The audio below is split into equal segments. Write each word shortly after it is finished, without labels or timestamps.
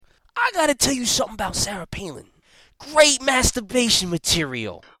I gotta tell you something about Sarah Palin. Great masturbation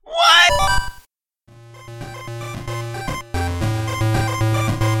material. What?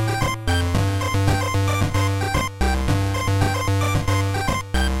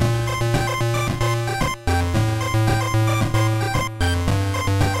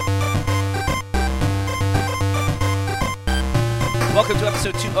 Welcome to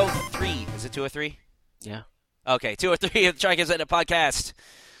episode 203. Is it 203? Yeah. Okay, 203 of the Try Games Internet podcast.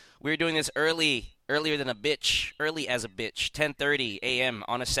 We're doing this earlier than a bitch, early as a bitch, 10:30 a.m.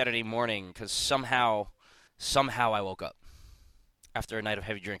 on a Saturday morning, because somehow I woke up after a night of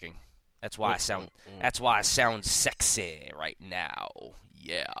heavy drinking. That's why I sound sexy right now.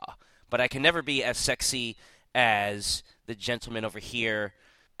 Yeah, but I can never be as sexy as the gentleman over here,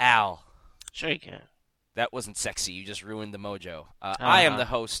 Al. Sure you can. That wasn't sexy. You just ruined the mojo. I am the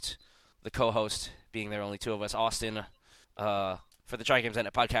host, the co-host, being there only two of us, Austin, for the Try Games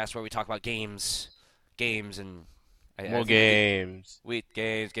Internet podcast, where we talk about games, and more games.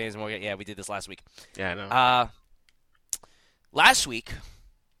 Games, more. Yeah, we did this last week. Yeah, I know. Last week,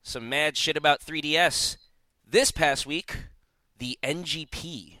 some mad shit about 3DS. This past week, the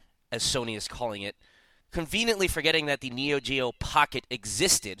NGP, as Sony is calling it, conveniently forgetting that the Neo Geo Pocket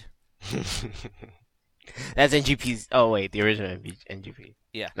existed. That's NGP's. Oh wait, the original NGP.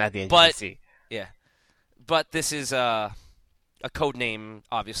 Yeah, not the NGC. But this is a code name.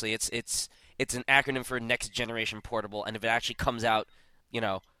 Obviously, it's an acronym for Next Generation Portable, and if it actually comes out,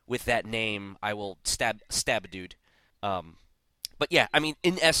 with that name, I will stab a dude. But yeah, I mean,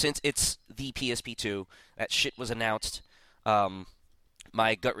 in essence, it's the PSP2. That shit was announced.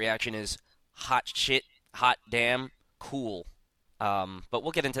 My gut reaction is hot shit, hot damn, cool. But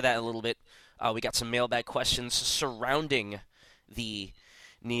we'll get into that in a little bit. We got some mailbag questions surrounding the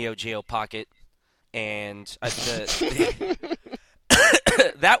Neo Geo Pocket, and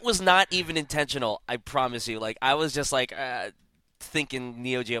that was not even intentional, I promise you. Like, I was just thinking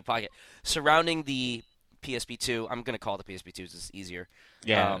Neo Geo Pocket. Surrounding the PSP2, I'm going to call it the PSP2 because it's easier.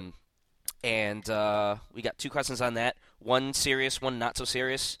 Yeah. And we got two questions on that. One serious, one not so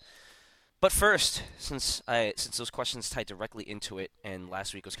serious. But first, since those questions tied directly into it, and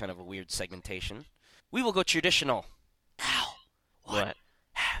last week was kind of a weird segmentation, we will go traditional. Al, what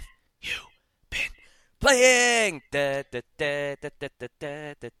have you been playing? Da, da, da, da, da, da,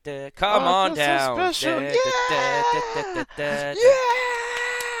 da, da, da. Come on down. So special. Yeah!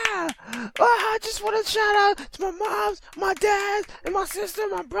 I just want to shout out to my moms, my dad, and my sister,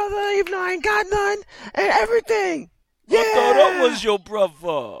 my brother, even though I ain't got none, and everything. Yeah! I thought that was your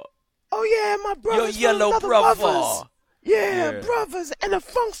brother. Oh, yeah, my brothers. Your yellow brother. Brothers. Yeah, brothers and a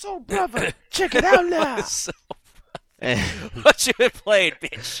funk soul brother. Check it out now. What you been playing,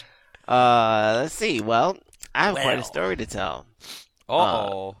 bitch? Let's see. Well, I have quite a story to tell.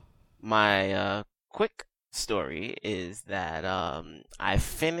 My quick story is that I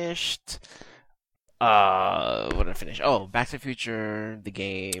finished. What did I finish? Oh, Back to the Future, the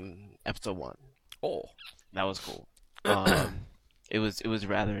game, episode 1. Oh, that was cool. It was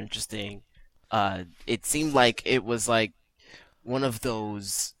rather interesting. It seemed like it was like one of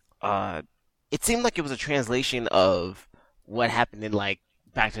those. It seemed like it was a translation of what happened in like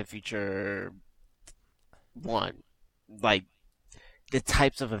Back to the Future 1, like the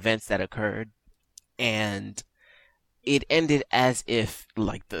types of events that occurred, and it ended as if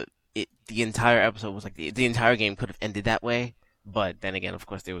like the entire episode was like the entire game could have ended that way. But then again, of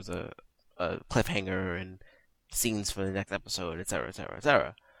course, there was a cliffhanger and scenes for the next episode, etc., etc.,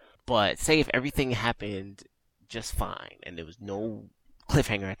 etc. But say if everything happened just fine and there was no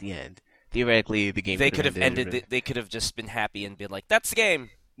cliffhanger at the end, theoretically the game could have ended. They could have just been happy and been like, "That's the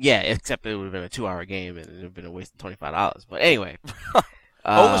game." Yeah, except it would have been a 2-hour game and it would have been a waste of $25. But anyway, it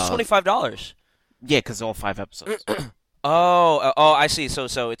was $25. Yeah, because all 5 episodes. I see.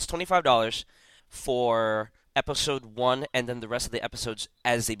 So it's $25 for episode 1, and then the rest of the episodes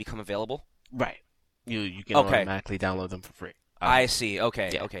as they become available. Right. You can automatically download them for free. I see.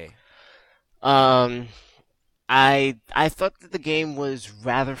 Okay. Yeah. Okay. I thought that the game was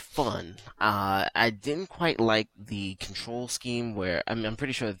rather fun. I didn't quite like the control scheme where I'm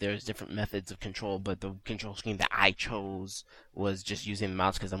pretty sure that there's different methods of control, but the control scheme that I chose was just using the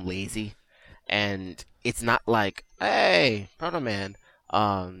mouse because I'm lazy. And it's not like, hey, Proto Man,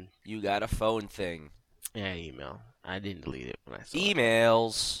 you got a phone thing. Yeah, email. I didn't delete it when I saw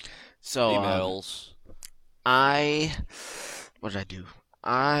emails. So emails. What did I do?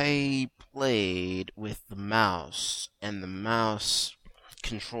 I played with the mouse, and the mouse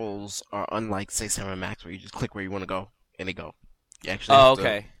controls are unlike, say, Samurai Max, where you just click where you want to go, and they go. You actually have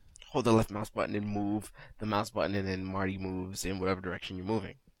to hold the left mouse button and move the mouse button, and then Marty moves in whatever direction you're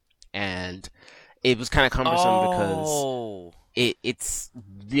moving. and it was kind of cumbersome because Oh, it's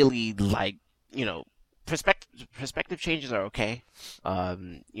really like, you know, perspective changes are okay.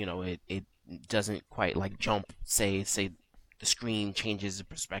 It doesn't quite like jump. Say the screen changes the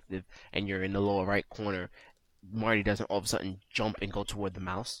perspective and you're in the lower right corner. Marty doesn't all of a sudden jump and go toward the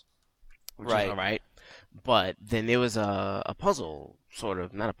mouse, which is all right. right. But then there was a puzzle, sort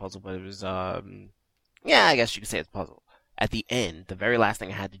of not a puzzle, but it was yeah, I guess you could say it's a puzzle. At the end, the very last thing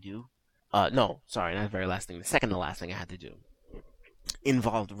I had to do, no, sorry, not the very last thing, the second to last thing I had to do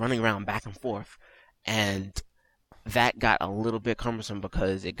involved running around back and forth, and that got a little bit cumbersome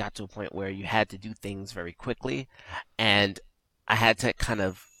because it got to a point where you had to do things very quickly, and I had to kind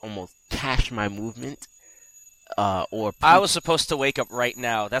of almost cache my movement, or I was supposed to wake up right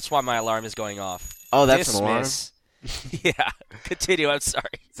now. That's why my alarm is going off. oh, that's an alarm. Dismiss. Yeah, continue. I'm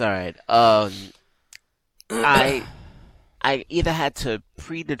sorry. It's all right. I I either had to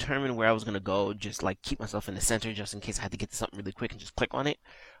predetermine where I was gonna go, just like keep myself in the center, just in case I had to get to something really quick and just click on it,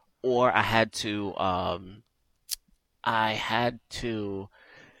 or I had to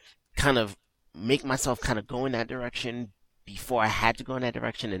kind of make myself kind of go in that direction before I had to go in that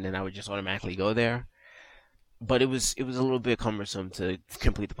direction, and then I would just automatically go there. But it was a little bit cumbersome to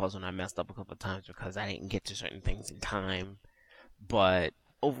complete the puzzle, and I messed up a couple of times because I didn't get to certain things in time. But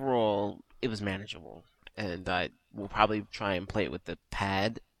overall, it was manageable, and I will probably try and play it with the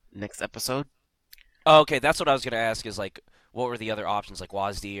pad next episode. Oh, okay, that's what I was gonna ask. Is like, what were the other options, like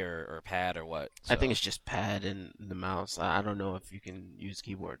WASD or pad or what? I think So, it's just pad and the mouse. I don't know if you can use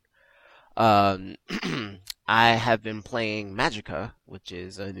keyboard. Um, I have been playing Magica, which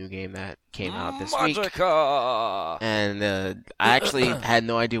is a new game that came out this week. Magica. And I actually had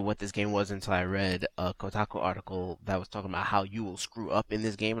no idea what this game was until I read a Kotaku article that was talking about how you will screw up in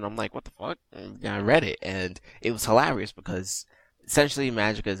this game, and I'm like, what the fuck? And I read it, and it was hilarious because essentially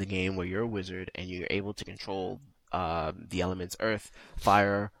Magica is a game where you're a wizard and you're able to control the elements earth,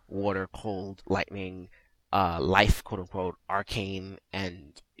 fire, water, cold, lightning, life, quote unquote, arcane,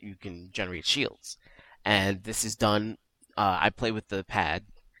 and you can generate shields. And this is done. I play with the pad,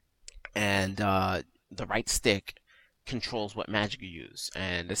 and the right stick controls what magic you use.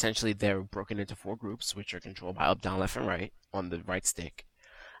 And essentially, they're broken into four groups, which are controlled by up, down, left, and right on the right stick.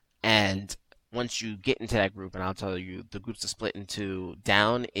 And once you get into that group, and I'll tell you, the groups are split into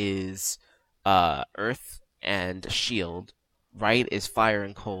down is earth and shield, right is fire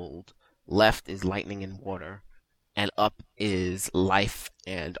and cold, left is lightning and water, and up is life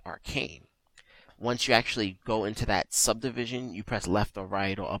and arcane. Once you actually go into that subdivision, you press left or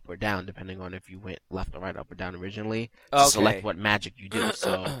right or up or down, depending on if you went left or right, up or down originally, to select Okay. what magic you do.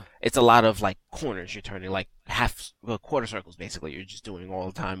 So it's a lot of like corners you're turning, like quarter circles basically. You're just doing all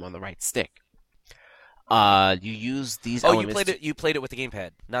the time on the right stick. You use these Oh, you elements. played it. You played it with the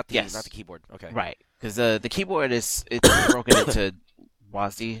gamepad, not Yes, the keyboard. Okay. right. Because the keyboard it's broken into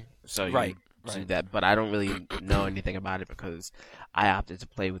WASD, so you Right. do Right. that. But I don't really know anything about it because I opted to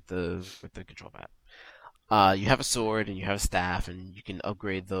play with the control pad. You have a sword and you have a staff, and you can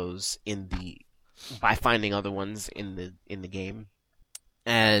upgrade those in the by finding other ones in the game,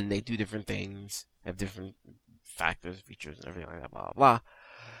 and they do different things, have different factors, features, and everything like that. Blah blah blah.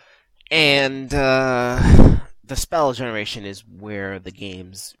 And the spell generation is where the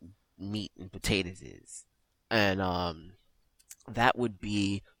game's meat and potatoes is, and that would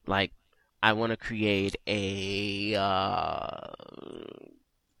be like I want to create a all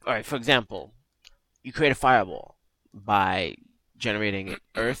right. For example, you create a fireball by generating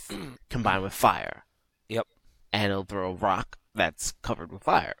earth combined with fire, Yep. and it'll throw a rock that's covered with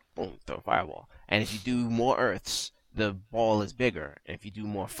fire. Boom, throw a fireball. And if you do more earths, the ball is bigger. And if you do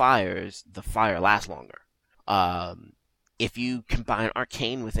more fires, the fire lasts longer. Um, if you combine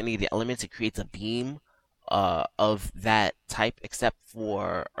arcane with any of the elements, it creates a beam of that type, except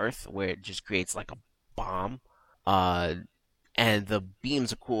for earth, where it just creates like a bomb. Uh, and the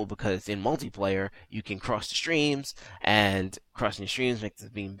beams are cool because in multiplayer you can cross the streams, and crossing the streams makes the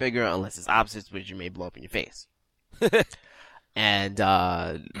beam bigger unless it's opposites, which you may blow up in your face. And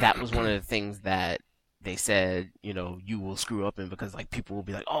that was one of the things that they said, you will screw up in because like people will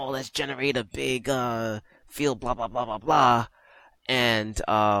be like, oh, let's generate a big field, blah blah blah blah blah, and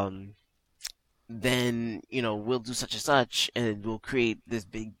then we'll do such and such, and we'll create this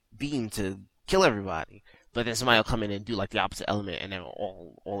big beam to kill everybody. But then somebody will come in and do like the opposite element, and then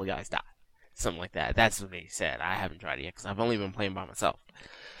all the guys die. Something like that. That's what they said. I haven't tried it yet because I've only been playing by myself.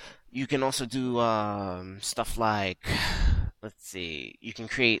 You can also do stuff like, let's see, you can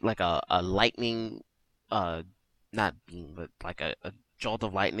create like a lightning, not beam, but like a jolt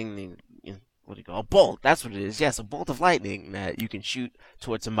of lightning, what do you call a bolt? That's what it is. Yes, a bolt of lightning that you can shoot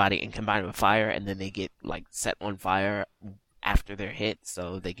towards somebody and combine it with fire, and then they get like set on fire after they're hit,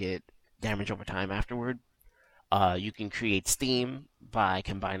 so they get damage over time afterward. You can create steam by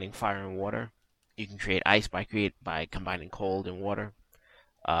combining fire and water. You can create ice by combining cold and water.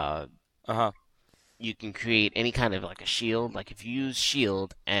 Uh, Uh huh. you can create any kind of like a shield. Like if you use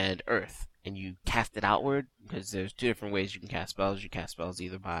shield and earth and you cast it outward, because there's two different ways you can cast spells. You cast spells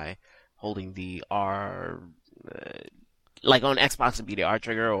either by holding the R, uh, like on Xbox it'd be the R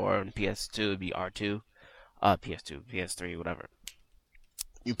trigger, or on PS2 it'd be R2, PS2, PS3, whatever.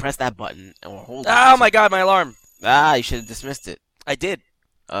 You press that button or hold it. Oh my God, my alarm! You should have dismissed it. I did.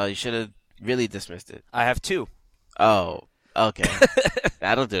 You should have really dismissed it. I have two. Oh, okay.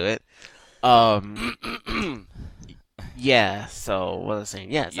 That'll do it. Um, yeah, so what was I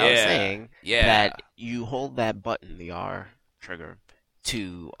saying? Yes, I was saying Yeah. that you hold that button, the R trigger,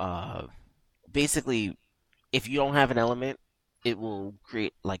 to basically, if you don't have an element, it will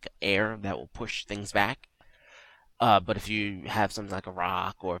create like air that will push things back. But if you have something like a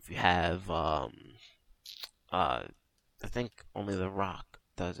rock, or if you have I think only the rock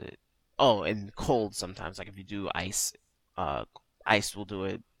does it. Oh, and cold sometimes, like if you do ice, ice will do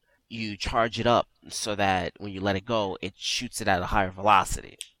it. You charge it up so that when you let it go, it shoots it at a higher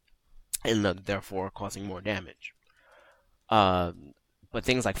velocity, and therefore causing more damage. Um, but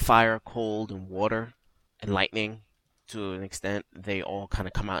things like fire, cold, and water, and lightning, to an extent, they all kind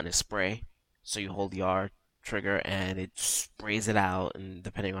of come out in a spray. So you hold the R trigger and it sprays it out, and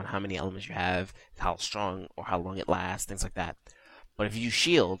depending on how many elements you have, how strong or how long it lasts, things like that. But if you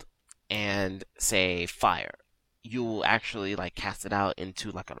shield and say fire, you will actually like cast it out into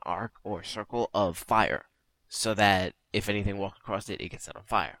like an arc or a circle of fire, so that if anything walks across it, it gets set on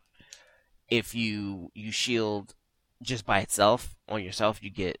fire. If you shield just by itself on yourself, you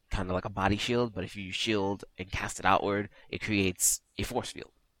get kind of like a body shield. But if you shield and cast it outward, it creates a force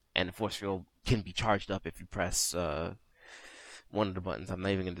field, and the force field can be charged up if you press one of the buttons. I'm not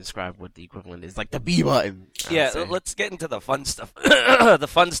even gonna describe what the equivalent is, like the B button. Yeah, let's get into the fun stuff. The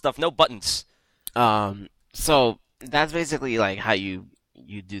fun stuff, no buttons. So that's basically like how you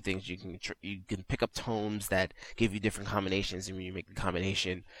do things. You can pick up tomes that give you different combinations, and when you make the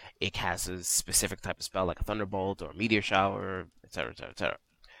combination, it casts a specific type of spell, like a thunderbolt or a meteor shower, etc., etc.,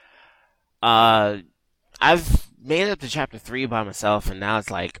 etc. I've made it up to chapter 3 by myself, and now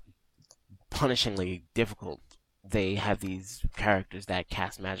it's like punishingly difficult. They have these characters that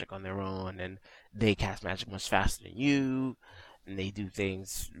cast magic on their own, and they cast magic much faster than you, and they do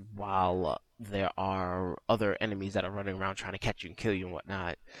things while there are other enemies that are running around trying to catch you and kill you and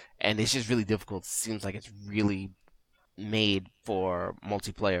whatnot. And it's just really difficult. It seems like it's really made for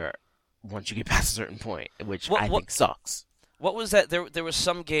multiplayer once you get past a certain point, which I think sucks. What was that? There was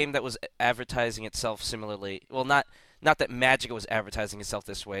some game that was advertising itself similarly. Well, not that Magic was advertising itself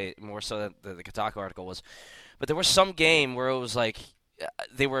this way, more so than the Kotaku article was. But there was some game where it was like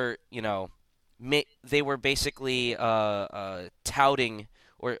they were, they were basically touting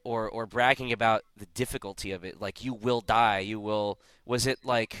or bragging about the difficulty of it. Like, you will die. You will. Was it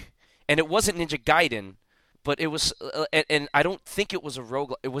like? And it wasn't Ninja Gaiden, but it was. And I don't think it was a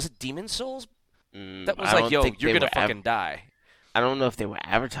rogue. It was a Demon Souls. That was like, yo, you're gonna fucking die. I don't know if they were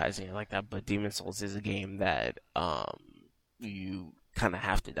advertising it like that, but Demon Souls is a game that you kind of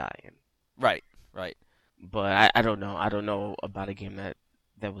have to die in. Right, right. But I don't know. I don't know about a game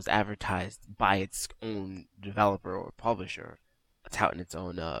that was advertised by its own developer or publisher, touting its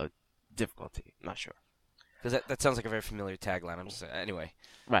own difficulty. I'm not sure. Because that sounds like a very familiar tagline. I'm just saying. Anyway.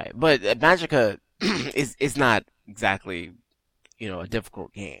 Right, but Magicka is not exactly a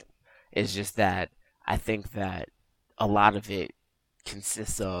difficult game. It's just that I think that a lot of it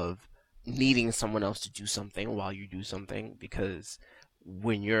consists of needing someone else to do something while you do something, because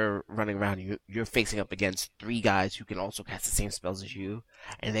when you're running around, you're facing up against 3 guys who can also cast the same spells as you,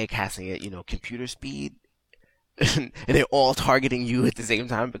 and they're casting it, computer speed, and they're all targeting you at the same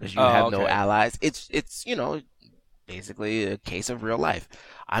time because you have no allies. It's basically a case of real life.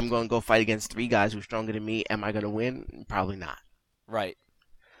 I'm going to go fight against 3 guys who are stronger than me. Am I going to win? Probably not. Right.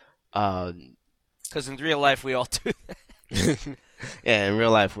 Because in real life, we all do that. Yeah, in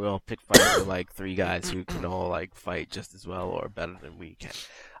real life, we all pick fights with like 3 guys who can all like fight just as well or better than we can.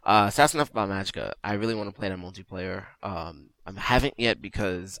 So that's enough about Magicka. I really want to play that multiplayer. I haven't yet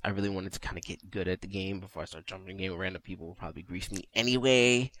because I really wanted to kind of get good at the game before I start jumping in the game. Random people will probably grease me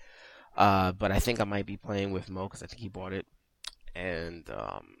anyway. But I think I might be playing with Mo because I think he bought it. And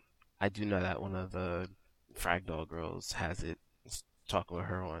I do know that one of the Fragdoll girls has it. Talking with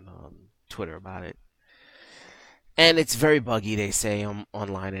her on Twitter about it. And it's very buggy, they say,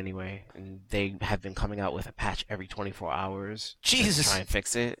 online anyway. And they have been coming out with a patch every 24 hours to try Jesus. and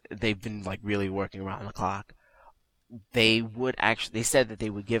fix it. They've been like really working around the clock. They said that they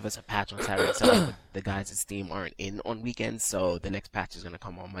would give us a patch on Saturday and Sunday, but the guys at Steam aren't in on weekends, so the next patch is gonna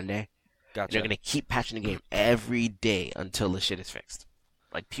come on Monday. And they're Gotcha. gonna keep patching the game every day until the shit is fixed.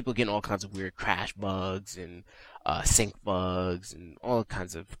 Like people getting all kinds of weird crash bugs and sync bugs and all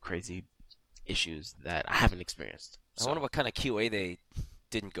kinds of crazy issues that I haven't experienced. I So wonder what kind of QA they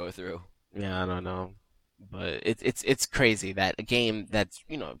didn't go through. yeah, I don't know. But it's crazy that a game that's,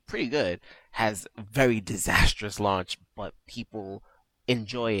 pretty good has a very disastrous launch, but people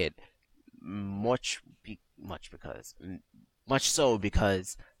enjoy it much so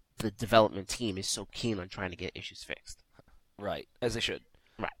because the development team is so keen on trying to get issues fixed. Right, as they should.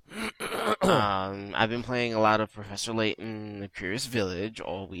 Right. I've been playing a lot of Professor Layton, The Curious Village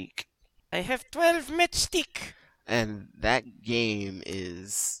all week, I have 12 matchstick. and that game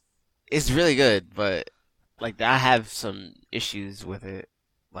is really good, but like I have some issues with it.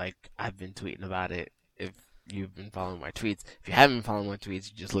 Like I've been tweeting about it. If you've been following my tweets, if you haven't been following my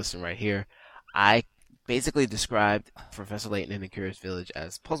tweets, you just listen right here. I basically described Professor Layton in the Curious Village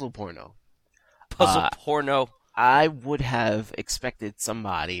as puzzle porno. Puzzle Uh, porno. I would have expected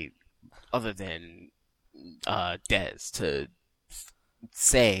somebody other than Dez to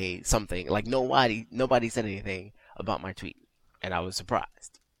say something. Like nobody said anything about my tweet, and I was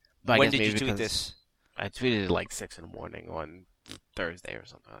surprised. But I When guess did maybe you tweet because this? I tweeted it like 6 in the morning on Thursday or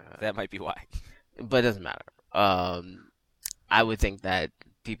something like that. That might be why. But it doesn't matter. I would think that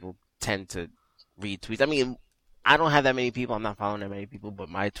people tend to read tweets. I mean, I don't have that many people. I'm not following that many people, but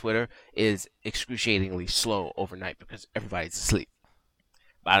my Twitter is excruciatingly slow overnight because everybody's asleep.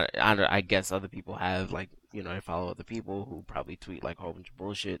 I guess other people have, like, they follow other people who probably tweet like a whole bunch of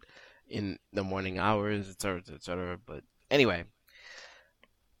bullshit in the morning hours, etc., etc. But anyway,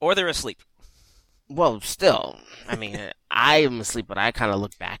 Or they're asleep. well, still, I mean, I am asleep, but I kind of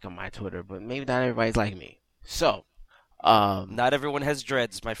look back on my Twitter, but maybe not everybody's like me. So, Not everyone has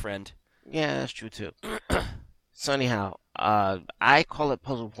dreads, my friend. yeah, that's true too. So anyhow, I call it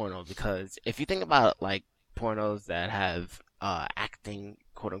puzzle porno because if you think about like pornos that have acting,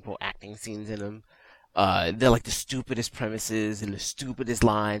 quote unquote, acting scenes in them, they're like the stupidest premises and the stupidest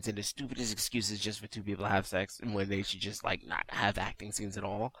lines and the stupidest excuses just for two people to have sex and when they should just like not have acting scenes at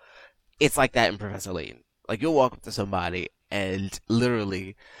all. It's like that in Professor Layton. Like you'll walk up to somebody and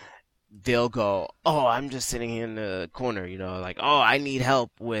literally they'll go, "Oh, I'm just sitting here in the corner, like, oh, I need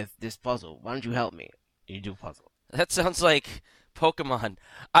help with this puzzle. Why don't you help me?" And you do a puzzle. That sounds like Pokemon.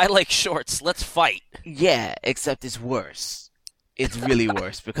 I like shorts. Let's fight. Yeah, except it's worse. It's really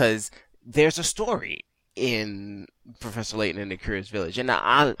worse because there's a story in Professor Layton and the Curious Village. And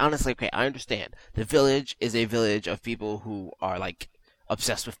honestly, okay, I understand. The village is a village of people who are like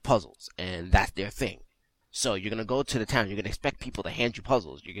obsessed with puzzles, and that's their thing. So you're gonna go to the town. You're gonna expect people to hand you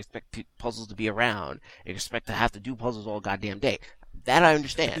puzzles. You expect puzzles to be around. You expect to have to do puzzles all goddamn day. That I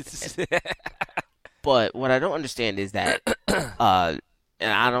understand. But what I don't understand is that, and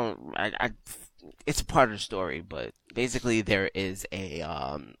I don't, it's a part of the story, but basically there is a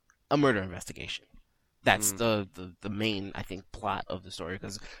murder investigation. That's Hmm. the main, I think, plot of the story,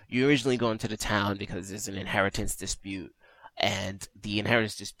 because you originally go into the town because there's an inheritance dispute, and the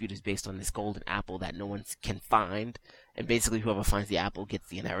inheritance dispute is based on this golden apple that no one can find, and basically whoever finds the apple gets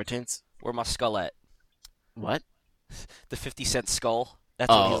the inheritance. Where my skull at? What? The 50-cent skull? That's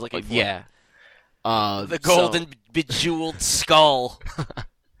what he's looking for. Yeah. The golden bejeweled skull.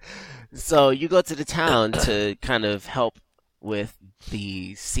 So you go to the town to kind of help with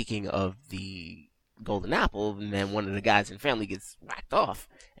the seeking of the golden apple, and then one of the guys in the family gets whacked off,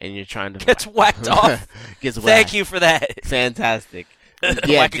 and you're trying to Gets whacked off. gets whacked. Thank you for that. Fantastic.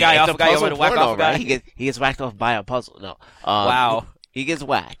 Whack a guy it's off a guy, you puzzle want to whack porno, off a guy? right? He gets whacked off by a puzzle. No. Wow. He gets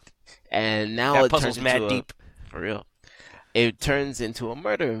whacked, and now That it puzzle's turns mad into deep. for real. It turns into a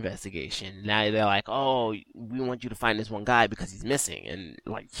murder investigation. Now they're like, "Oh, we want you to find this one guy because he's missing, and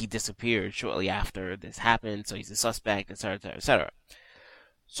like he disappeared shortly after this happened, so he's a suspect, etc., etc., etc."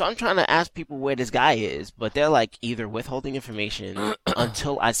 So I'm trying to ask people where this guy is, but they're like either withholding information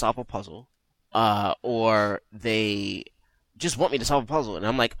until I solve a puzzle, or they just want me to solve a puzzle, and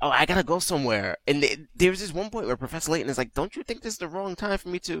I'm like, "Oh, I gotta go somewhere." And there's this one point where Professor Layton is like, "Don't you think this is the wrong time for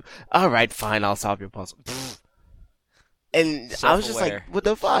me to?" All right, fine, I'll solve your puzzle. And I was just like, Self-aware. what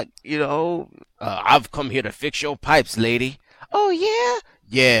the fuck? I've come here to fix your pipes, lady. Oh, yeah?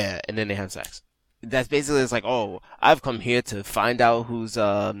 Yeah. And then they have sex. That's basically, it's like, oh, I've come here to find out who's,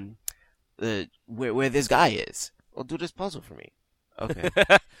 where this guy is. Well, do this puzzle for me. Okay.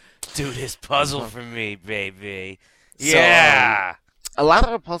 Do this puzzle Well, for me, baby. so Yeah. a lot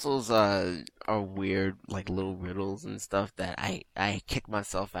of the puzzles are weird, like little riddles and stuff that I kick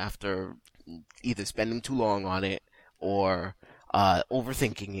myself after either spending too long on it or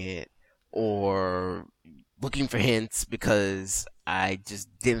overthinking it or looking for hints because I just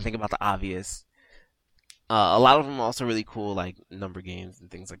didn't think about the obvious. A lot of them are also really cool, like number games and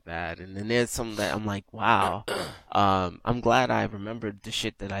things like that. And then there's some that I'm like, wow, I'm glad I remembered the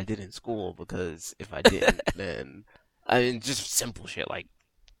shit that I did in school because if I didn't, then I mean, just simple shit. Like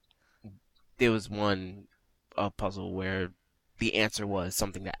there was one puzzle where the answer was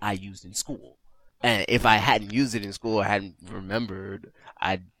something that I used in school, and if I hadn't used it in school or hadn't remembered,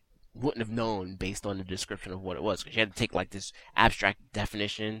 I wouldn't have known based on the description of what it was. Because you had to take like this abstract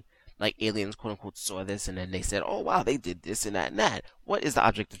definition, like aliens quote unquote saw this, and then they said, "Oh wow, they did this and that and that. What is the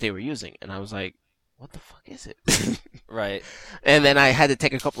object that they were using?" And I was like, "What the fuck is it?" Right. And then I had to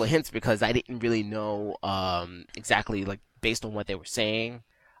take a couple of hints because I didn't really know exactly like based on what they were saying.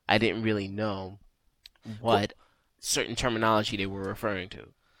 I didn't really know Qu- what certain terminology they were referring to.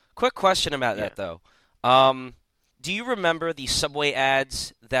 Quick question about Yeah. that though. Um, do you remember the Subway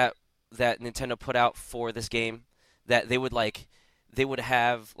ads that Nintendo put out for this game? That they would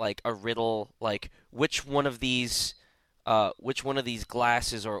have like a riddle, like which one of these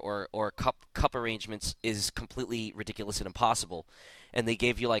glasses or cup arrangements is completely ridiculous and impossible, and they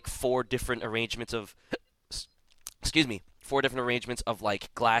gave you like four different arrangements of excuse me, four different arrangements of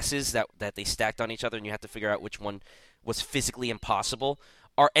like glasses that they stacked on each other, and you have to figure out which one was physically impossible.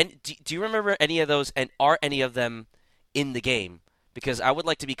 Do you remember any of those, and are any of them in the game? Because I would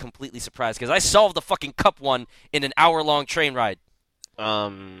like to be completely surprised because I solved the fucking cup one in an hour-long train ride,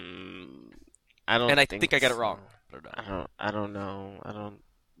 Um, I and don't I think think I got it so. wrong. I don't know. I don't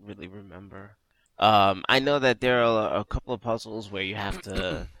really remember. I know that there are a couple of puzzles where you have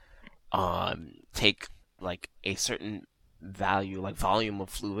to take like a certain value, like volume of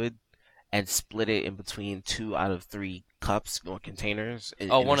fluid, and split it in between two out of three cups or containers Oh,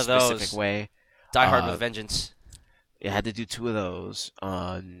 in a one of specific those. way. Die Hard with a Uh, Vengeance. I had to do two of those.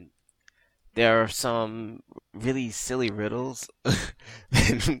 There are some really silly riddles.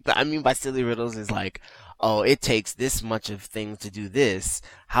 I mean by silly riddles is like, oh, it takes this much of things to do this.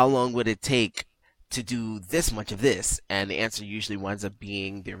 How long would it take to do this much of this? And the answer usually winds up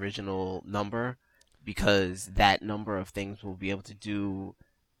being the original number because that number of things will be able to do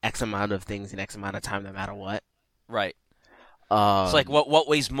X amount of things in X amount of time no matter what. Right. It's like Um, what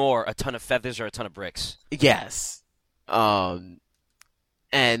weighs more, a ton of feathers or a ton of bricks? yes. Um,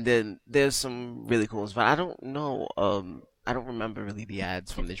 And then there's some really cool ones, but I don't know. I don't remember really the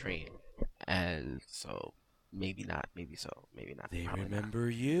ads from the train, and so maybe not, maybe so, maybe not, They probably not. remember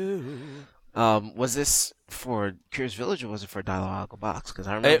you. Was this for Curious Village or was it for Dialogical Box? Because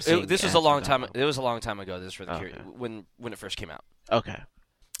I remember seeing This was a ads for long time. Dialogical. It was a long time ago. This for the Okay, when it first came out. okay.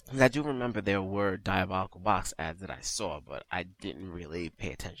 'Cause I do remember there were Diabolical Box ads that I saw, but I didn't really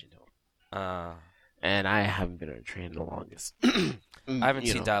pay attention to them. Uh, And I haven't been on a train the longest. I haven't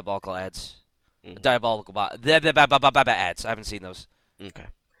You seen know. diabolical ads. Mm, Ads. I haven't seen those. okay.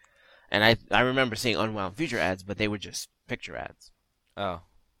 And I remember seeing Unwound Future ads, but they were just picture ads. Oh,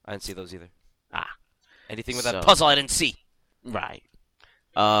 I didn't see those either. Ah, Anything with that so puzzle I didn't see. right.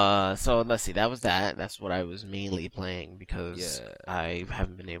 So let's see. That was that. That's what I was mainly playing because Yeah. I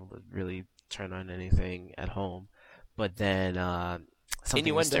haven't been able to really turn on anything at home. But then something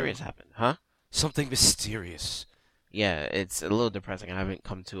Innuendo. mysterious happened, huh? Something mysterious. Yeah, it's a little depressing. I haven't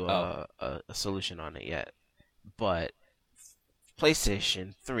come to Oh. a solution on it yet. But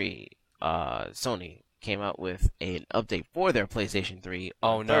PlayStation 3, Sony came out with an update for their PlayStation 3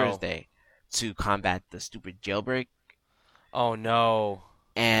 Oh on no. Thursday to combat the stupid jailbreak. Oh no.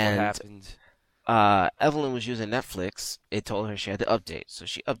 What And happened? Evelyn was using Netflix. It told her she had to update, so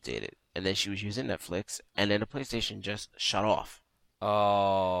she updated. And then she was using Netflix, and then the PlayStation just shut off. She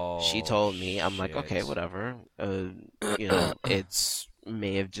Oh told me, I'm like, okay, shit. whatever. It's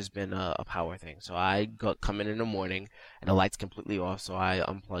may have just been a power thing. So I got come in the morning, and the light's completely off. So I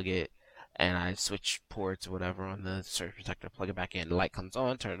unplug it, and I switch ports or whatever on the surge protector, plug it back in. The light comes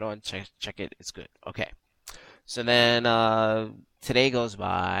on, turn it on, check it, it's good. Okay. So then today goes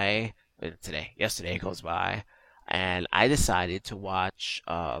by. Yesterday goes by, and I decided to watch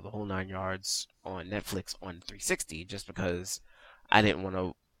the whole 9 yards on Netflix on 360 just because I didn't want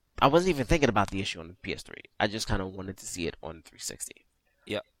to. I wasn't even thinking about the issue on the PS3. I just kind of wanted to see it on 360.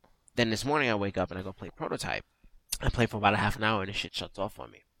 Yep. Then this morning I wake up and I go play Prototype. I play for about a half an hour and the shit shuts off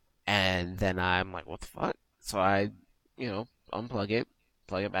on me. And then I'm like, what the fuck? So I, unplug it,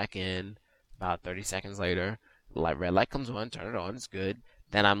 plug it back in. About 30 seconds later, Like red light comes on, turn it on, it's good.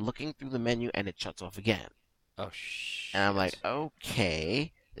 Then I'm looking through the menu and it shuts off again. Oh And I'm like, shit.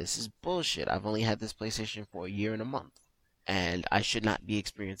 okay, this is bullshit. I've only had this PlayStation for a year and a month, and I should not be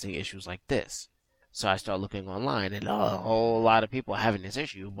experiencing issues like this. So I start looking online, and a whole lot of people are having this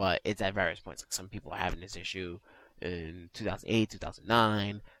issue, but it's at various points. Like some people are having this issue in 2008,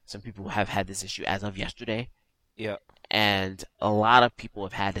 2009. Some people have had this issue as of yesterday, Yeah. and a lot of people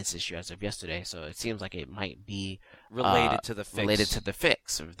have had this issue as of yesterday. So it seems like it might be Related to the fix. related to the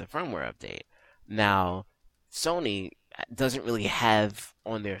fix of the firmware update. Now, Sony doesn't really have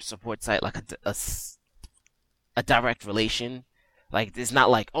on their support site like a direct relation. Like it's not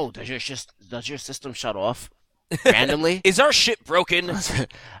like, oh, does your system shut off randomly? Is our shit broken?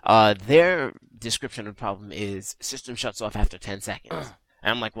 Their description of the problem is system shuts off after 10 seconds. And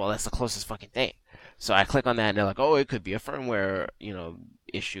I'm like, well, that's the closest fucking thing. So I click on that and they're like, oh, it could be a firmware,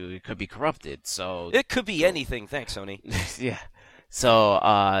 issue. It could be corrupted. So It could be anything. Thanks, Sony. yeah.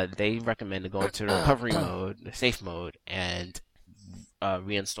 So they recommend to go into the recovery mode, the safe mode, and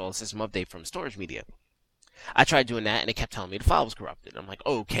reinstall a system update from storage media. I tried doing that, and it kept telling me the file was corrupted. I'm like,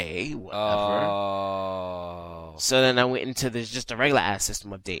 okay, whatever. Oh. So then I went into just a regular ass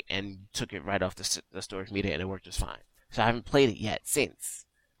system update and took it right off the storage media, and it worked just fine. So I haven't played it yet since,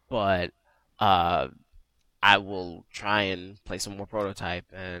 but I will try and play some more prototype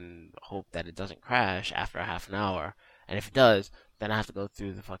and hope that it doesn't crash after a half an hour. And if it does, then I have to go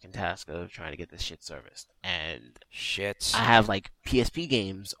through the fucking task of trying to get this shit serviced. And Shit. I have like PSP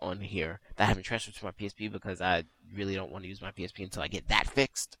games on here that I haven't transferred to my PSP because I really don't want to use my PSP until I get that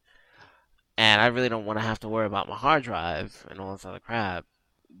fixed. And I really don't want to have to worry about my hard drive and all this other crap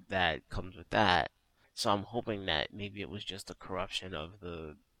that comes with that. So I'm hoping that maybe it was just a corruption of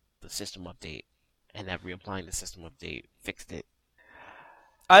the system update and that reapplying the system update fixed it.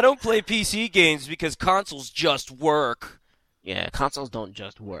 I don't play PC games because consoles just work. Yeah, consoles don't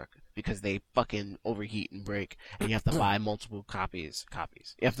just work because they fucking overheat and break, and you have to buy multiple copies.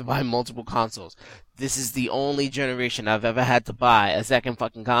 You have to buy multiple consoles. This is the only generation I've ever had to buy a second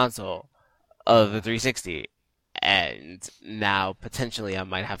fucking console of the 360, and now potentially I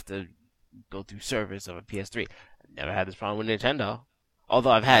might have to go through service of a PS3. Never had this problem with Nintendo,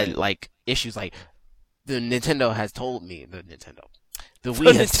 although I've had like issues like the Nintendo has told me the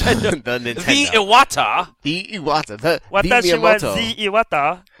Wii has Nintendo. the Nintendo. The Iwata. The Iwata. The Watashi wa Miyamoto. the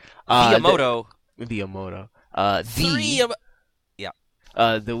Iwata. Uh, Miyamoto. Miyamoto.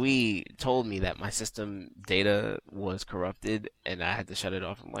 The Wii told me that my system data was corrupted and I had to shut it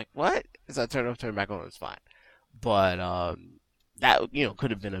off. I'm like, what? So I turn it off, turn it back on, it's fine. But that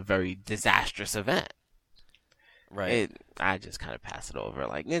could have been a very disastrous event. Right. I just kind of passed it over.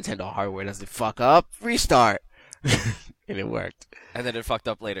 Like Nintendo hardware doesn't fuck up, restart, and it worked. And then it fucked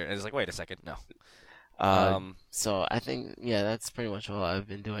up later. And it's like, wait a second, no. So I think that's pretty much all I've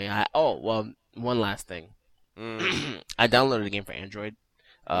been doing. One last thing. I downloaded a game for Android.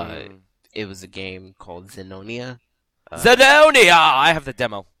 It was a game called Xenonia. Xenonia! I have the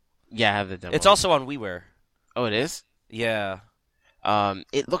demo. Yeah, I have the demo. It's also on WiiWare. Oh, it is? Yeah.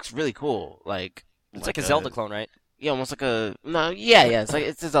 It looks really cool. It's like a Zelda clone, right? Yeah, almost like a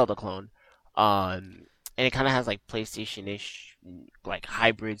it's a Zelda clone. And it kind of has like PlayStation-ish, like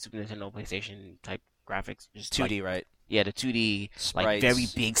hybrid Super Nintendo PlayStation type graphics. Just 2D, right? Yeah, the 2D, like Sprites. very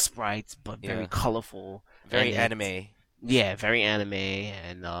big sprites, but very colorful. Very And anime. Yeah, very anime,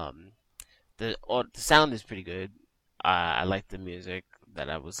 and the sound is pretty good. I like the music that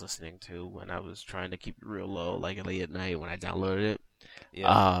I was listening to when I was trying to keep it real low, like late at night when I downloaded it.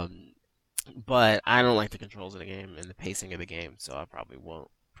 Yeah. But I don't like the controls of the game and the pacing of the game, so I probably won't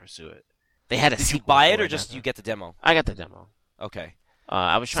pursue it. They had a Did you sequel buy it for or just that's you get the demo? I got the demo. Okay.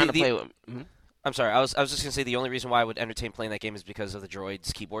 I was trying See, to play with. I'm sorry. I was just gonna say the only reason why I would entertain playing that game is because of the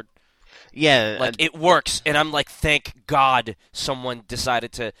droid's keyboard. Yeah, Like it works, and I'm like, thank God someone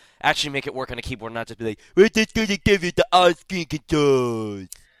decided to actually make it work on a keyboard, not just be like, we're just gonna give you the on-screen controls.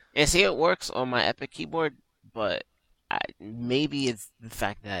 yeah. See, it works on my Epic keyboard, but maybe it's the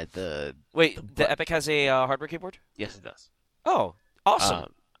fact that Wait, the Epic has a hardware keyboard? yes, it does. Oh,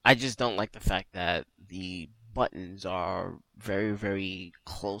 awesome. I just don't like the fact that the buttons are very, very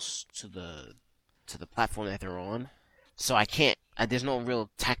close to the platform that they're on. So I can't. There's no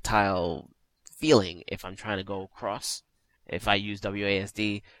real tactile feeling if I'm trying to go across. If I use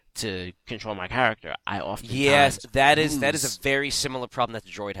WASD to control my character, I often Yes, that is a very similar problem that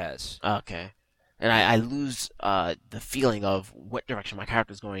the droid has. Okay. And I lose the feeling of what direction my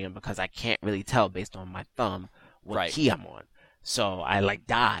character's going in because I can't really tell based on my thumb what Right. key I'm on. So I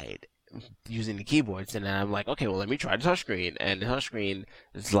died using the keyboards, and then I'm like, okay, well, let me try the touchscreen, and the touchscreen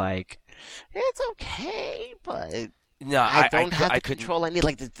is like, it's okay, but No, I I, don't have I the couldn't. control I need.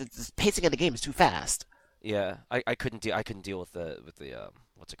 Like the pacing of the game is too fast Yeah, I couldn't deal with the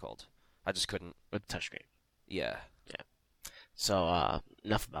what's it called? I just couldn't. with the touchscreen. Yeah. Yeah. So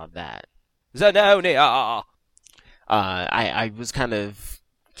enough about that. Zanoni. I was kind of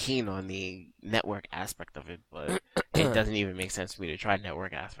keen on the network aspect of it, but it doesn't even make sense for me to try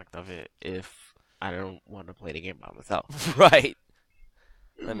network aspect of it if I don't want to play the game by myself. Right.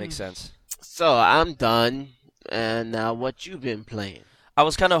 That makes sense. So I'm done. And now, what you been playing? I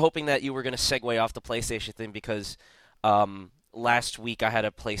was kind of hoping that you were going to segue off the PlayStation thing because last week I had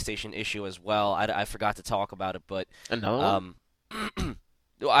a PlayStation issue as well. I forgot to talk about it, but Another one? um,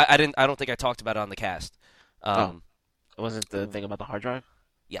 I didn't. I don't think I talked about it on the cast. Oh, Um, it wasn't the thing about the hard drive?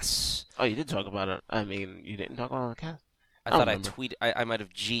 yes, Oh, you did talk about it. I mean, you didn't talk about it on the cast? I I don't thought I remember. tweeted. I might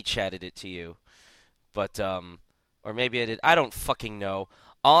have G chatted it to you, but or maybe I did. I don't fucking know.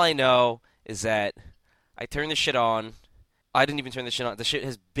 All I know is that I turned the shit on. I didn't even turn the shit on. The shit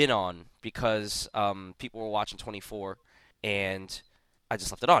has been on because people were watching 24, and I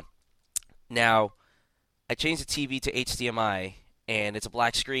just left it on. Now I changed the TV to HDMI, and it's a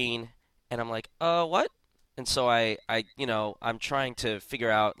black screen, and I'm like, what? And so I'm trying to figure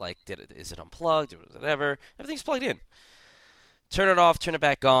out like, is it unplugged or whatever? Everything's plugged in. Turn it off, turn it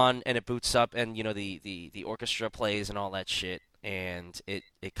back on, and it boots up, and the orchestra plays and all that shit, and it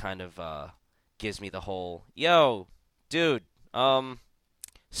kind of gives me the whole, yo, dude,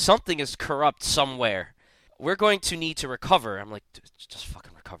 something is corrupt somewhere. We're going to need to recover. I'm like, just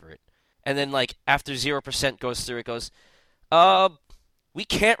fucking recover it. And then like after 0% goes through, it goes, uh, we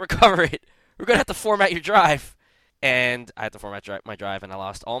can't recover it. We're gonna have to format your drive. And I had to format my drive, and I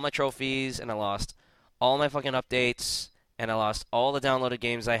lost all my trophies, and I lost all my fucking updates, and I lost all the downloaded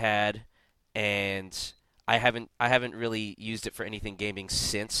games I had, and I haven't really used it for anything gaming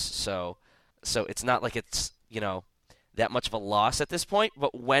since. So it's not like it's that much of a loss at this point.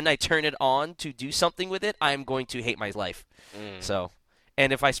 But when I turn it on to do something with it, I'm going to hate my life. Mm. So,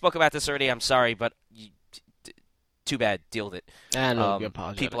 and if I spoke about this already, I'm sorry, but too bad. Deal with it. I know, you're People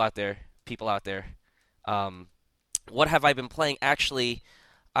apologetic. out there, people out there. Um, what have I been playing? Actually,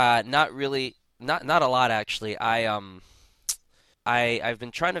 not really, not a lot actually. I've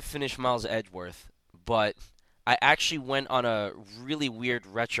been trying to finish Miles Edgeworth, but I actually went on a really weird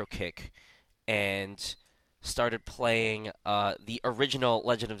retro kick and started playing the original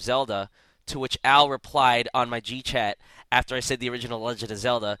Legend of Zelda. To which Al replied on my G chat after I said the original Legend of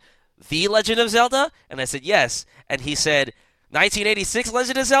Zelda, "The Legend of Zelda," and I said yes, and he said 1986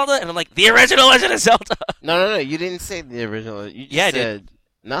 Legend of Zelda, and I'm like, the original Legend of Zelda. No, you didn't say the original. You Yeah, just I did. said,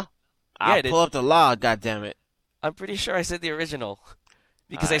 no? Yeah, I'll I did. pull up the log, goddammit. I'm pretty sure I said the original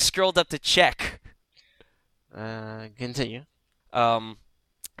because I Alright. scrolled up to check. Continue. Um,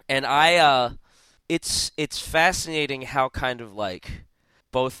 and it's fascinating how kind of like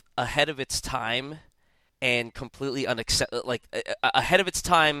both ahead of its time and completely unacceptable, like ahead of its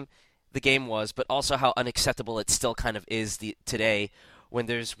time the game was, but also how unacceptable it still kind of is today when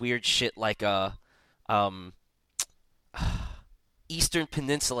there's weird shit like um Eastern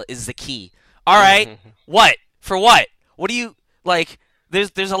Peninsula is the key. All right, what for what? What do you like?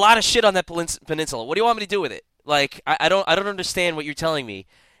 There's a lot of shit on that peninsula. What do you want me to do with it? Like I don't understand what you're telling me.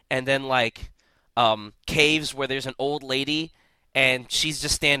 And then like caves where there's an old lady and she's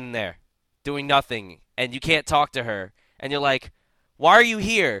just standing there doing nothing and you can't talk to her and you're like, why are you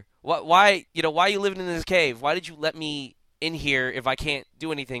here? Why are you living in this cave? Why did you let me in here if I can't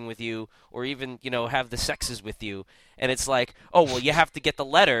do anything with you or even have the sexes with you? And it's like, oh well, you have to get the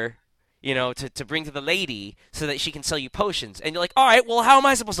letter, to bring to the lady so that she can sell you potions. And you're like, all right, well, how am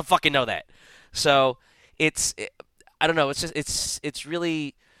I supposed to fucking know that? So I don't know. It's just it's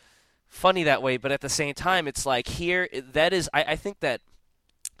really funny that way, but at the same time, it's like here that is. I think that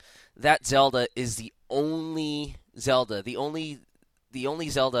Zelda is the only Zelda, the only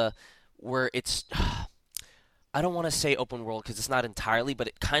Zelda where it's. I don't want to say open world because it's not entirely, but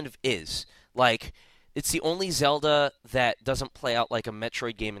it kind of is. Like it's the only Zelda that doesn't play out like a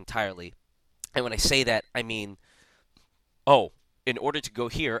Metroid game entirely. And when I say that, I mean, oh, in order to go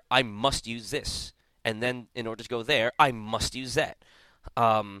here, I must use this, and then in order to go there, I must use that.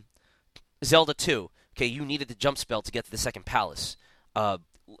 Um, Zelda 2. Okay, you needed the jump spell to get to the second palace. Uh,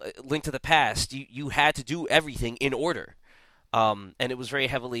 Link to the Past. You had to do everything in order. And it was very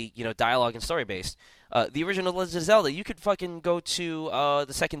heavily, dialogue and story based. The original Legend of Zelda, you could fucking go to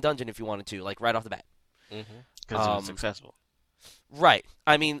the second dungeon if you wanted to, like right off the bat. Because it was Um, successful. right.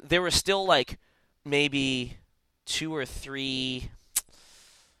 I mean, there were still like maybe two or three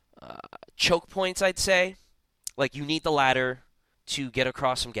choke points, I'd say. Like, you need the ladder to get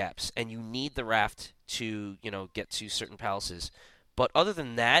across some gaps, and you need the raft to, get to certain palaces. But other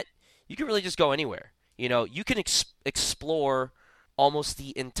than that, you can really just go anywhere. You can explore almost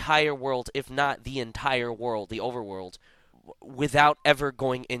the entire world, if not the entire world, the overworld, without ever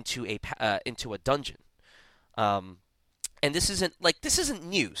going into a dungeon. Um, and this isn't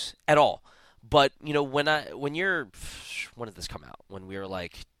news at all. But when did this come out? When we were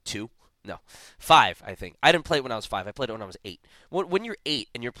like 2? No, 5. I think I didn't play it when I was 5. I played it when I was 8. When you're 8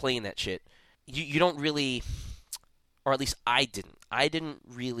 and you're playing that shit, you don't really, or at least I didn't. I didn't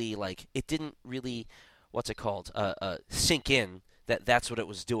really like it. Didn't really, what's it called? Sink in that that's what it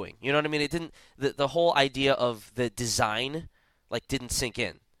was doing. You know what I mean? It didn't. The whole idea of the design didn't sink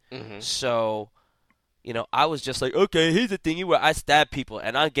in. Hmm. So I was just like, okay, here's the thingy where I stab people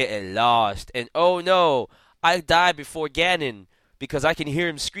and I'm getting lost. And oh no, I die before Ganon because I can hear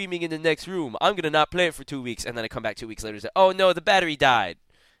him screaming in the next room. I'm going to not play it for 2 weeks. And then I come back 2 weeks later and say, oh no, the battery died.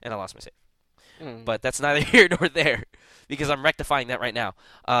 And I lost my save. Mm. But that's neither here nor there because I'm rectifying that right now.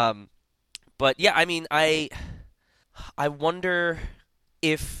 But yeah, I mean, I wonder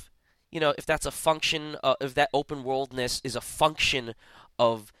if if that's a function, if that open worldness is a function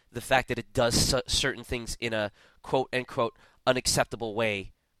of the fact that it does certain things in a quote unquote unacceptable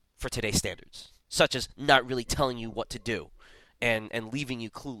way for today's standards, such as not really telling you what to do and leaving you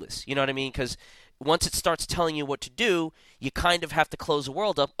clueless. You know what I mean? Because once it starts telling you what to do, you kind of have to close the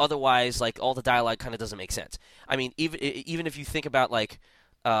world up. Otherwise, all the dialogue kind of doesn't make sense. I mean, even if you think about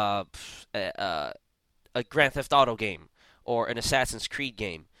uh, a Grand Theft Auto game or an Assassin's Creed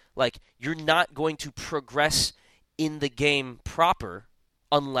game, you're not going to progress in the game proper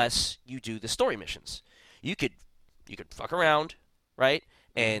unless you do the story missions. You could fuck around, right?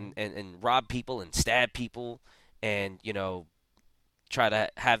 And rob people and stab people and try to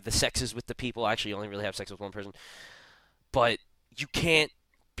have the sexes with the people. Actually, you only really have sex with one person. But you can't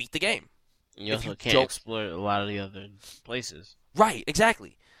beat the game. You if also you can't don't... explore a lot of the other places. Right,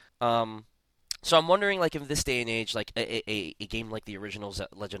 exactly. So I'm wondering, in this day and age, a game like the original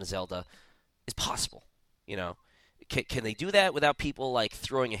Legend of Zelda is possible. Can they do that without people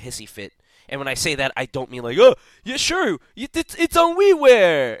throwing a hissy fit? And when I say that, I don't mean oh yeah sure it's on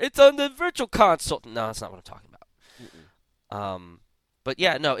WiiWare, it's on the Virtual Console. No, that's not what I'm talking about. But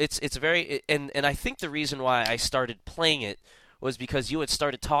yeah, no, it's very and I think the reason why I started playing it was because you had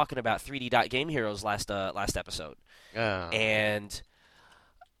started talking about 3D Dot Game Heroes last episode, and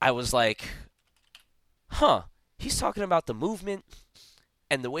I was like, huh, he's talking about the movement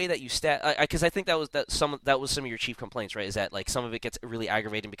and the way that you stat, because I think that was some of your chief complaints, right? Is that some of it gets really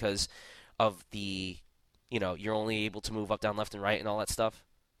aggravating because of the, you're only able to move up, down, left, and right, and all that stuff.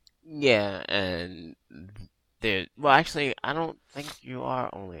 Yeah, and well, actually, I don't think you are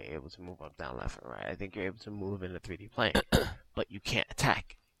only able to move up, down, left, and right. I think you're able to move in a 3D plane, but you can't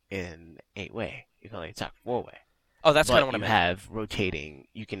attack in 8-way. You can only attack 4-way. Oh, that's kind of But what I you meant. have rotating.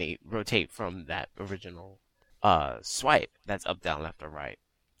 You can rotate from that original swipe. That's up, down, left, or right.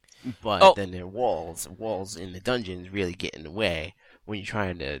 But Oh, then there are walls in the dungeons really get in the way when you're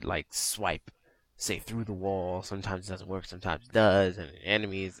trying to swipe, say through the wall. Sometimes it doesn't work, sometimes it does. And the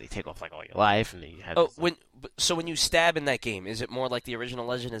enemies, they take off all your life, and then you have oh, this, when you stab in that game, is it more like the original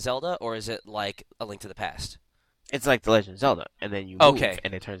Legend of Zelda, or is it like A Link to the Past? it's like The Legend of Zelda, and then you move, Okay.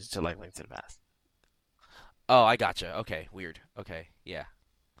 and it turns into Link to the Past. Oh, I gotcha. Okay, weird. Okay, yeah.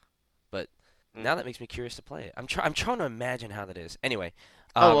 But now Mm. that makes me curious to play it. I'm trying to imagine how that is. Anyway,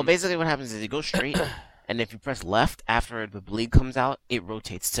 Oh well, basically what happens is you go straight, and if you press left after the bleed comes out, it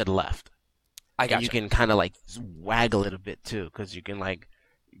rotates to the left. I And you gotcha. can kind of waggle it a bit too, because you can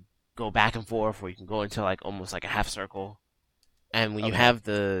go back and forth, or you can go into almost like a half circle. And when you Okay. have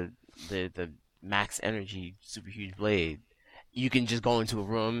the max energy super huge blade, you can just go into a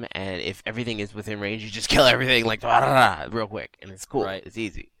room, and if everything is within range, you just kill everything real quick, and it's cool. Right. It's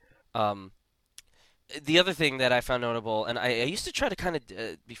easy. Um, the other thing that I found notable, and I used to try to kind of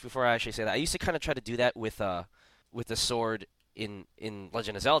before I actually say that, I used to kind of try to do that with the sword in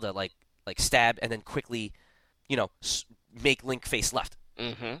Legend of Zelda, like stab and then quickly, make Link face left.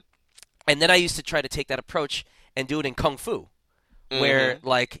 Mm-hmm. And then I used to try to take that approach and do it in Kung Fu, where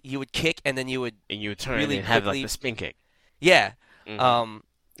Mm-hmm. you would kick and then you would And you would turn really and have quickly, the spin kick. yeah, Mm-hmm. um,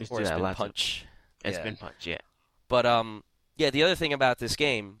 Just or do a that a spin lot too. punch, And yeah. spin punch, yeah. But yeah, the other thing about this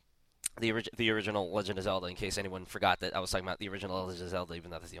game, the original Legend of Zelda, in case anyone forgot that I was talking about the original Legend of Zelda, even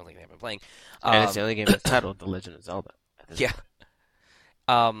though that's the only thing I've been playing, And it's the um, only game that's titled The Legend of Zelda at this yeah,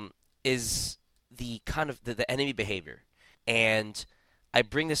 point. is the kind of the enemy behavior, and I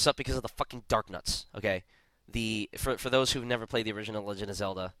bring this up because of the fucking Dark Nuts. Okay, for those who've never played the original Legend of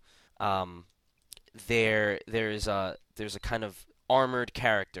Zelda, um, there's a kind of armored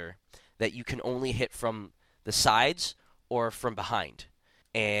character that you can only hit from the sides or from behind,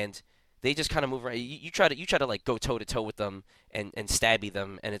 and they just kind of move around. You try to like go toe to toe with them and stabby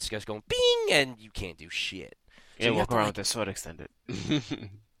them, and it's just going bing, and you can't do shit. So Yeah, you have walk to around like with the sword extended.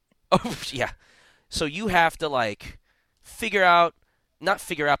 oh yeah. So you have to like figure out not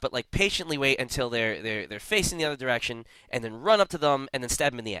figure out but like patiently wait until they're facing the other direction and then run up to them and then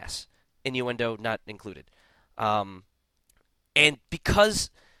stab them in the ass. Innuendo not included. Um, and because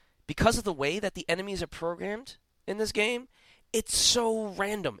of the way that the enemies are programmed in this game, it's so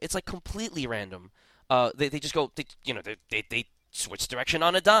random. It's like completely random. They just go they switch direction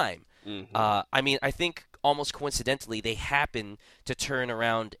on a dime. hmm I mean, I think almost coincidentally they happen to turn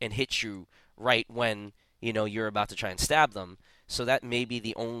around and hit you right when you're about to try and stab them. So that may be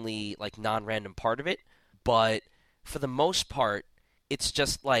the only like non-random part of it. But for the most part, it's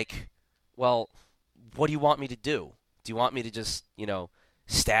just like, well, what do you want me to do? Do you want me to just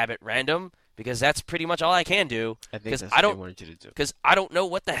stab at random? Because that's pretty much all I can do. I think Because that's I what they don't wanted you to do. because I don't know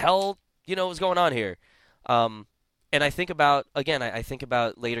what the hell is going on here. Um, and I think about again, I think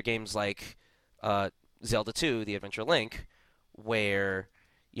about later games like uh, Zelda 2, The Adventure Link, where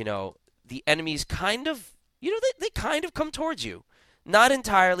the enemies kind of they kind of come towards you, not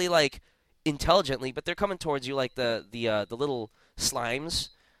entirely like intelligently, but they're coming towards you like the little slimes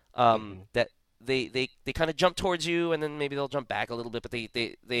that they kind of jump towards you and then maybe they'll jump back a little bit, but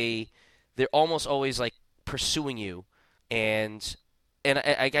they're almost always like pursuing you, and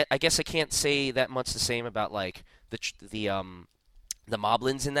I guess I can't say that much the same about like the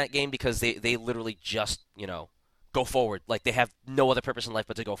moblins in that game because they literally just go forward, like they have no other purpose in life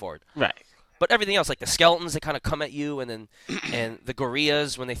but to go forward. Right. But everything else, like the skeletons, they kind of come at you, and then and the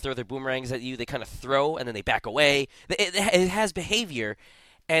gorillas when they throw their boomerangs at you, they kind of throw and then they back away. It has behavior,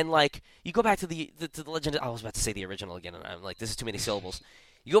 and like you go back to the Legend. I was about to say the original again, and I'm like, this is too many syllables.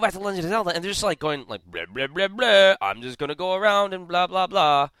 You go back to Legend of Zelda, and they're just like going like blah blah blah blah. I'm just gonna go around and blah blah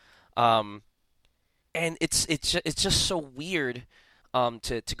blah. Um, and it's just so weird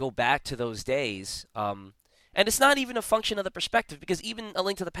to go back to those days. And it's not even a function of the perspective because even A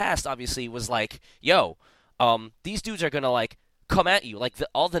Link to the Past obviously was like, yo, these dudes are gonna like come at you. Like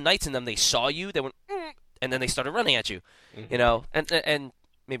all the knights in them, they saw you, they went, and then they started running at you, hmm and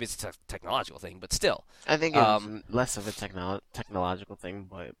maybe it's a technological thing, but still, I think it was um, less of a technological thing,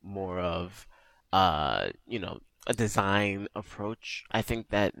 but more of, a design approach. I think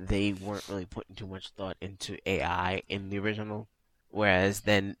that they weren't really putting too much thought into AI in the original, whereas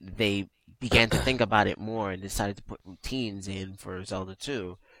then they began to think about it more and decided to put routines in for Zelda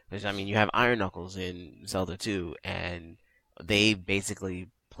 2. Because, I mean, you have Iron Knuckles in Zelda 2, and they basically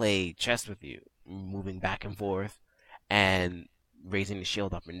play chess with you, moving back and forth and raising the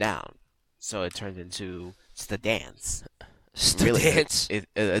shield up and down. So it turns into just a dance. still Really, dance.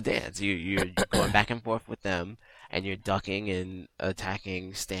 a dance. You're going back and forth with them, and you're ducking and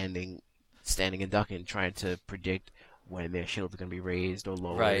attacking, standing and ducking, trying to predict when their shields are going to be raised or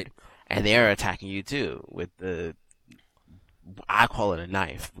Right. lowered, and they're attacking you too with I call it a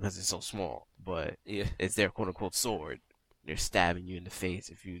knife because it's so small, but Yeah. it's their quote unquote sword. They're stabbing you in the face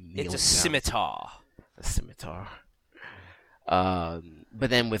if you It's kneel a down. scimitar. A scimitar. But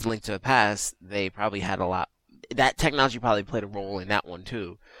then with Link to the Past, they probably had a lot. That technology probably played a role in that one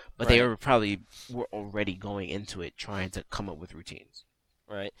too. But they Right. were already going into it trying to come up with routines.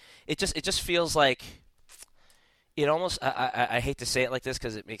 Right. It just feels like it almost. I hate to say it like this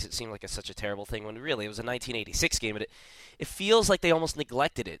because it makes it seem like it's such a terrible thing when really it was a 1986 game, and it feels like they almost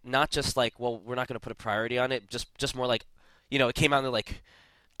neglected it. Not just like, well, we're not going to put a priority on it. Just more like, it came out and they're like,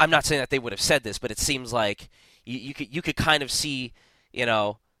 I'm not saying that they would have said this, but it seems like you could kind of see, you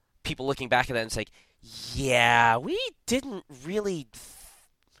know, people looking back at that and it's like, yeah, we didn't really,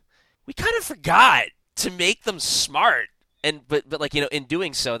 we kind of forgot to make them smart. And but like in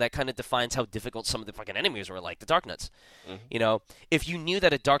doing so, that kind of defines how difficult some of the fucking enemies were, like the Darknuts. hmm If you knew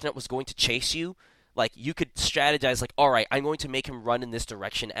that a Darknut was going to chase you, like you could strategize, like, all right, I'm going to make him run in this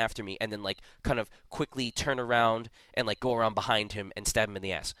direction after me, and then like kind of quickly turn around and like go around behind him and stab him in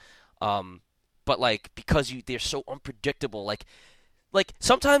the ass. But like because they're so unpredictable, like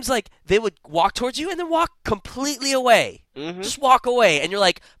sometimes like they would walk towards you and then walk completely away, hmm just walk away, and you're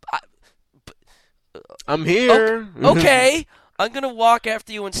like, I'm okay, here. okay, I'm gonna walk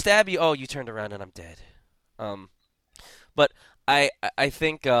after you and stab you. Oh, you turned around and I'm dead. Um, but I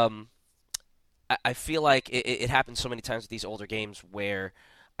think I feel like it happens so many times with these older games where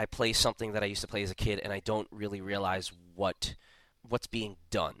I play something that I used to play as a kid and I don't really realize what's being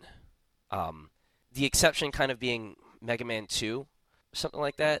done. Um, the exception kind of being Mega Man 2, something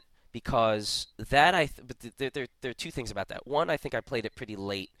like that, because but there are two things about that. One, I think I played it pretty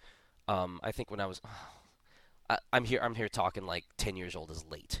late. I think when I was I'm here talking like 10 years old is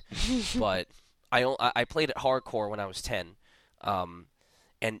late, but I played it hardcore when I was 10,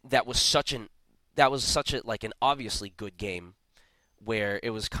 and that was such a like an obviously good game where it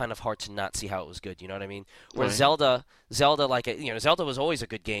was kind of hard to not see how it was good. You know what I mean? Where Right. Zelda, like Zelda was always a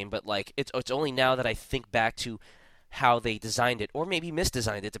good game, but like it's only now that I think back to how they designed it, or maybe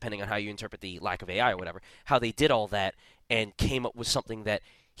misdesigned it, depending on how you interpret the lack of AI or whatever. How they did all that and came up with something that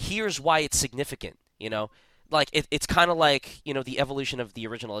here's why it's significant. Like it's kind of like the evolution of the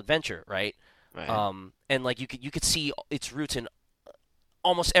original adventure, right? Right. And like you could see its roots in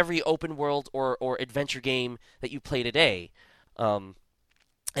almost every open world or adventure game that you play today. Um,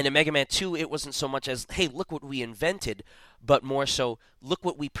 and in Mega Man 2, it wasn't so much as, hey, look what we invented, but more so, look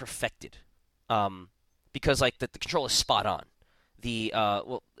what we perfected. Um, because like the control is spot on.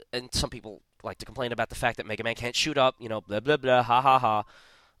 Well, and some people like to complain about the fact that Mega Man can't shoot up, blah blah blah, ha ha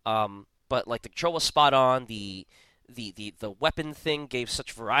ha. But like the control was spot on. The weapon thing gave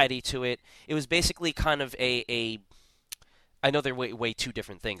such variety to it. It was basically kind of a I know they're way two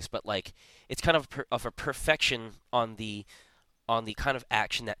different things, but like it's kind of a perfection on the kind of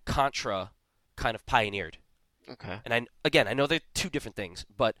action that Contra kind of pioneered. Okay. And I know they're two different things,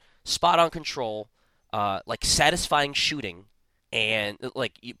 but spot on control, like satisfying shooting, and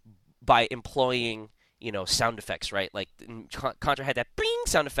like by employing sound effects, right? Like Contra had that bing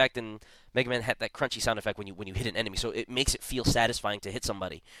sound effect, and Mega Man had that crunchy sound effect when you hit an enemy, so it makes it feel satisfying to hit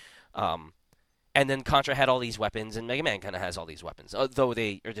somebody. Um, and then Contra had all these weapons, and Mega Man kind of has all these weapons, though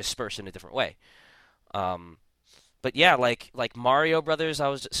they are dispersed in a different way. Um, but yeah, like Mario Brothers,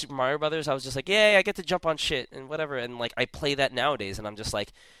 Super Mario Brothers. I was just like, yeah, I get to jump on shit and whatever. And like I play that nowadays, and I'm just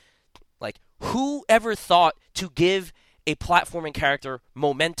like who ever thought to give a platforming character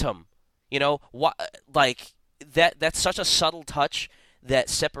momentum? What like that's such a subtle touch that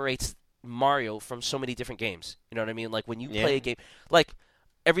separates Mario from so many different games. You know what I mean? Like when you Yeah. play a game, like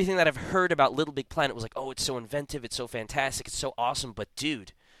everything that I've heard about Little Big Planet was like, oh, it's so inventive, it's so fantastic, it's so awesome. But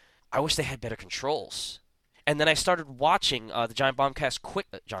dude, I wish they had better controls. And then I started watching the Giant Bomb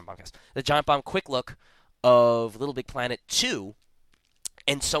Quick Look of Little Big Planet 2,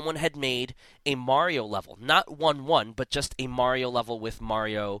 and someone had made a Mario level, not 1-1, but just a Mario level with a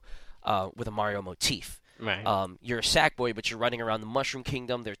Mario motif. Right. You're a Sackboy, but you're running around the Mushroom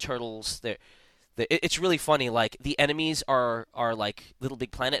Kingdom. They're turtles. It's really funny. Like the enemies are like Little Big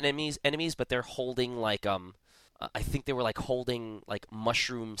Planet enemies, but they're holding like I think they were like holding like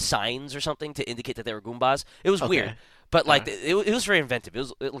mushroom signs or something to indicate that they were Goombas. It was weird, Okay. but like Alright. it was very inventive.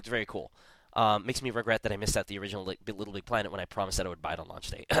 It looked very cool. Makes me regret that I missed out the original Little Big Planet when I promised that I would buy it on launch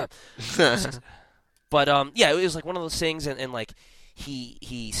day. But yeah, it was like one of those things, and like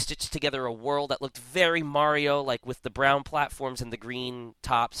he stitched together a world that looked very Mario, like with the brown platforms and the green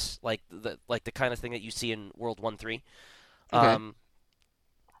tops, like the kind of thing that you see in World 1-3. Okay. Um,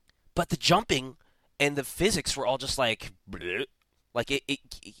 but the jumping and the physics were all just like bleh. Like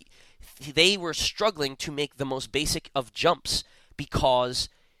they were struggling to make the most basic of jumps because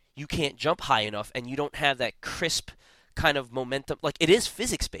you can't jump high enough and you don't have that crisp kind of momentum. Like it is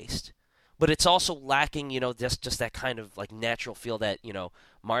physics based, but it's also lacking, just that kind of like natural feel that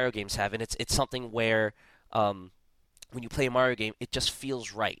Mario games have, and it's something where when you play a Mario game, it just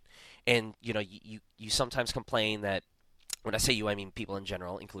feels right. And you sometimes complain that when I say you, I mean people in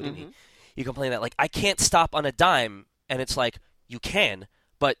general, including me. Mhm. You complain that like I can't stop on a dime, and it's like you can,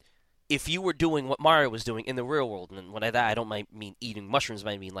 but if you were doing what Mario was doing in the real world, and when I don't mean eating mushrooms,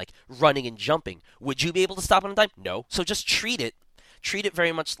 I mean like running and jumping, would you be able to stop on a dime? No. So just treat it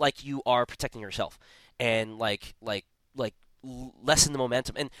very much like you are protecting yourself, and like lessen the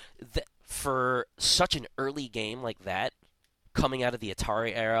momentum. And for such an early game like that, coming out of the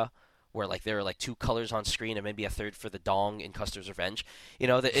Atari era, where like there are like two colors on screen and maybe a third for the dong in Custer's Revenge,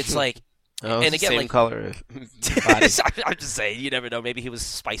 that it's like, Oh, it's and the again same like color as body. I'm just saying, you never know. Maybe he was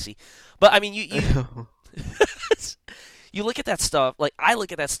spicy, but I mean, you look at that stuff. Like I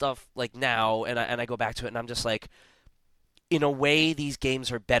look at that stuff like now, and I go back to it, and I'm just like, in a way, these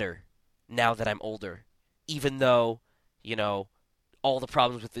games are better now that I'm older, even though you know all the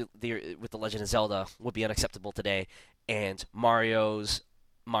problems with the Legend of Zelda would be unacceptable today, and Mario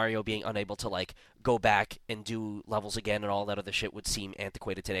being unable to like go back and do levels again and all that other shit would seem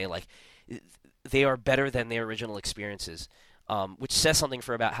antiquated today. Like they are better than their original experiences, which says something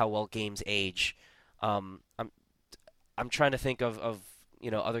for about how well games age. I'm trying to think of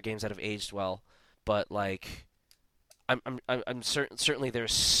other games that have aged well, but like I'm certain certainly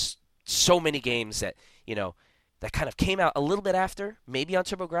there's so many games that you know that kind of came out a little bit after, maybe on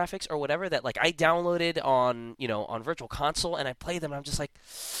TurboGrafx or whatever, that like I downloaded on, on Virtual Console and I played them and I'm just like,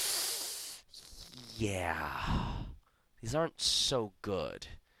 yeah, these aren't so good.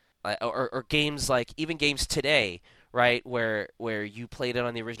 Or games like, even games today, right, where you played it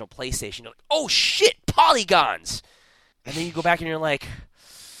on the original PlayStation, you're like, oh shit, polygons! And then you go back and you're like,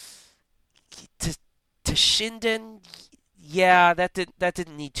 to Shinden, yeah, that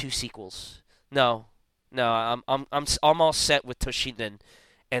didn't need two sequels. No, no, I'm all set with Toshinden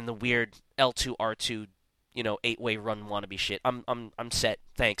and the weird L2R2, 8-way run wannabe shit. I'm set.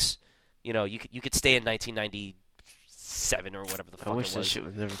 Thanks. You could stay in 1997 or whatever the fuck I it wish that was. shit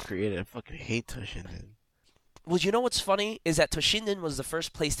was never created. I fucking hate Toshinden. Well, you know what's funny is that Toshinden was the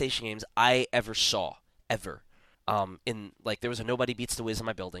first PlayStation games I ever saw, ever. In like there was a Nobody Beats the Wiz in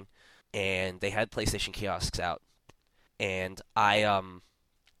my building, and they had PlayStation kiosks out, and I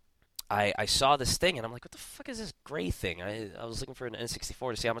saw this thing, and I'm like, what the fuck is this gray thing? I was looking for an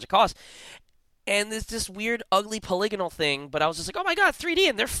N64 to see how much it cost, and there's this weird, ugly polygonal thing, but I was just like, oh my god, 3D,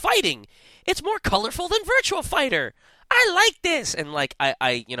 and they're fighting! It's more colorful than Virtua Fighter! I like this! And like,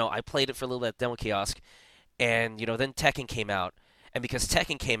 I played it for a little bit at demo kiosk, and, then Tekken came out, and because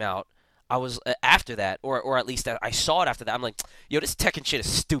Tekken came out, I was, after that, or at least I saw it after that, I'm like, yo, this Tekken shit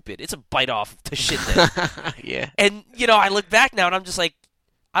is stupid. It's a bite off to shit that. Yeah. And, I look back now, and I'm just like,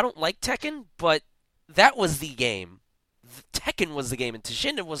 I don't like Tekken, but that was the game. Tekken was the game, and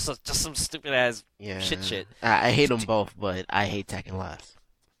Toshinden was just some stupid-ass shit. I hate them both, but I hate Tekken less.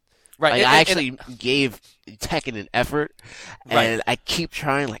 Right. Like, I actually gave Tekken an effort, and Right. I keep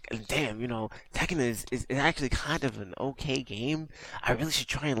trying, like, damn, Tekken is actually kind of an okay game. I really should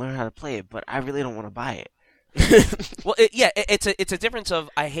try and learn how to play it, but I really don't want to buy it. Well, it's a difference of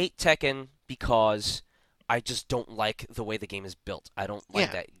I hate Tekken because I just don't like the way the game is built. I don't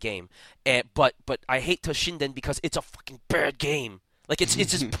like that game. But I hate Toshinden because it's a fucking bad game. Like it's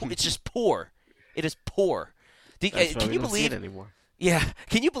just poor. It is poor. That's why Can we you don't see believe? it anymore. Yeah.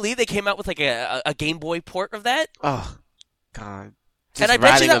 Can you believe they came out with like a Game Boy port of that? Oh, God. And Just I bet you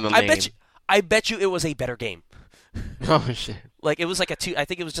riding that, on the name. I bet you it was a better game. Oh, shit. Like it was like I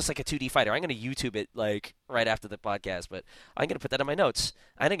think it was just like a 2D fighter. I'm gonna YouTube it like right after the podcast, but I'm gonna put that in my notes.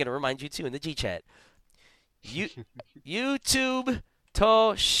 I'm gonna remind you too in the G chat. YouTube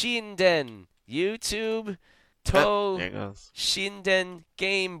Toshinden. YouTube There it goes. Toshinden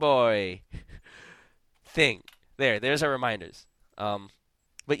Game Boy thing. There's our reminders.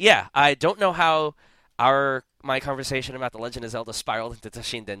 But yeah, I don't know how my conversation about the Legend of Zelda spiraled into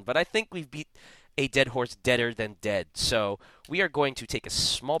Toshinden, but I think we've beat a dead horse deader than dead. So we are going to take a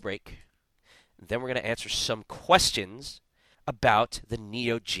small break. Then we're going to answer some questions about the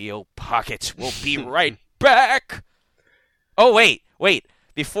Neo Geo Pocket. We'll be right back. Oh, wait.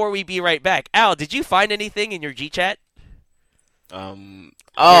 Before we be right back, Al, did you find anything in your G chat? Oh,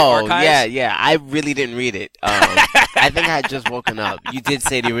 yeah. I really didn't read it. I think I had just woken up. You did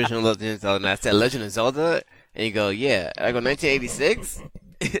say the original Legend of Zelda, and I said Legend of Zelda, and you go, yeah. I go, 1986?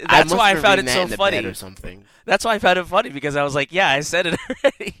 That's why I found it so funny. Or something. That's why I found it funny, because I was like, yeah, I said it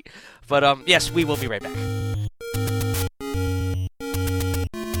already. But, yes, we will be right back.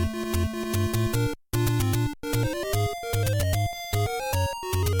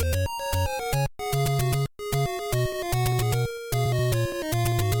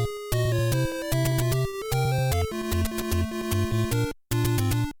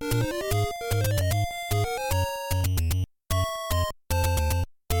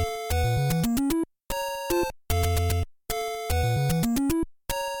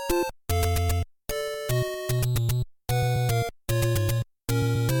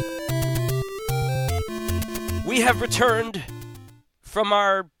 We have returned from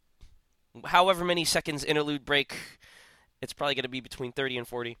our however many seconds interlude break. It's probably going to be between 30 and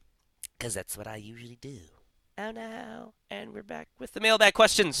 40, because that's what I usually do. Oh no. And we're back with the mailbag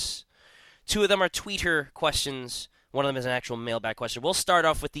questions. Two of them are tweeter questions. One of them is an actual mailbag question. We'll start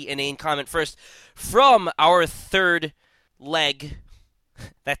off with the inane comment first from our third leg.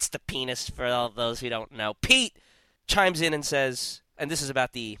 That's the penis for all those who don't know. Pete chimes in and says, and this is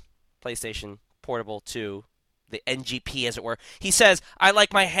about the PlayStation Portable 2, the NGP as it were. He says, I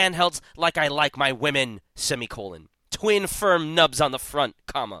like my handhelds like I like my women, semicolon. Twin firm nubs on the front,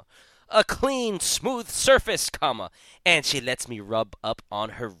 comma. A clean, smooth surface, comma. And she lets me rub up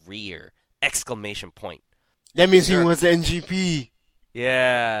on her rear, exclamation point. That means he wants the NGP.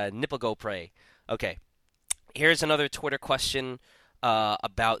 Yeah, nipple go pray. Okay. Here's another Twitter question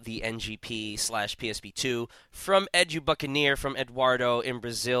about the NGP / PSP2 from Edu Buccaneer, from Eduardo in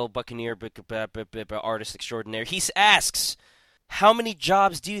Brazil, Buccaneer, artist extraordinaire. He asks, how many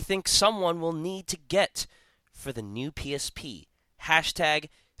jobs do you think someone will need to get for the new PSP? Hashtag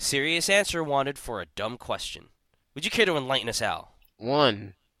serious answer wanted for a dumb question. Would you care to enlighten us, Al?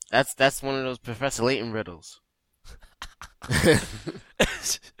 One. That's one of those Professor Layton riddles.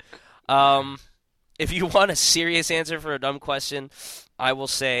 If you want a serious answer for a dumb question, I will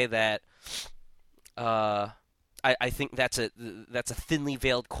say that I think that's a thinly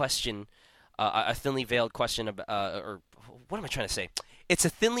veiled question, a thinly veiled question about, or what am I trying to say? It's a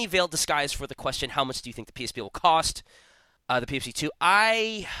thinly veiled disguise for the question: how much do you think the PSP will cost? The PSP 2.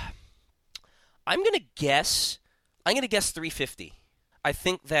 I'm gonna guess. I'm gonna guess 350. I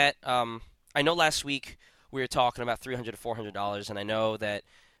think that I know last week we were talking about $300 to $400, and I know that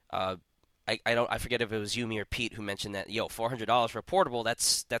I forget if it was Yumi or Pete who mentioned that $400 for a portable,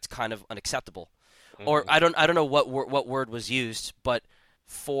 that's kind of unacceptable. Or I don't know what word was used, but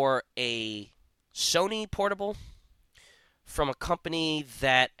for a Sony portable from a company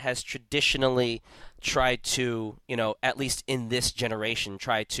that has traditionally tried to, at least in this generation,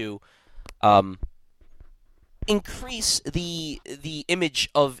 try to increase the image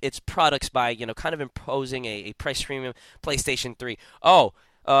of its products by, kind of imposing a price premium. PlayStation 3.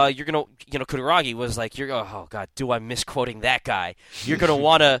 You're gonna, Kutaragi was like, oh god, do I miss quoting that guy? You're gonna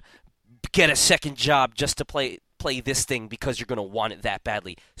want to get a second job just to play this thing because you're gonna want it that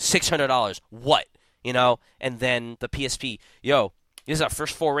badly. $600, what? And then the PSP, this is our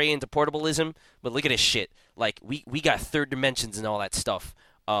first foray into portablism, but look at this shit. Like we got third dimensions and all that stuff.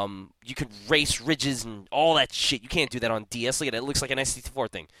 You could race ridges and all that shit. You can't do that on DS. Look at it. It looks like an N64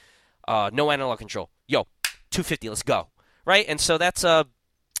 thing. No analog control. $250. Let's go. Right? And so that's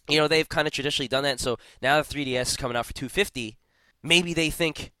they've kind of traditionally done that. And so now the 3DS is coming out for $250. Maybe they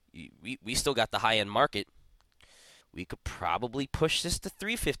think we still got the high end market. We could probably push this to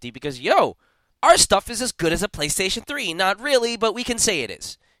 $350 because our stuff is as good as a PlayStation 3. Not really, but we can say it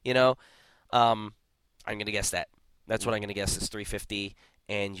is. I'm gonna guess that. That's what I'm gonna guess is $350.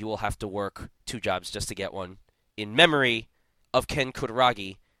 And you will have to work 2 jobs just to get one. In memory of Ken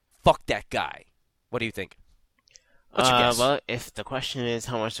Kutaragi, fuck that guy. What do you think? What's your guess? Well, if the question is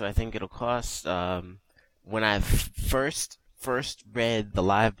how much do I think it'll cost, when I first read the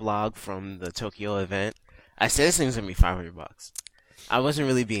live blog from the Tokyo event, I said this thing's gonna be $500. I wasn't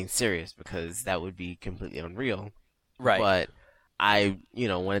really being serious because that would be completely unreal. Right. But I,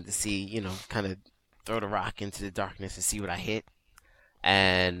 wanted to see, kind of throw the rock into the darkness and see what I hit.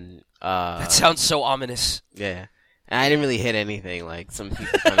 And that sounds so ominous. Yeah, and I didn't really hit anything. Like some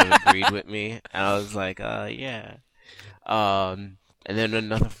people kind of agreed with me, and I was like, yeah. And then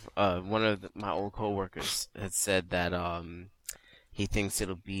another one of my old coworkers had said that he thinks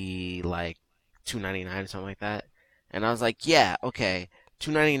it'll be like $299 or something like that, and I was like, yeah, okay,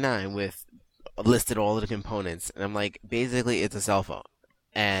 $299 with listed all of the components, and I'm like, basically it's a cell phone,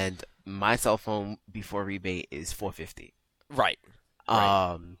 and my cell phone before rebate is $450. Right.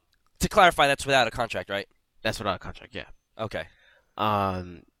 To clarify, that's without a contract, right? That's without a contract, yeah. Okay.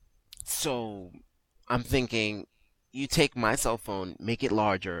 So I'm thinking, you take my cell phone, make it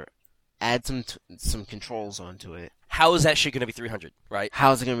larger, add some controls onto it. How is that shit going to be $300, right?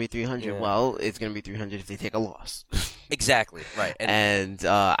 How is it going to be $300? Yeah. Well, it's going to be $300 if they take a loss. Exactly, right. And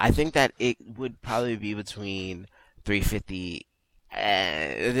I think that it would probably be between $350.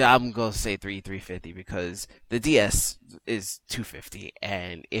 I'm gonna say $350 because the DS is $250,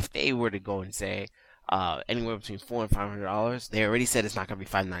 and if they were to go and say anywhere between $400 and $500, they already said it's not gonna be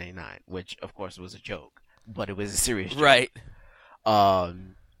 $599, which of course was a joke, but it was a serious joke. Right.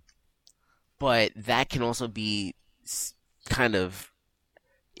 But that can also be kind of,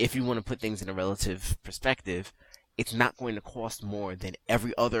 if you want to put things in a relative perspective, it's not going to cost more than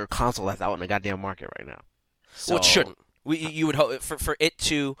every other console that's out in the goddamn market right now. Well, it shouldn't. You would hope for it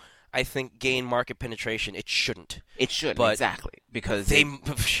to, I think, gain market penetration. It shouldn't. It shouldn't, but exactly, because they.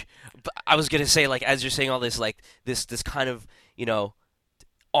 I was gonna say, like, as you're saying all this, like this kind of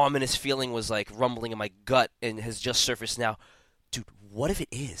ominous feeling was like rumbling in my gut and has just surfaced now. Dude, what if it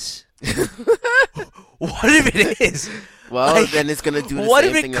is? What if it is? Well, like, then it's gonna do the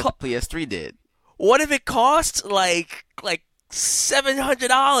same thing that the PS3 did. What if it costs like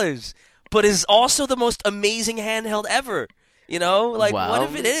 $700, but is also the most amazing handheld ever? Like, well, what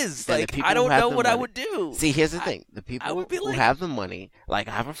if it is? Like, I don't know what I would do. See, here's the thing: the people who have the money, like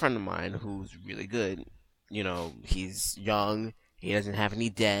I have a friend of mine who's really good. He's young. He doesn't have any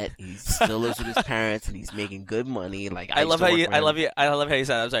debt. He still lives with his parents, and he's making good money. Like I love how you said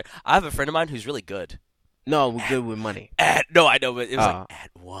it. I'm sorry. I have a friend of mine who's really good. No, we're good with money. No, I know, but it was like,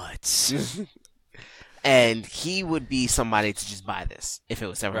 at what? And he would be somebody to just buy this if it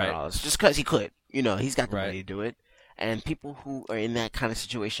was $700, just because he could. He's got the money to do it. And people who are in that kind of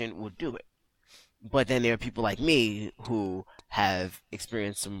situation would do it. But then there are people like me who have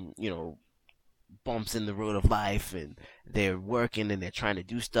experienced some, bumps in the road of life, and they're working and they're trying to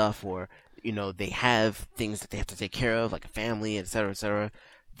do stuff, or they have things that they have to take care of, like a family, etc., etc.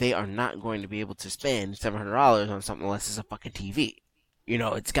 They are not going to be able to spend $700 on something unless it's a fucking TV.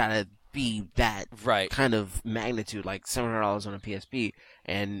 It's gotta be that Right. kind of magnitude, like $700 on a PSP.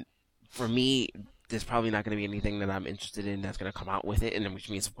 And for me, there's probably not going to be anything that I'm interested in that's going to come out with it, and then which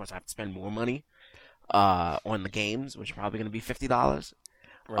means, of course, I have to spend more money on the games, which are probably going to be $50.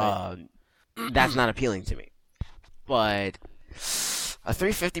 Right. That's not appealing to me. But a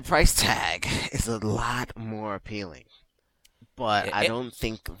 $350 price tag is a lot more appealing. But I don't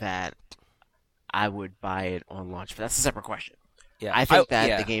think that I would buy it on launch. But that's a separate question. Yeah. I think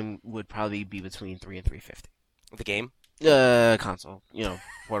that the game would probably be between $300 and $350. The game? Console.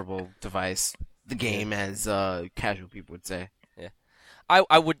 Portable device. The game, as casual people would say. Yeah.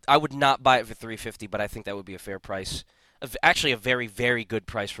 I would not buy it for $350, but I think that would be a fair price. Actually, a very, very good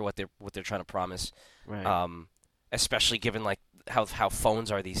price for what they're trying to promise. Right. Especially given like how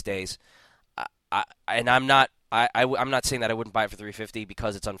phones are these days. I'm not saying that I wouldn't buy it for $350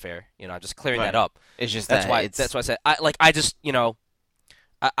 because it's unfair. I'm just clearing that up. It's just that's why I said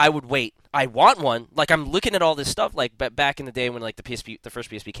I would wait. I want one. Like, I'm looking at all this stuff. Like, back in the day when like the first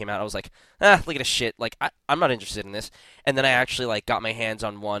PSP came out, I was like, look at this shit. Like, I'm not interested in this. And then I actually like got my hands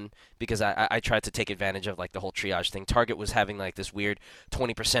on one because I tried to take advantage of like the whole triage thing. Target was having like this weird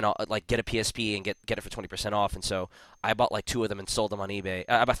 20% off, like get a PSP and get it for 20% off. And so I bought like 2 of them and sold them on eBay.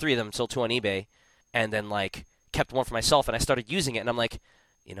 I bought 3 of them and sold 2 on eBay, and then like kept one for myself. And I started using it, and I'm like,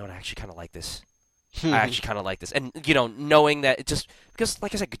 I actually kind of like this. I actually kind of like this. And, knowing that it just, because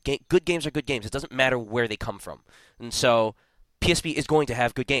like I said, good games are good games. It doesn't matter where they come from. And so PSP is going to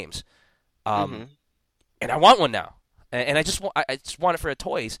have good games. And I want one now. And I just want it for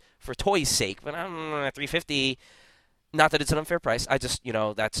toys' sake. But I'm $350. Not that it's an unfair price. I just,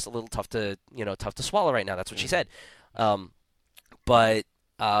 that's a little tough to swallow right now. That's what she said. But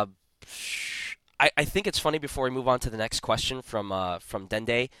I think it's funny, before we move on to the next question from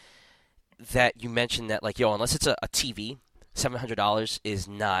Dende, that you mentioned that, like, unless it's a TV, $700 is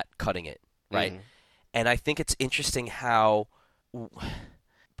not cutting it, right? And I think it's interesting how,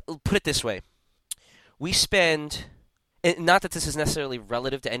 put it this way, we spend, and not that this is necessarily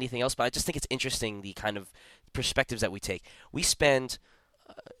relative to anything else, but I just think it's interesting the kind of perspectives that we take. We spend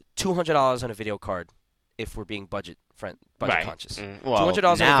 $200 on a video card if we're being budget conscious. Well, $200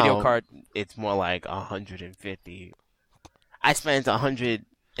 on a video card. It's more like $150. I spent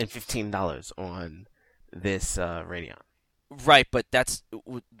 $115 on this Radeon. Right, but that's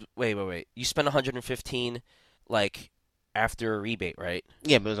wait. You spent $115 like after a rebate, right?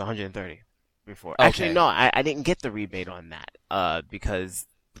 Yeah, but it was $130 before. Okay. Actually, no, I didn't get the rebate on that because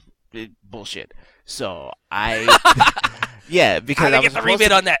bullshit. So because I didn't get the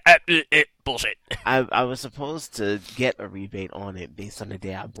rebate on that. Bullshit. I was supposed to get a rebate on it based on the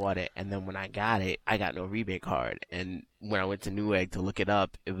day I bought it, and then when I got it, I got no rebate card. And when I went to Newegg to look it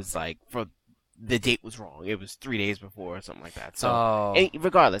up, it was like the date was wrong. It was 3 days before or something like that. So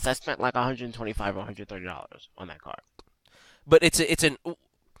regardless, I spent like $125 or $130 on that card. But it's an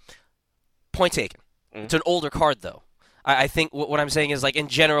point taken. It's an older card though. I think what I'm saying is, like, in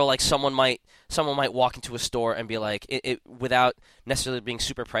general, like someone might walk into a store and be like, without necessarily being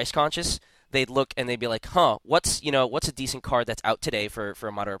super price conscious, they'd look and they'd be like, what's a decent card that's out today for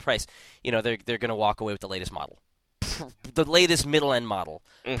a moderate price? They're gonna walk away with the latest model, the latest middle end model,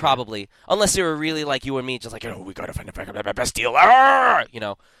 probably, unless they were really like you and me, just like, we gotta find the best deal.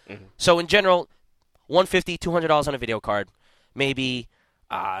 So in general, $150, $200 on a video card, maybe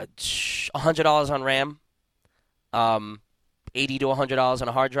 $100 on RAM. $80 to $100 on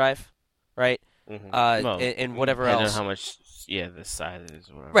a hard drive, right? And whatever else. How much? Yeah, the size is.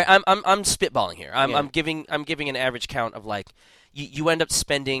 Whatever. Right. I'm spitballing here. I'm giving an average count of, like, you end up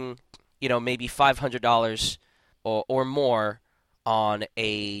spending maybe $500 or more on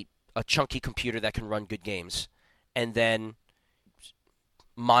a chunky computer that can run good games, and then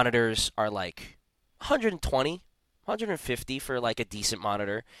monitors are like $120. $150 for like a decent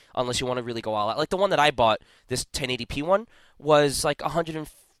monitor, unless you want to really go all out. Like the one that I bought, this 1080p one, was like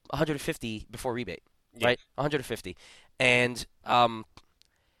 $150 before rebate, right? $150, and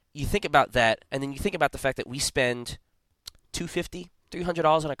you think about that, and then you think about the fact that we spend $250,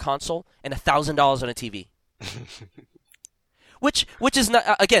 $300 on a console and $1,000 on a TV. Which is not,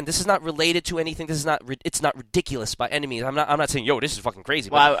 again, this is not related to anything. It's not ridiculous by any means. I'm not saying, this is fucking crazy.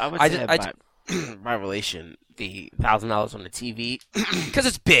 Well, I would say by relation, the $1,000 on the TV, because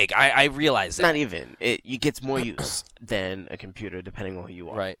it's big. I realize that. Not even. It gets more use than a computer, depending on who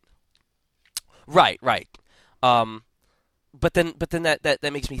you are. Right, right. Um, but then that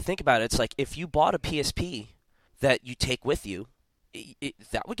makes me think about it. It's like if you bought a PSP that you take with you,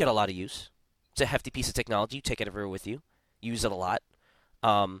 that would get a lot of use. It's a hefty piece of technology. You take it everywhere with you. Use it a lot.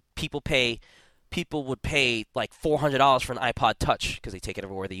 People would pay like $400 for an iPod Touch because they take it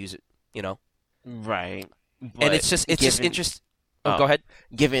everywhere. They use it. You know, Right. and But it's just given interesting. Oh, go oh, ahead.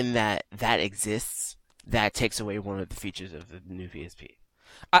 given that that exists, that takes away one of the features of the new PSP.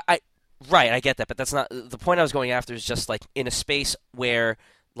 I right, I get that, but that's not the point I was going after. Is just like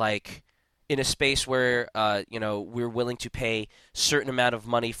like in a space where we're willing to pay certain amount of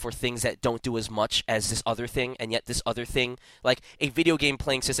money for things that don't do as much as this other thing, and yet this other thing, like a video game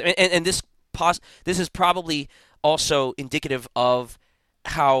playing system, and this is probably also indicative of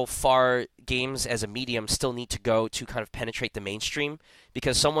how far games as a medium still need to go to kind of penetrate the mainstream,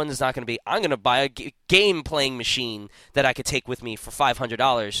 because someone is not going to be, I'm going to buy a game playing machine that I could take with me for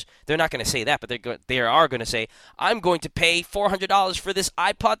 $500. They're not going to say that, but they are going to say, I'm going to pay $400 for this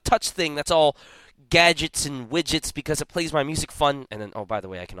iPod Touch thing that's all gadgets and widgets because it plays my music fun. And then, oh, by the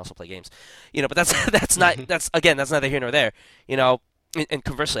way, I can also play games. But that's neither here nor there. And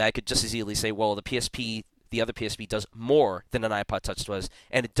conversely, I could just as easily say, well, the other PSP does more than an iPod Touch does,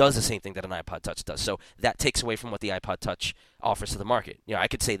 and it does the same thing that an iPod Touch does. So that takes away from what the iPod Touch offers to the market. I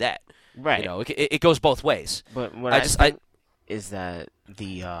could say that. Right. It goes both ways. But what I think is that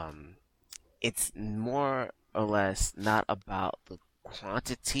it's more or less not about the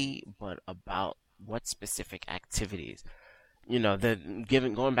quantity, but about what specific activities.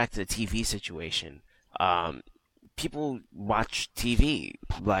 Going back to the TV situation, people watch TV,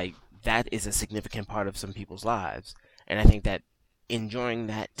 like that is a significant part of some people's lives, and I think that enjoying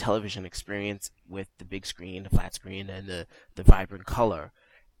that television experience with the big screen, the flat screen, and the vibrant color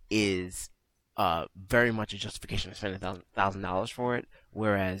is very much a justification to spend $1,000 for it.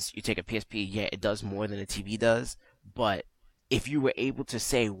 Whereas you take a PSP, yeah, it does more than a TV does, but if you were able to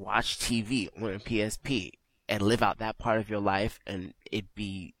say watch TV on a PSP and live out that part of your life, and it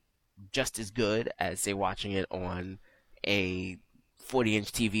be just as good as say watching it on a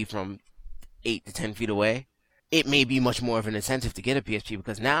 40-inch TV from 8 to 10 feet away, it may be much more of an incentive to get a PSP,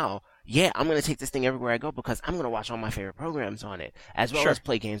 because now, yeah, I'm going to take this thing everywhere I go because I'm going to watch all my favorite programs on it, as well Sure. as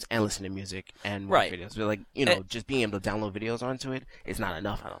play games and listen to music and watch Right. videos. But just being able to download videos onto it is not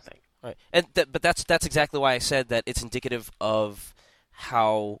enough, I don't think. Right. But that's exactly why I said that it's indicative of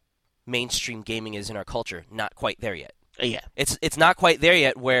how mainstream gaming is in our culture. Not quite there yet. Yeah. It's not quite there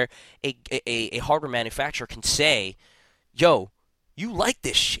yet where a hardware manufacturer can say, yo, you like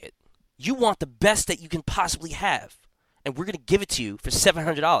this shit. You want the best that you can possibly have, and we're going to give it to you for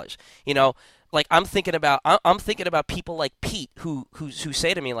 $700. Like I'm thinking about people like Pete who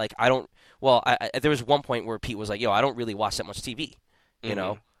say to me like, I don't. Well, there was one point where Pete was like, yo, I don't really watch that much TV. You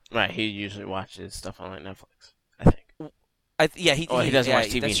know. Right. He usually watches stuff on like Netflix, I think. He doesn't watch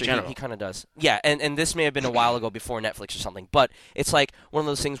TV in that's true. general. He kind of does. Yeah, and this may have been a while ago before Netflix or something, but it's like one of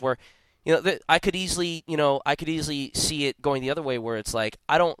those things where, I could easily see it going the other way, where it's like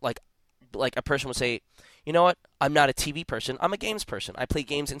I don't like a person would say, you know what, I'm not a TV person, I'm a games person. I play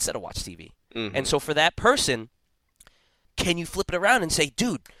games instead of watch TV. Mm-hmm. And so for that person, can you flip it around and say,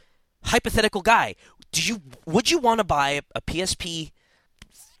 dude, hypothetical guy, would you want to buy a PSP,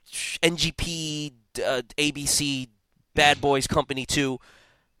 NGP, ABC, Bad Boys Company 2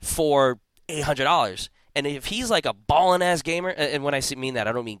 for $800? And if he's like a ballin' ass gamer, and when I mean that,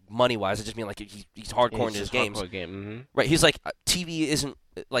 I don't mean money wise, I just mean like he's hardcore into his games. Game. Mm-hmm. Right? He's like, TV isn't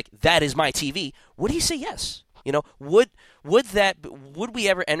like that is my TV. Would he say yes? Would we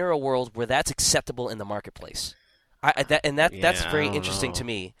ever enter a world where that's acceptable in the marketplace? That's very interesting to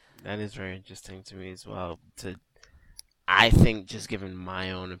me. That is very interesting to me as well. I think, just given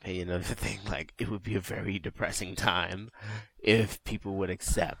my own opinion of the thing, like it would be a very depressing time if people would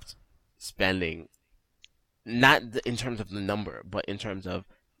accept spending, not in terms of the number, but in terms of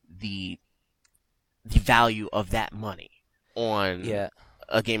the value of that money on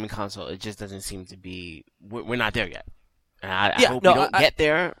a gaming console. It just doesn't seem to be. We're not there yet, and I hope we don't get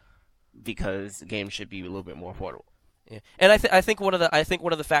there, because games should be a little bit more affordable. Yeah. And I think one of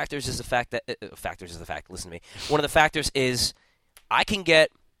the factors is the fact that Listen to me. One of the factors is I can get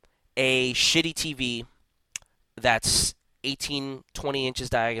a shitty TV that's 18, 20 inches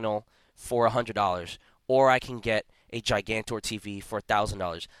diagonal for $100, or I can get a Gigantor TV for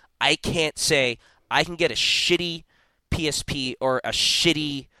 $1,000. I can't say I can get a shitty PSP or a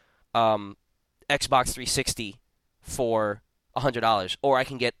shitty Xbox 360 for $100, or I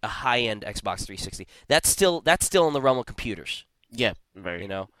can get a high-end Xbox 360. That's still in the realm of computers. Yeah, very.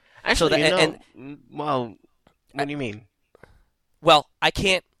 Actually, well, what do you mean? Well, I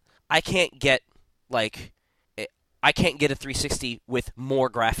can't get like I can't get a 360 with more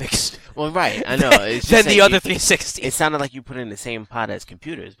graphics. Well, right, I know. It's than just the that other 360. It sounded like you put in the same pot as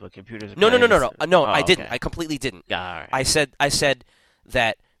computers, but computers are No, Oh, I didn't. okay. I completely didn't. Yeah, all right. I said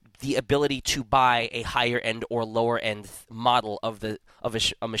that the ability to buy a higher end or lower end model of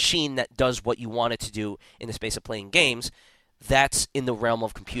a machine that does what you want it to do in the space of playing games, that's in the realm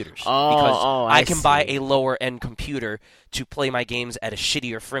of computers. Because I can buy a lower end computer to play my games at a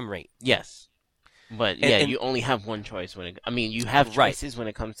shittier frame rate. Yes. But you only have one choice you have choices when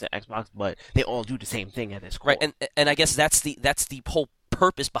it comes to Xbox, but they all do the same thing at its core. Right, and I guess that's the whole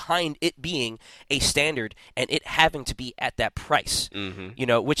purpose behind it being a standard and it having to be at that price.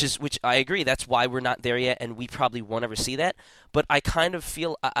 Mm-hmm. Which I agree. That's why we're not there yet, and we probably won't ever see that. But I kind of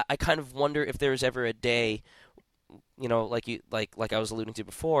feel I kind of wonder if there's ever a day, like I was alluding to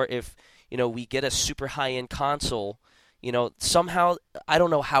before, if we get a super high end console, somehow I don't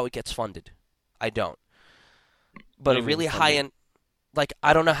know how it gets funded. I don't. But a really high end,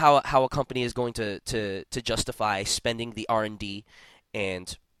 I don't know how a company is going to justify spending the R&D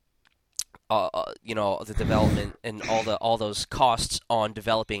and the development and all those costs on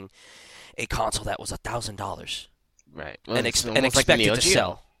developing a console that was $1,000, right? And expected to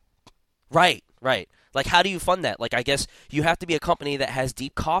sell. Right. Like, how do you fund that? Like, I guess you have to be a company that has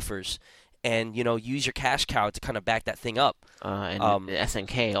deep coffers and use your cash cow to kind of back that thing up. And the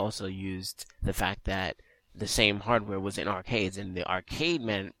SNK also used the fact that the same hardware was in arcades, and the arcade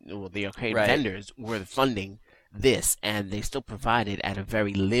vendors were funding this, and they still provided at a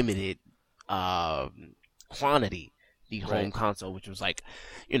very limited quantity the home console, which was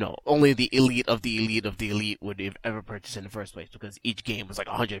only the elite of the elite of the elite would have ever purchased in the first place, because each game was like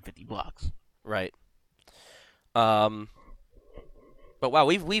 $150. Right. But wow,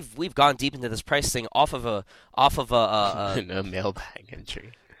 we've gone deep into this price thing off of a a mailbag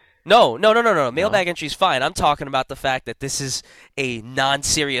entry. No. Mailbag entry's fine. I'm talking about the fact that this is a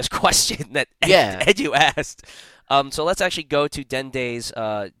non-serious question that Edu asked. So let's actually go to Dende's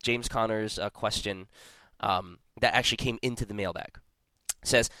James Connor's question that actually came into the mailbag. It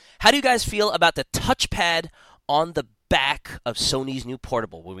says, how do you guys feel about the touchpad on the back of Sony's new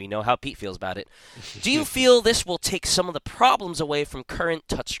portable? Well, we know how Pete feels about it. Do you feel this will take some of the problems away from current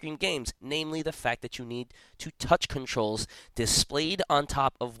touchscreen games, namely the fact that you need to touch controls displayed on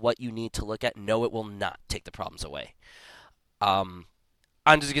top of what you need to look at? No, it will not take the problems away. I'm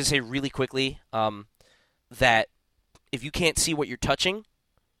just going to say really quickly that if you can't see what you're touching,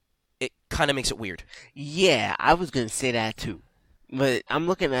 it kind of makes it weird. Yeah, I was going to say that too. But I'm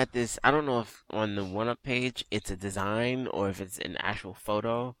looking at this. I don't know if on the 1UP page it's a design or if it's an actual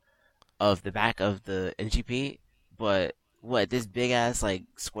photo of the back of the NGP. But this big ass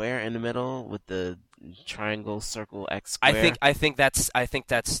square in the middle with the triangle, circle, X square. I think that's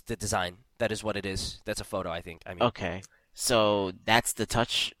the design. That is what it is. That's a photo. I mean. Okay, so that's the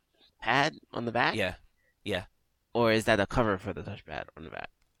touch pad on the back. Yeah. Or is that a cover for the touchpad on the back?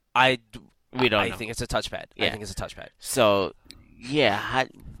 We don't know. I think it's a touchpad. Yeah. I think it's a touchpad. So. Yeah,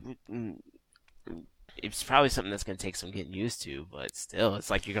 it's probably something that's going to take some getting used to, but still, it's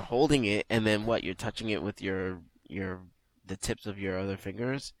like you're holding it, and then you're touching it with the tips of your other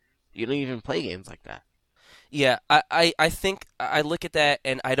fingers. You don't even play games like that. Yeah, I think I look at that,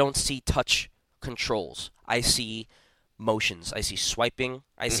 and I don't see touch controls. I see motions. I see swiping.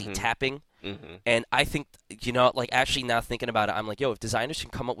 I see tapping. Mm-hmm. And I think, actually now thinking about it, I'm like, if designers can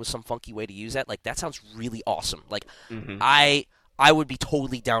come up with some funky way to use that, that sounds really awesome. I would be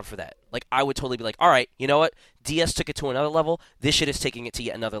totally down for that. I would totally be like, all right, you know what? DS took it to another level. This shit is taking it to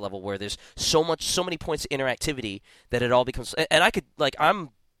yet another level where there's so many points of interactivity that it all becomes. And I could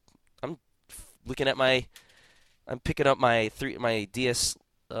I'm looking at I'm picking up my DS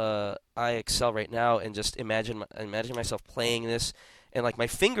iXL right now and just imagine myself playing this, and my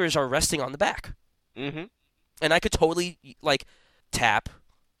fingers are resting on the back. Mm-hmm. And I could totally tap,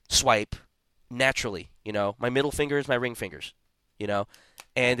 swipe naturally. My middle fingers, my ring fingers.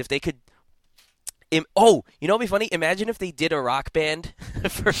 And if they could, what'd be funny? Imagine if they did a Rock Band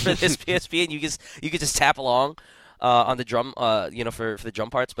for this PSP, and you could just tap along on the drum, for the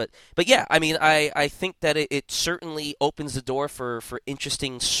drum parts. But yeah, I mean, I think that it certainly opens the door for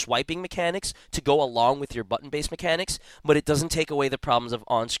interesting swiping mechanics to go along with your button-based mechanics, but it doesn't take away the problems of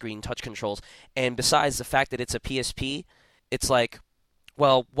on-screen touch controls. And besides the fact that it's a PSP, it's like,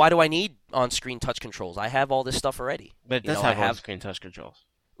 well, why do I need on-screen touch controls? I have all this stuff already. But it does have on-screen touch controls.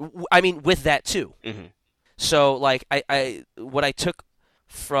 I mean, with that too. Mm-hmm. So, what I took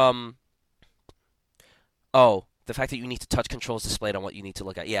from, the fact that you need to touch controls displayed on what you need to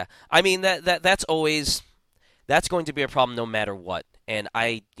look at. Yeah, I mean that's always that's going to be a problem no matter what. And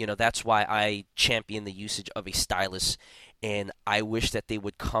that's why I champion the usage of a stylus. And I wish that they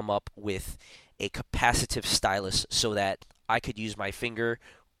would come up with a capacitive stylus so that I could use my finger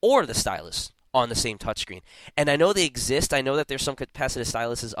or the stylus on the same touchscreen. And I know they exist. I know that there's some capacitive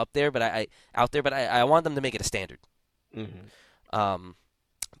styluses up there, but I want them to make it a standard. Mm-hmm.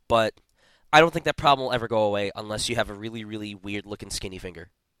 But I don't think that problem will ever go away unless you have a really, really weird looking skinny finger.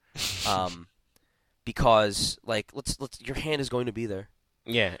 Because like let's your hand is going to be there.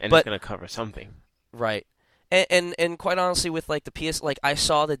 Yeah, and But it's gonna cover something. right. And quite honestly with like the PS like I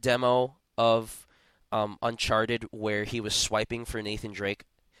saw the demo of Uncharted where he was swiping for Nathan Drake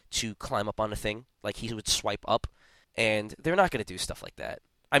to climb up on a thing. Like he would swipe up and they're not going to do stuff like that.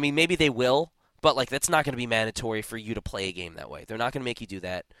 I mean, maybe they will, but like that's not going to be mandatory for you to play a game that way. They're not going to make you do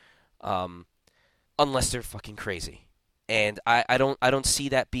that unless they're fucking crazy. And I don't see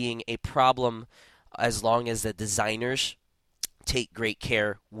that being a problem as long as the designers take great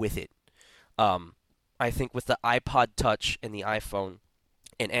care with it. I think with the iPod Touch and the iPhone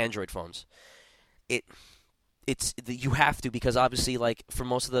and Android phones, you have to because obviously like for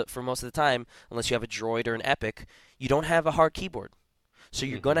most of the time, unless you have a Droid or an Epic, you don't have a hard keyboard. So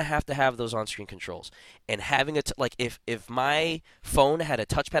you're going to have those on-screen controls. And having like if my phone had a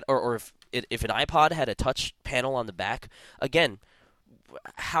touchpad or if an iPod had a touch panel on the back, again,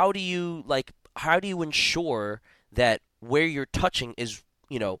 how do you ensure that where you're touching is,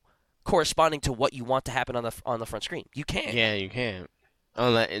 corresponding to what you want to happen on the front screen? You can't. Yeah, you can.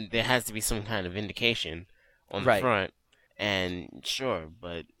 There has to be some kind of indication on the Right. front, and sure,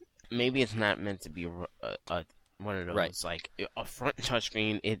 but maybe it's not meant to be one of those Right. like a front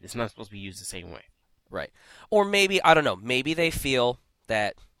touchscreen. It's not supposed to be used the same way. Right. Or maybe, I don't know, maybe they feel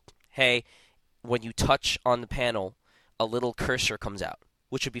that, hey, when you touch on the panel, a little cursor comes out,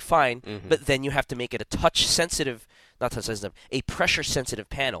 which would be fine, Mm-hmm. but then you have to make it a pressure-sensitive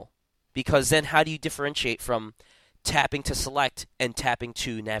panel. Because then how do you differentiate from tapping to select and tapping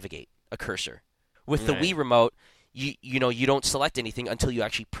to navigate a cursor? With the Right. Wii remote, you don't select anything until you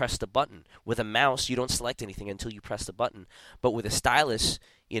actually press the button. With a mouse, you don't select anything until you press the button. But with a stylus,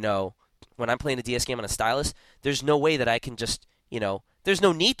 when I'm playing a DS game on a stylus, there's no way that I can just, there's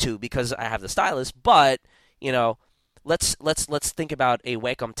no need to because I have the stylus. But let's think about a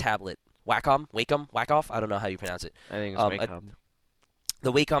Wacom tablet. Wacom, I don't know how you pronounce it. I think it's Wacom.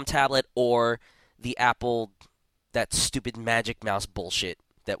 The Wacom tablet or the Apple, that stupid Magic Mouse bullshit.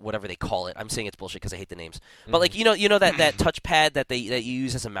 That whatever they call it, I'm saying it's bullshit because I hate the names. But like that touchpad that you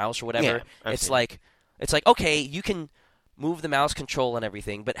use as a mouse or whatever. Yeah, I've it's seen like okay, you can move the mouse control and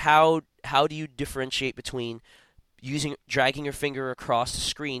everything, but how do you differentiate between dragging your finger across the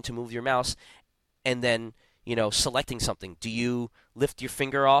screen to move your mouse and then selecting something? Do you lift your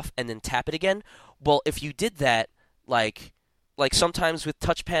finger off and then tap it again? Well, if you did that, like sometimes with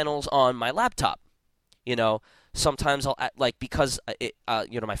touch panels on my laptop, sometimes I'll because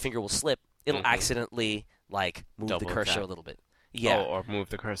my finger will slip, it'll accidentally move Double the cursor tap. a little bit. Yeah, Oh, or move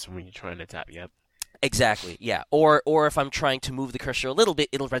the cursor when you're trying to tap. Yep. exactly. Yeah, or if I'm trying to move the cursor a little bit,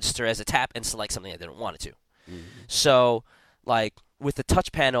 it'll register as a tap and select something I didn't want it to. Mm-hmm. So, with the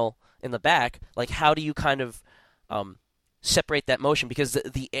touch panel in the back, how do you kind of separate that motion? Because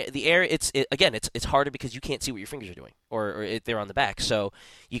the air, it's harder because you can't see what your fingers are doing, or they're on the back. So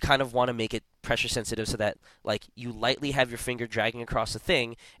you kind of want to make it pressure sensitive so that you lightly have your finger dragging across the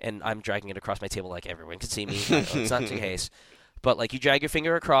thing, and I'm dragging it across my table like everyone can see me. It's not the case, but you drag your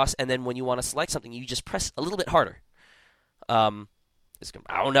finger across, and then when you want to select something, you just press a little bit harder. I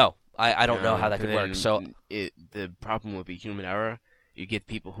don't know. I don't know how that could work. So the problem would be human error. You get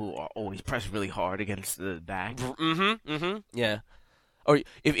people who are always pressed really hard against the back. Yeah. Or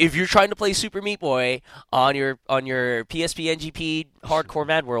if you're trying to play Super Meat Boy on your PSP NGP Hardcore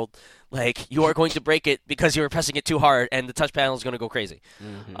Mad World, you are going to break it because you were pressing it too hard, and the touch panel is going to go crazy.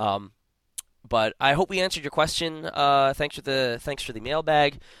 Mm-hmm. But I hope we answered your question. Thanks for the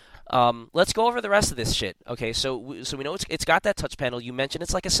mailbag. Let's go over the rest of this shit. Okay, so we know it's got that touch panel. You mentioned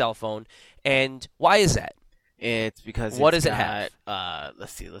it's like a cell phone, and why is that? It's because What it's does it got, have?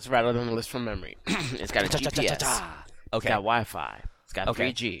 Let's see. Let's rattle down the list from memory. It's got a GPS. It's Okay. got Wi-Fi. It's got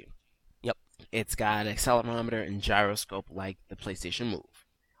Okay. 3G. Yep. It's got an accelerometer and gyroscope like the PlayStation Move.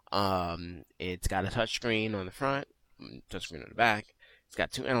 It's got a touchscreen on the front, touchscreen on the back. It's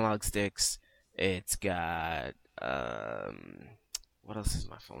got 2 analog sticks. It's got what else does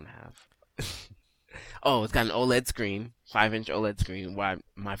my phone have? Oh, it's got an OLED screen, 5-inch OLED screen. Why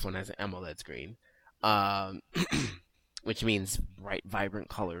my phone has an AMOLED screen, which means bright, vibrant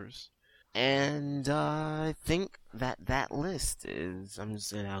colors. And I think that list is. I'm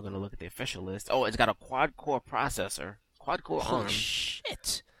just now going to look at the official list. Oh, it's got a quad-core processor, quad-core Holy ARM,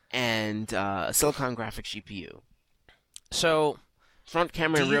 shit! and a Silicon Graphics GPU. So Front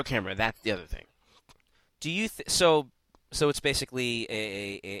camera do and you rear camera. That's the other thing. so it's basically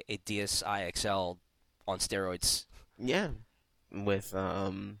a DSi XL on steroids. Yeah, with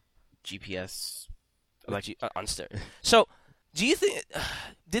GPS. Like on steroids. So do you think?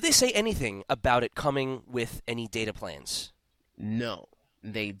 Did they say anything about it coming with any data plans? No,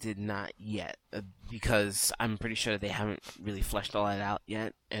 they did not yet, because I'm pretty sure they haven't really fleshed all that out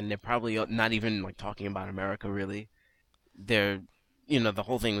yet, and they're probably not even like talking about America really. They're, the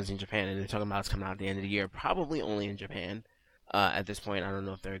whole thing was in Japan, and they're talking about it's coming out at the end of the year, probably only in Japan. At this point, I don't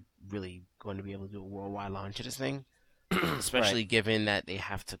know if they're really going to be able to do a worldwide launch of this thing, especially Right. given that they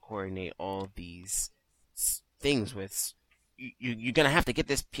have to coordinate all these things with. You're gonna have to get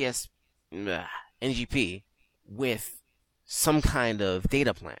this NGP with some kind of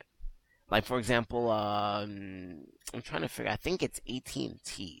data plan. Like for example, I'm trying to figure. I think it's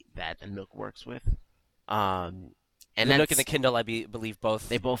AT&T that the Nook works with. And The Nook and that's the Kindle, believe both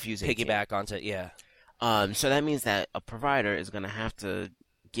they both use AT&T. piggyback onto yeah. So that means that a provider is gonna have to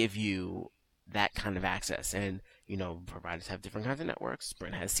give you that kind of access, and providers have different kinds of networks.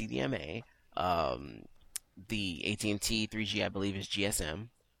 Sprint has CDMA. Um, the AT&T 3G, I believe, is GSM,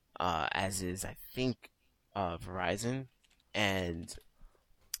 as is, I think, Verizon. And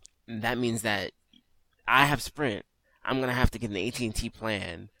that means that I have Sprint. I'm going to have to get an AT&T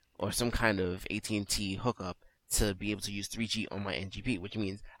plan or some kind of AT&T hookup to be able to use 3G on my NGP, which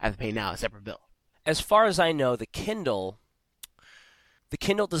means I have to pay now a separate bill. As far as I know, the Kindle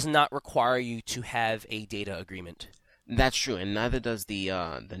does not require you to have a data agreement. That's true, and neither does the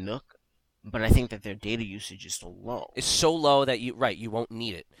Nook. But I think that their data usage is so low. It's so low that you won't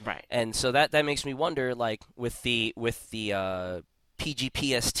need it. Right. And so that makes me wonder, like with the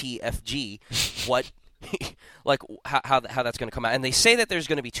PGPSTFG, what like how that's going to come out. And they say that there's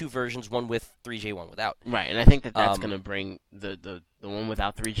going to be two versions, one with 3G, one without. Right, and I think that that's Um, going to bring the one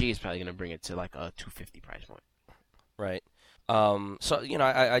without 3G is probably going to bring it to like a 250 price point. right. So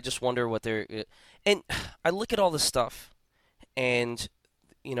I just wonder what they're and I look at all this stuff and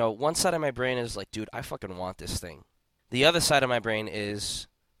one side of my brain is like, dude, I fucking want this thing. The other side of my brain is,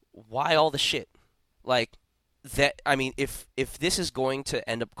 why all the shit? Like that. I mean, if this is going to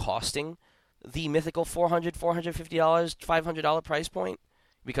end up costing the mythical $450, $500 price point,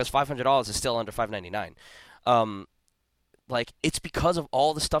 because $500 is still under $599. Like it's because of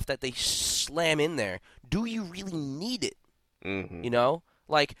all the stuff that they slam in there. Do you really need it? Mm-hmm.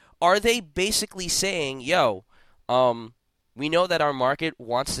 Like, are they basically saying, yo, we know that our market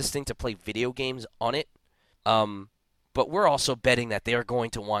wants this thing to play video games on it, but we're also betting that they're going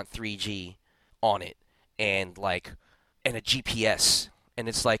to want 3G on it and and a GPS. And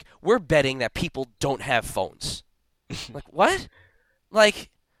it's like we're betting that people don't have phones. Like what? Like,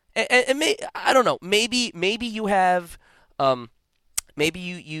 I don't know. Maybe you have,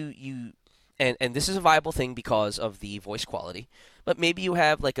 maybe and this is a viable thing because of the voice quality. But maybe you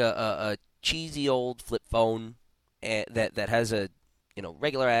have like a cheesy old flip phone that has a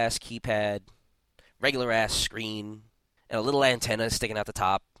regular ass keypad, regular ass screen, and a little antenna sticking out the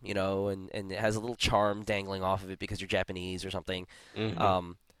top, and it has a little charm dangling off of it because you're Japanese or something.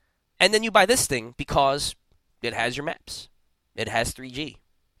 Mm-hmm. And then you buy this thing because it has your maps, it has 3G,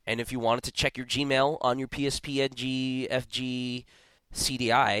 and if you wanted to check your Gmail on your PSP, NG, FG,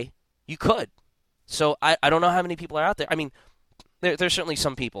 CDI, you could. So I don't know how many people are out there. I mean, there's certainly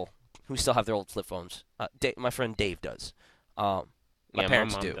some people who still have their old flip phones. My friend Dave does. My Yeah,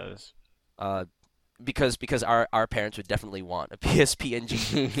 parents my mom do. does. Because our parents would definitely want a PSP NG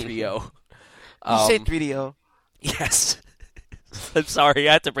 3.0. You say Um, 3DO? yes. I'm sorry,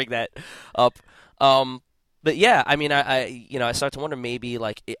 I had to bring that up. But yeah, I mean, I start to wonder maybe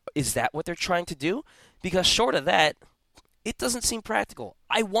like, is that what they're trying to do? Because short of that, it doesn't seem practical.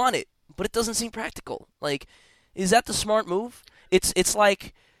 I want it, but it doesn't seem practical. Like, is that the smart move? It's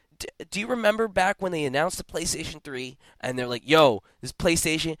like, do you remember back when they announced the PlayStation 3 and they're like, "Yo, this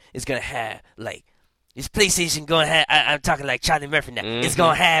PlayStation is gonna have like, this PlayStation gonna have." I'm talking like Charlie Murphy now. It's Mm-hmm.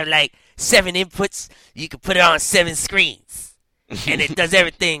 gonna have like 7 inputs. You can put it on 7 screens, and it does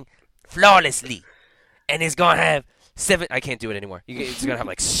everything flawlessly. And it's gonna have 7. I can't do it anymore. It's gonna have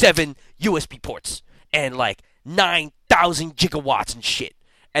like 7 USB ports and like 9,000 gigawatts and shit.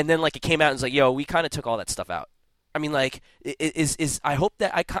 And then like it came out and it's like, yo, we kind of took all that stuff out. I mean, like, I hope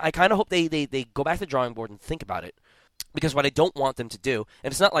that I kind of hope they go back to the drawing board and think about it, because what I don't want them to do,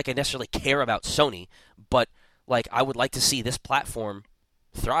 and it's not like I necessarily care about Sony, but like I would like to see this platform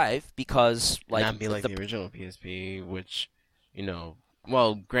thrive because like Not be like the original PSP, which, you know,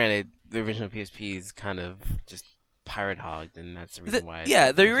 well, granted, the original PSP is kind of just pirate hogged, and that's the reason why.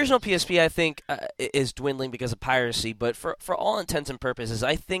 yeah, the original PSP I think is dwindling because of piracy, but for all intents and purposes,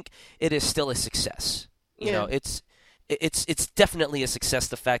 I think it is still a success. You know, Yeah, it's definitely a success.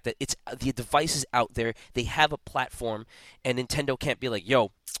 The fact that it's the device is out there, they have a platform, and Nintendo can't be like,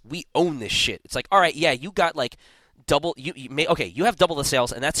 "Yo, we own this shit." It's like, all right, yeah, you got like double. You have double the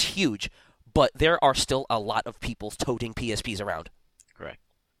sales, and that's huge. But there are still a lot of people toting PSPs around. correct.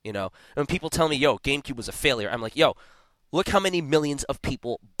 You know, and when people tell me, "Yo, GameCube was a failure," I'm like, "Yo, look how many millions of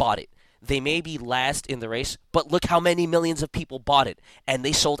people bought it." They may be last in the race, but look how many millions of people bought it, and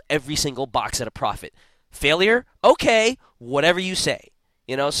they sold every single box at a profit. Failure? Okay, whatever you say.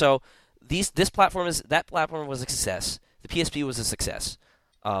 You know, so this platform is that platform was a success. The PSP was a success.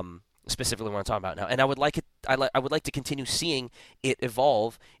 Specifically what I'm talking about now, and I would like it. I would like to continue seeing it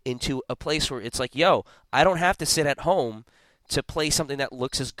evolve into a place where it's like, yo, I don't have to sit at home to play something that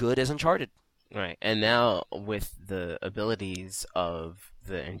looks as good as Uncharted. Right. And now with the abilities of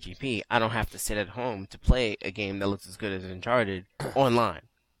the NGP, I don't have to sit at home to play a game that looks as good as Uncharted online.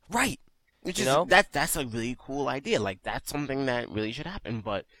 Right. Which You is know? that's a really cool idea. Like that's something that really should happen.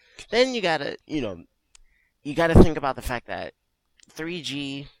 But then you gotta think about the fact that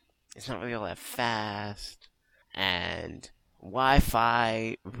 3G is not really all that fast, and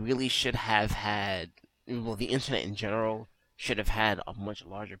Wi-Fi really should have had, well, the internet in general should have had a much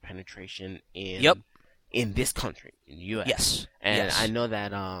larger penetration Yep. in this country, in the U.S. Yes. And Yes. I know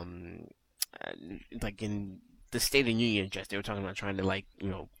that like in the State of the Union address, they were talking about trying to like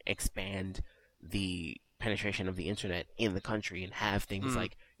expand the penetration of the internet in the country and have things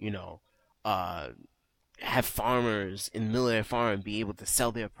like uh have farmers in Miller Farm be able to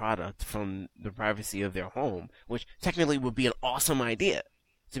sell their product from the privacy of their home, which technically would be an awesome idea.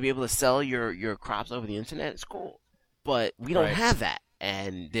 To be able to sell your crops over the internet is cool. But we don't Right. have that.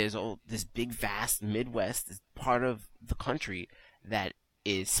 And there's all this big vast Midwest, this part of the country that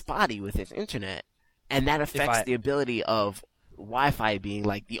is spotty with its internet, and that affects the ability of Wi-Fi being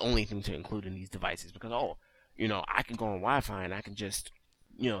like the only thing to include in these devices because I can go on Wi-Fi and I can just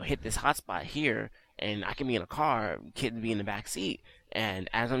hit this hotspot here, and I can be in a car, kid be in the back seat, and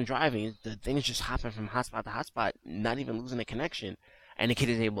as I'm driving, the thing is just hopping from hotspot to hotspot, not even losing a connection, and the kid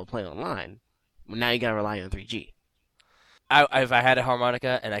is able to play online. But now you gotta rely on 3G. If I had a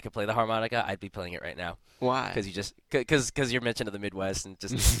harmonica and I could play the harmonica, I'd be playing it right now. Why? Because you just because you're mentioned of the Midwest and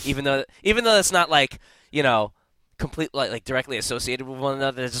just even though it's not like complete like directly associated with one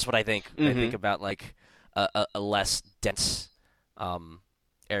another, that's just what I think. I think about like a less dense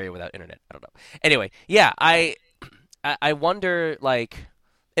area without internet. I don't know. Anyway, yeah, I wonder like,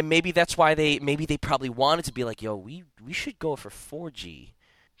 and maybe that's why they probably wanted to be like, yo, we should go for 4G.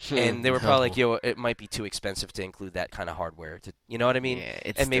 And they were probably like, yo, it might be too expensive to include that kind of hardware. You know what I mean? Yeah,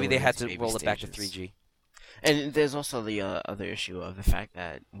 it's and maybe still they in had its to baby roll it back to stages. 3G. And there's also the other issue of the fact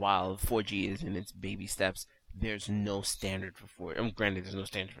that while 4G is in its baby steps, there's no standard for 4. Granted, there's no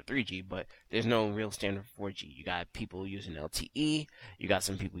standard for 3G, but there's no real standard for 4G. You got people using LTE. You got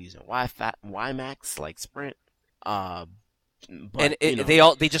some people using Wi-Fi, WiMAX like Sprint. But And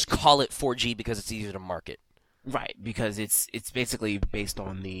they just call it 4G because it's easier to market. right, because it's basically based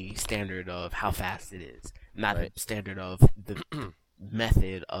on the standard of how fast it is, not Right. the standard of the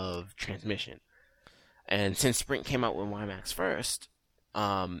method of transmission. And since Sprint came out with WiMAX first,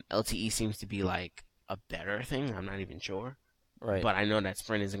 LTE seems to be like a better thing. I'm not even sure, Right. but I know that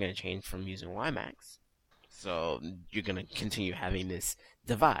Sprint isn't going to change from using WiMAX, so you're going to continue having this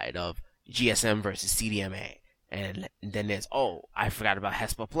divide of GSM versus CDMA, and then there's I forgot about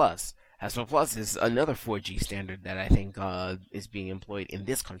HESPA Plus. HESPA Plus is another 4G standard that I think is being employed in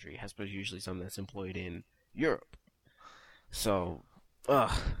this country. HESPA is usually something that's employed in Europe. So,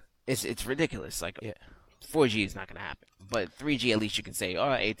 it's ridiculous. Like, Yeah. 4G is not going to happen, but 3G at least you can say,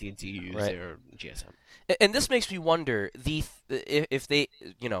 AT&T use Right. their GSM. And this makes me wonder if they if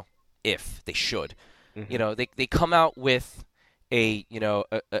they should they come out with a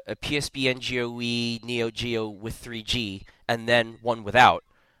PSP NGOE Neo Geo with 3G and then one without,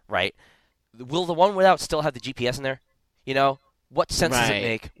 right? Will the one without still have the GPS in there? What sense does it Right.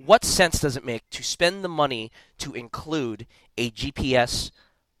 make? What sense does it make to spend the money to include a GPS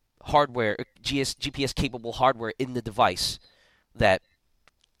hardware, GPS capable hardware in the device that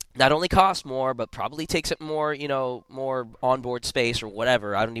not only costs more, but probably takes up more, more onboard space or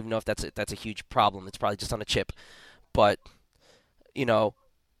whatever. I don't even know if that's a huge problem. It's probably just on a chip. But,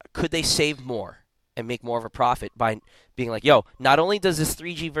 could they save more and make more of a profit by being like, yo, not only does this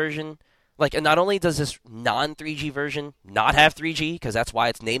 3G version, Like, and not only does this non-3G version not have 3G, because that's why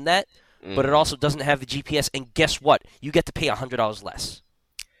it's named that, but it also doesn't have the GPS. And guess what? You get to pay $100 less.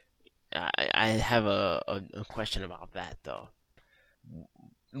 I have a question about that though.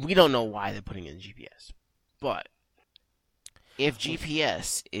 We don't know why they're putting in GPS, but if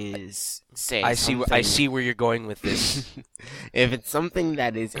GPS is say I see where you're going with this. if it's something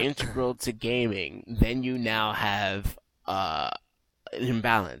that is integral to gaming, then you now have an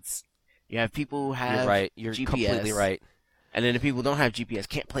imbalance. You have people who have You're right. You're GPS, completely right. and then the people who don't have GPS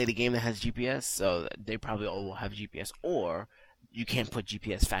can't play the game that has GPS, so they probably all will have GPS, or you can't put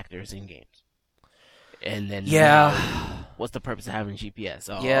GPS factors in games. And then now, what's the purpose of having GPS?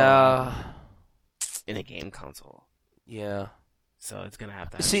 In a game console. Yeah. So it's gonna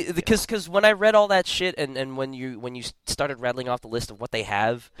have to See, because when I read all that shit and when you started rattling off the list of what they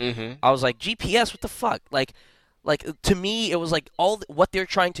have, I was like, GPS, what the fuck? Like to me, it was like what they're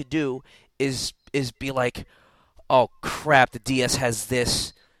trying to do is be like, oh crap, the DS has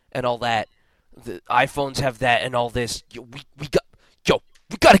this and all that, the iPhones have that and all this. We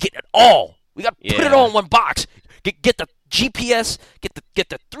got to get it all. We got to put it all in one box. Get the GPS, get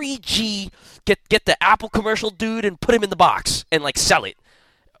the 3G, get the Apple commercial dude and put him in the box and like sell it.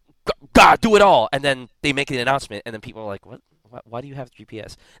 God, do it all. And then they make an announcement, and then people are like, what? Why do you have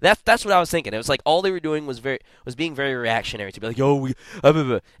GPS? That's what I was thinking. It was like all they were doing was being very reactionary to be like, yo,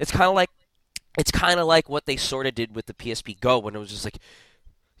 it's kind of like what they sort of did with the PSP Go when it was just like,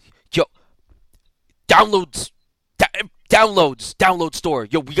 yo, download store.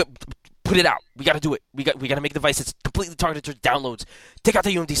 Yo, we got put it out. We got to do it. We got to make a device that's completely targeted to downloads. Take out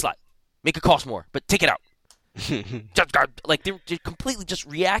the UMD slot. Make it cost more, but take it out. Like they're completely just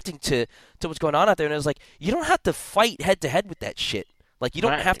reacting to what's going on out there, and it was like, you don't have to fight head to head with that shit. Like you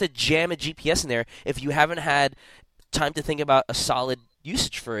don't have to jam a GPS in there if you haven't had time to think about a solid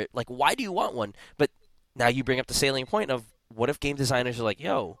usage for it. Like, why do you want one? But now you bring up the salient point of what if game designers are like,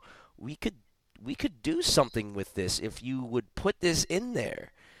 yo, we could do something with this if you would put this in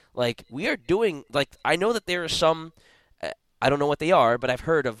there. Like we are doing. Like I know that there are some. I don't know what they are, but I've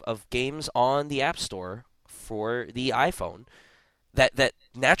heard of games on the App Store for the iPhone that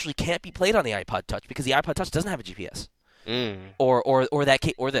naturally can't be played on the iPod Touch because the iPod Touch doesn't have a GPS, or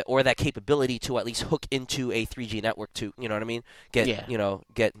that capability to at least hook into a 3G network to, you know what I mean,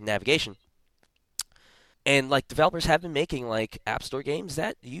 get navigation. And like developers have been making like App Store games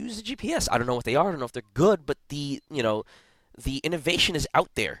that use the GPS. I don't know what they are. I don't know if they're good, but the innovation is out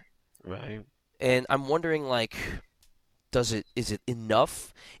there, right? And I'm wondering like, is it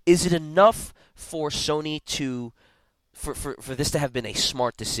enough? Is it enough for Sony to, for this to have been a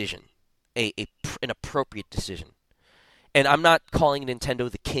smart decision, an appropriate decision? And I'm not calling Nintendo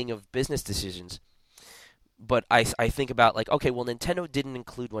the king of business decisions, but I think about like, okay, well, Nintendo didn't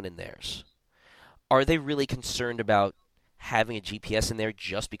include one in theirs. Are they really concerned about having a GPS in there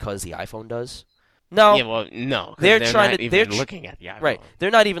just because the iPhone does? No. Yeah, well, no. They're looking at the iPhone. Right.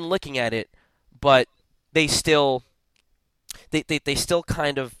 They're not even looking at it, but they still. They still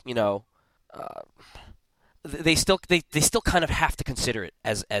kind of, they still kind of have to consider it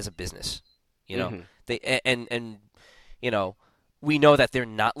as a business, and we know that they're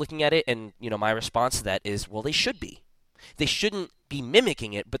not looking at it, and my response to that is, well, they should be. They shouldn't be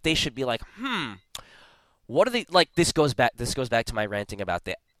mimicking it, but they should be like, what are they like? This goes back to my ranting about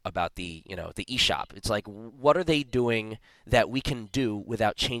the the eShop. It's like, what are they doing that we can do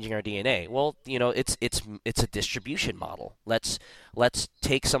without changing our DNA? Well, it's a distribution model. Let's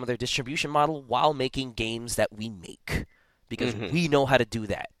take some of their distribution model while making games that we make, because we know how to do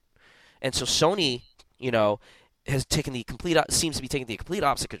that. And so Sony, has taken seems to be taking the complete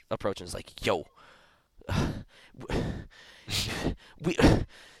opposite approach, and is like, yo, we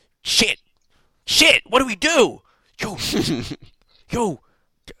shit, what do we do? Yo.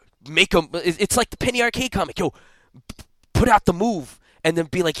 Make them. It's like the Penny Arcade comic. Yo, put out the move and then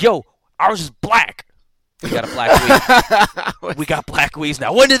be like, yo, ours is black. We got a black Wii. We got black Wii's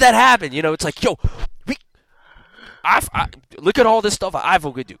now. When did that happen? It's like, yo, I look at all this stuff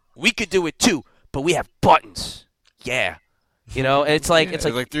iPhone could do. We could do it too, but we have buttons. Yeah. And it's like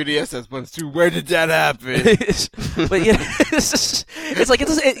 3DS has buttons too. Where did that happen? But it's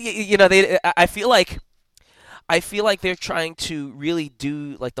like I feel like they're trying to really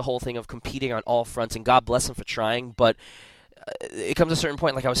do like the whole thing of competing on all fronts, and God bless them for trying. But it comes to a certain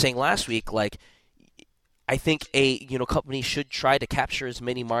point, like I was saying last week, like I think a company should try to capture as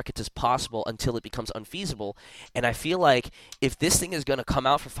many markets as possible until it becomes unfeasible. And I feel like if this thing is going to come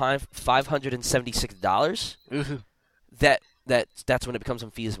out for $576, that's when it becomes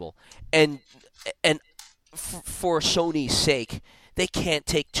unfeasible. And for Sony's sake, they can't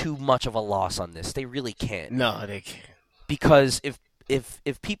take too much of a loss on this. They really can't. No, they can't. Because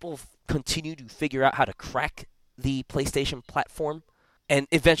if people continue to figure out how to crack the PlayStation platform, and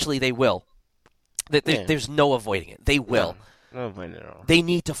eventually they will, there's no avoiding it. They will. No avoiding it at all. They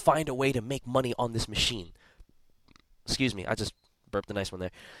need to find a way to make money on this machine. Excuse me, I just burped a nice one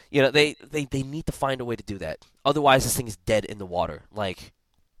there. You know, they need to find a way to do that. Otherwise, this thing is dead in the water. Like,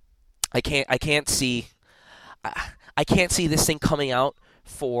 I can't see this thing coming out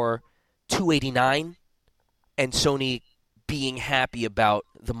for $289 and Sony being happy about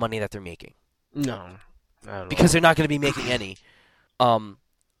the money that they're making. No, not at Because all. they're not going to be making any.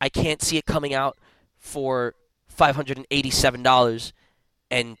 I can't see it coming out for $587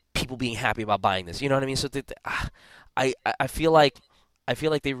 and people being happy about buying this. You know what I mean? So I feel like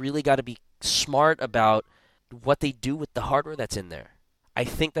they really got to be smart about what they do with the hardware that's in there. I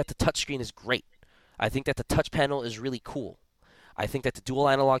think that the touchscreen is great. I think that the touch panel is really cool. I think that the dual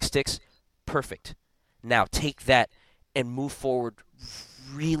analog sticks, perfect. Now take that and move forward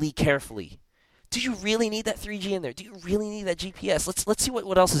really carefully. Do you really need that 3G in there? Do you really need that GPS? Let's see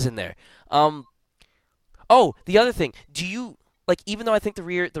what else is in there. Oh, the other thing. Do you like, even though I think the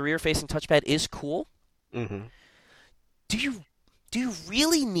rear facing touchpad is cool, Mm-hmm. do you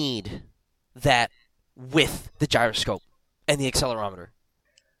really need that with the gyroscope and the accelerometer?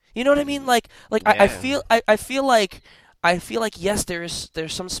 You know what I mean? Like I feel like yes, there's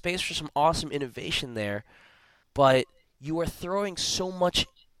some space for some awesome innovation there, but you are throwing so much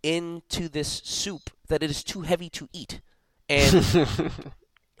into this soup that it is too heavy to eat. And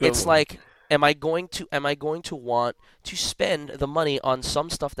it's like, am I going to want to spend the money on some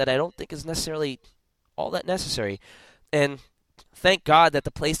stuff that I don't think is necessarily all that necessary? And thank God that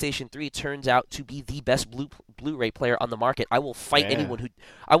the PlayStation 3 turns out to be the best Blu-ray player on the market. I will fight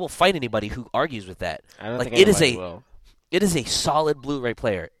anybody who argues with that. I don't Like, think anybody will. It is a solid Blu-ray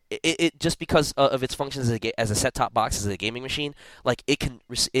player. It just because of its functions as a set-top box, as a gaming machine, like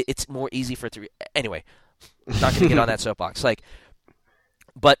it's more easy for it to. Anyway, I'm not going to get on that soapbox. Like,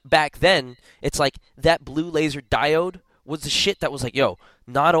 but back then, it's like that blue laser diode was the shit that was like, yo,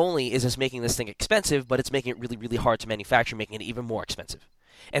 not only is this making this thing expensive, but it's making it really, really hard to manufacture, making it even more expensive.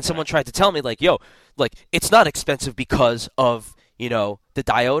 And someone tried to tell me, like, yo, like, it's not expensive because of, you know, the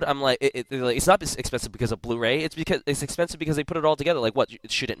diode. I'm like, it's not expensive because of Blu-ray. It's expensive because they put it all together. Like, what,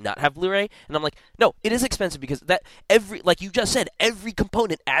 should it not have Blu-ray? And I'm like, no, it is expensive because like you just said, every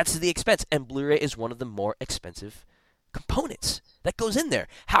component adds to the expense, and Blu-ray is one of the more expensive components that goes in there.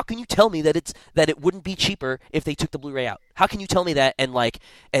 How can you tell me that it wouldn't be cheaper if they took the Blu-ray out? How can you tell me that and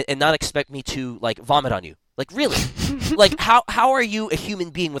not expect me to like vomit on you? Like, really? Like, how are you a human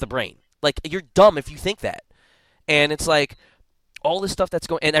being with a brain? Like, you're dumb if you think that. And it's like all this stuff that's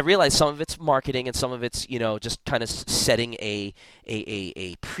going, and I realize some of it's marketing and some of it's, you know, just kind of setting a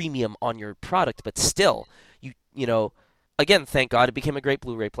premium on your product, but still, you know, again, thank God it became a great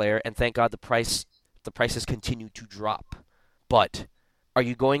Blu-ray player, and thank God the prices continue to drop. But are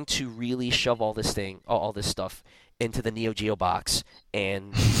you going to really shove all this stuff into the Neo Geo box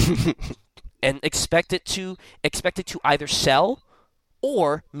and and expect it to either sell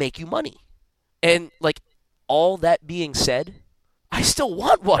or make you money? And like, all that being said, I still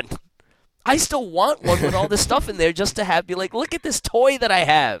want one. I still want one with all this stuff in there just to be like, look at this toy that I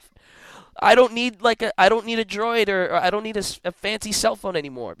have. I don't need a droid or I don't need a fancy cell phone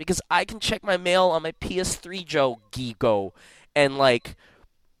anymore because I can check my mail on my PS3 Go, and like,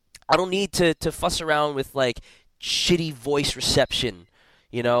 I don't need to fuss around with like shitty voice reception,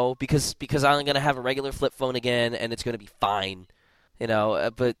 you know, because I'm gonna have a regular flip phone again and it's gonna be fine, you know.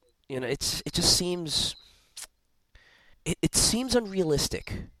 But you know, it just seems it seems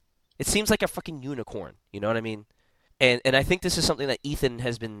unrealistic. It seems like a fucking unicorn, you know what I mean? And I think this is something that Ethan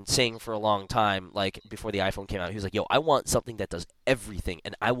has been saying for a long time, like before the iPhone came out. He was like, yo, I want something that does everything,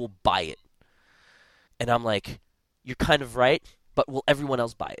 and I will buy it. And I'm like, you're kind of right, but will everyone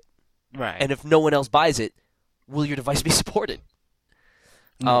else buy it? Right. And if no one else buys it, will your device be supported?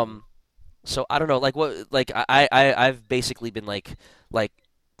 So I don't know, like what, like I've basically been like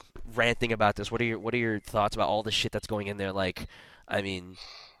ranting about this. What are your thoughts about all the shit that's going in there? Like, I mean,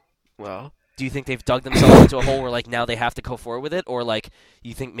 well, do you think they've dug themselves into a hole where like now they have to go forward with it, or like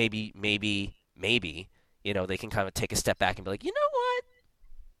you think maybe you know, they can kind of take a step back and be like, you know what?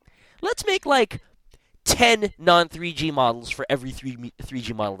 Let's make like 10 non-3G models for every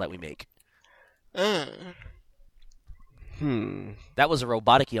 3G model that we make. That was a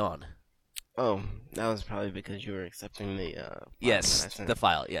robotic yawn. Oh, that was probably because you were accepting the yes, the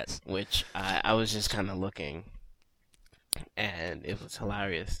file, yes. Which I was just kind of looking, and it was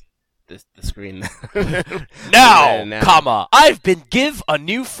hilarious the screen. Now, Now. comma, I've been give a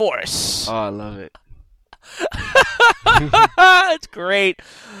new force. Oh, I love it. It's great.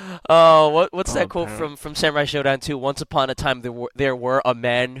 What's that quote apparently. from Samurai Showdown 2? Once upon a time there were a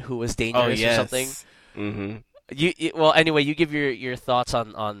man who was Oh dangerous yes. or something. Mm-hmm. Well, anyway, you give your thoughts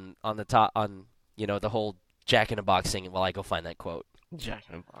on the top on the whole Jack in a Box thing while I go find that quote. Jack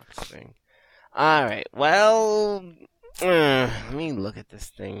in the Box thing. All right. Well, let me look at this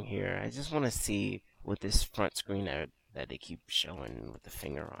thing here. I just want to see what this front screen that they keep showing with the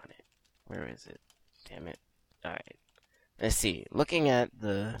finger on it. Where is it? Damn it. All right. Let's see. Looking at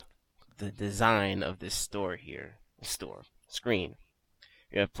the design of this store here, screen.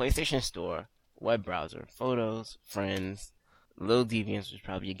 You have PlayStation Store, web browser, photos, friends, Little Deviants, which is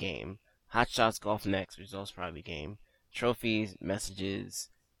probably a game, Hot Shots Golf Next, which is also probably a game, trophies, messages,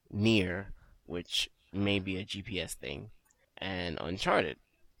 Near, which may be a GPS thing, and Uncharted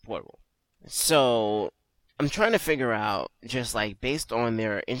Portable. So I'm trying to figure out, just like based on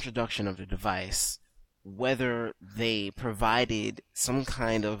their introduction of the device, whether they provided some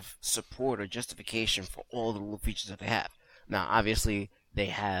kind of support or justification for all the little features that they have. Now, obviously, they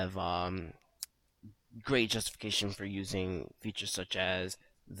have great justification for using features such as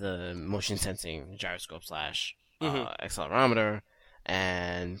the motion sensing gyroscope slash accelerometer,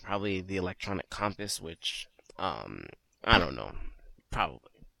 and probably the electronic compass, which I don't know, probably.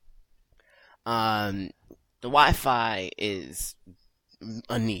 The Wi-Fi is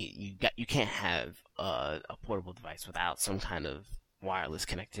a need. You can't have a portable device without some kind of wireless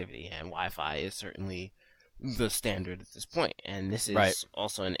connectivity, and Wi-Fi is certainly the standard at this point. And this is Right.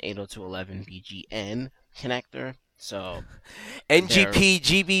 also an 802.11bgn connector. So NGP,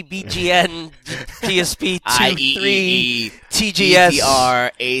 GB, BGN, PSP, 2, 3, IEEE, TGS,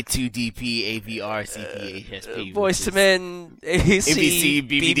 EDR, A2DP, AVR, CPHSP, Voice to Men, AC, NBC,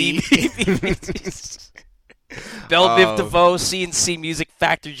 BBD. BBD. Bell Biv Oh. DeVoe, CNC Music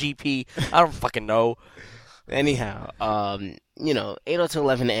Factor GP. I don't fucking know. Anyhow,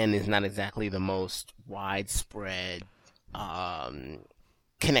 802.11n is not exactly the most widespread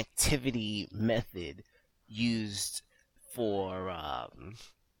connectivity method used for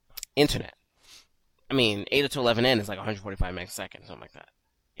internet. I mean, 802.11n is like 145 megs a second, something like that.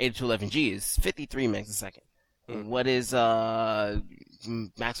 802.11g is 53 megs a second. What is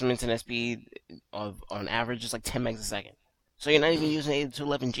maximum internet speed on average is like 10 megs a second. So you're not even using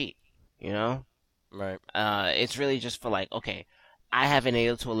 802.11g, you know? Right. It's really just for like, okay, I have an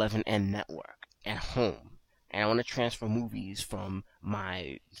 802.11n network at home, and I want to transfer movies from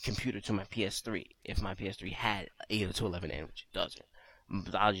my computer to my PS3. If my PS3 had 802.11n, which it doesn't,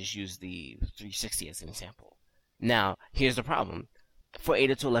 but I'll just use the 360 as an example. Now, here's the problem. For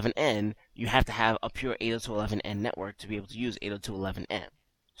 802.11n, you have to have a pure 802.11n network to be able to use 802.11n.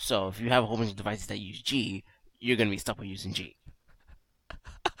 So if you have a whole bunch of devices that use G, you're going to be stuck with using G.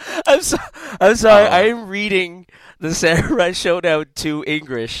 I'm sorry. I am reading the Samurai Showdown 2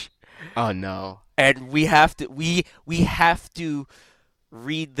 English, Oh no. and we have to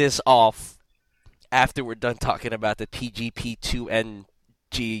read this off after we're done talking about the PGP2 and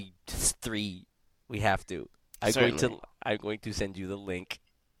G3. We have to. Certainly. I'm going to send you the link,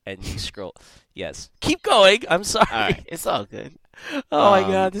 and you scroll. Yes. Keep going. I'm sorry. Alright, it's all good. Oh my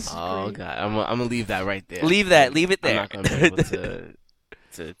god, this is Oh great. god, I'm gonna leave that right there. Leave it I'm there. not gonna be able to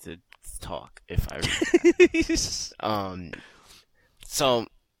talk if I read that. So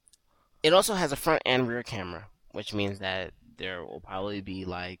it also has a front and rear camera, which means that there will probably be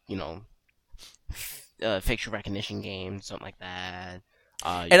like, facial recognition games, something like that.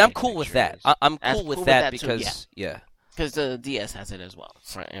 And I'm cool with that. I'm That's cool with cool with that that too, because because the DS has it as well,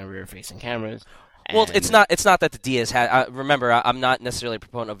 front and rear facing cameras. Well, And- it's not that the DS had. Remember, I'm not necessarily a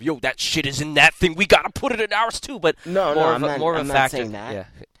proponent of that shit is in that thing. We gotta put it in ours too. But No, more I'm of a, not, more of I'm a not factor. saying that. Yeah,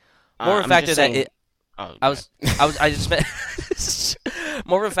 more of a I'm factor just that saying- it. Oh, I just meant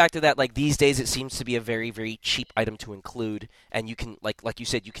more of a factor that like these days it seems to be a very very cheap item to include, and you can like you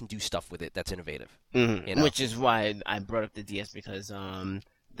said you can do stuff with it that's innovative. Mhm. You know? Which is why I brought up the DS, because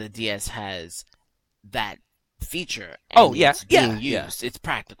the DS has that feature. And Oh, yeah, it's being yeah. used. It's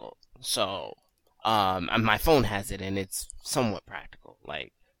practical. So and my phone has it, and it's somewhat practical.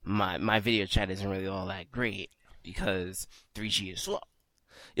 Like my video chat isn't really all that great because 3G is slow.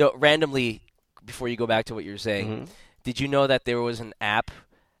 Randomly, before you go back to what you were saying, Mhm. did you know that there was an app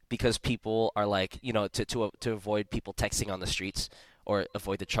because people are like to avoid people texting on the streets or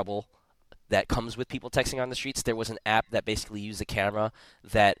avoid the trouble that comes with people texting on the streets? There was an app that basically used a camera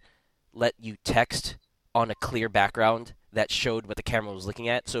that let you text on a clear background that showed what the camera was looking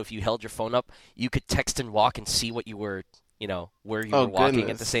at. So if you held your phone up, you could text and walk and see what you were where you Oh were walking at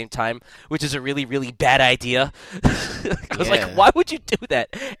the goodness. same time, which is a really, really bad idea. I was like, Yeah. why would you do that?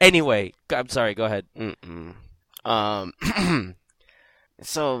 Anyway, I'm sorry, go ahead. Mm-mm.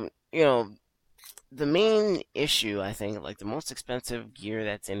 So, the main issue, I think, like the most expensive gear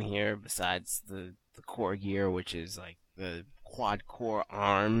that's in here, besides the core gear, which is like the quad core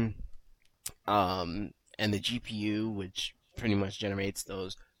ARM, and the GPU, which pretty much generates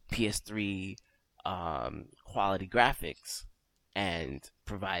those PS3 quality graphics and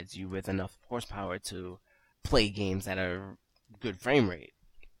provides you with enough horsepower to play games at a good frame rate.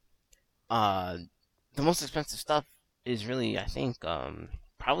 Uh, the most expensive stuff is really, I think,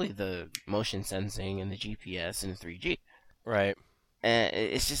 probably the motion sensing and the GPS and the 3G. Right. And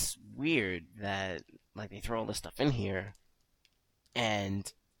it's just weird that like they throw all this stuff in here,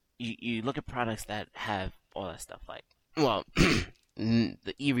 and you look at products that have all that stuff. Like, well,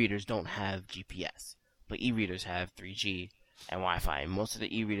 the e-readers don't have GPS, but e-readers have 3G and Wi-Fi. And most of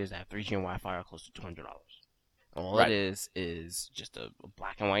the e-readers that have 3G and Wi-Fi are close to $200. All it Right. is just a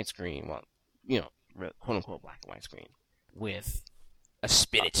black and white screen. Well, quote unquote black and white screen with A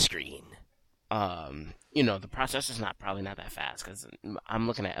spinach screen. the processor's probably not that fast because I'm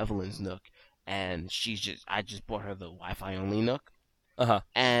looking at Evelyn's Nook, and I just bought her the Wi-Fi only Nook, Uh-huh.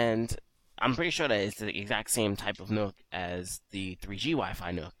 and I'm pretty sure that it's the exact same type of Nook as the 3G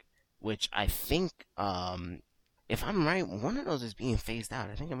Wi-Fi Nook, which I think, if I'm right, one of those is being phased out.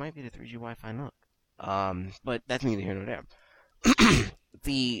 I think it might be the 3G Wi-Fi Nook. But that's neither here nor there.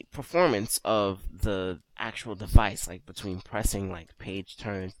 The performance of the actual device, like between pressing like page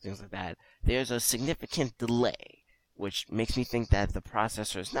turns, things like that, there's a significant delay, which makes me think that the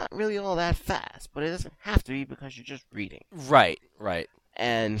processor is not really all that fast, but it doesn't have to be because you're just reading. Right, right.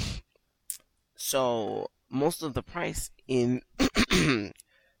 And so most of the price in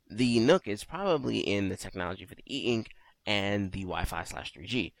the Nook is probably in the technology for the e-ink and the Wi-Fi slash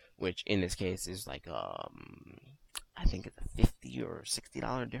 3G, which in this case is like I think it's a $50 or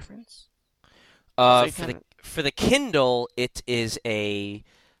 $60 difference. So you For the Kindle, it is a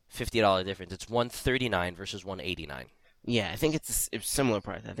 $50 difference. It's $139 versus $189. yeah, I think it's similar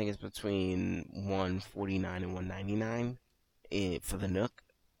price. I think it's between $149 and $199 for the Nook.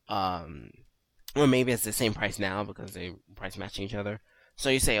 Or maybe it's the same price now because they price matching each other. So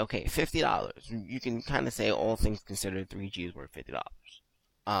you say, okay, $50. You can kind of say all things considered, 3G is worth $50.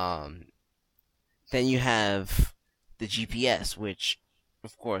 Then you have the GPS, which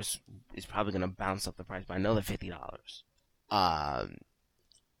of course is probably going to bounce up the price by another $50.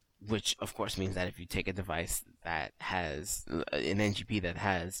 Which of course means that if you take a device that has an NGP that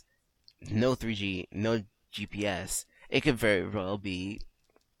has no 3G, no GPS, it could very well be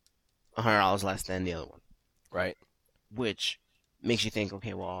 $100 less than the other one. Right. Which makes you think,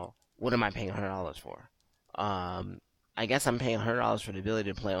 okay, well, what am I paying $100 for? I guess I'm paying $100 for the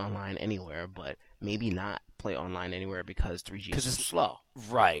ability to play online anywhere, but maybe not play online anywhere because 3G is so slow.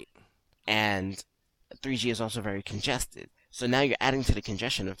 Right. And 3G is also very congested. So now you're adding to the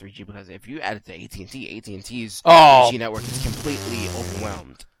congestion of 3G because if you add it to AT&T, AT&T's 3G network is completely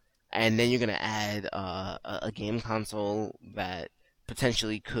overwhelmed. And then you're going to add a game console that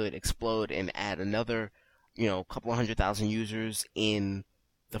potentially could explode and add another, couple 100,000 users in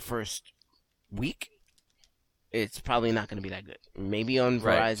the first week. It's probably not going to be that good. Maybe on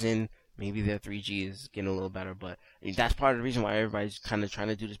Verizon, maybe their 3G is getting a little better, but that's part of the reason why everybody's kind of trying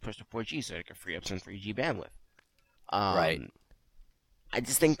to do this push to 4G so they can free up some 3G bandwidth. Right. I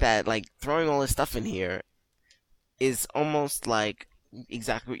just think that like throwing all this stuff in here is almost like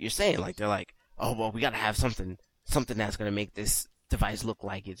exactly what you're saying. Like they're like, oh well, we gotta have something that's gonna make this device look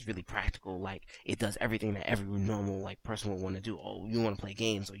like it's really practical, like it does everything that every normal like person would want to do. Oh, you want to play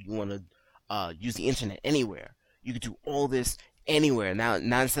games, or you want to use the internet anywhere. You could do all this anywhere. Now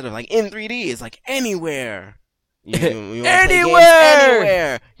instead of like in 3D, it's like anywhere. You wanna play games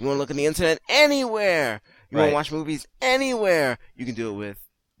anywhere. You want to look at the internet anywhere. You want to watch movies anywhere. You can do it with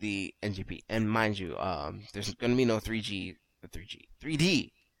the NGP. And mind you, there's going to be no 3D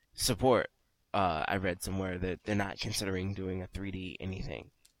support. I read somewhere that they're not considering doing a 3D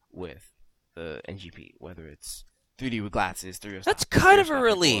anything with the NGP, whether it's 3D with glasses, 3D. That's kind of a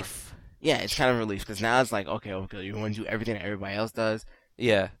relief. Yeah, it's kind of a relief because now it's like, okay, you want to do everything that everybody else does.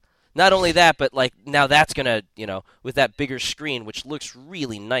 Yeah. Not only that, but like now that's gonna, with that bigger screen, which looks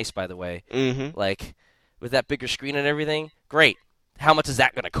really nice, by the way. Mm-hmm. Like with that bigger screen and everything, great. How much is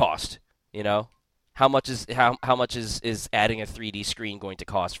that gonna cost? How much is adding a 3D screen going to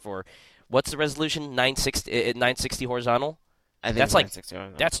cost for? What's the resolution? 960 horizontal. I think that's like 960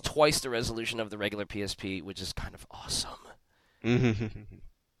 horizontal. That's twice the resolution of the regular PSP, which is kind of awesome. Mm-hmm.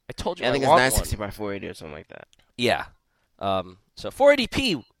 I told you. I think it's 960 by 480 or something like that. Yeah. So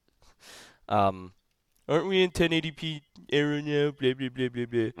 480p. Aren't we in 1080p era now? Blah blah blah blah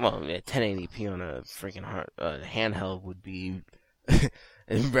blah. Well, yeah, 1080p on a freaking handheld would be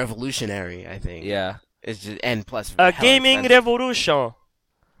revolutionary. I think. Yeah. It's just and plus A hella gaming expensive. revolution.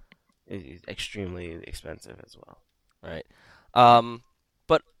 It's extremely expensive as well. Right.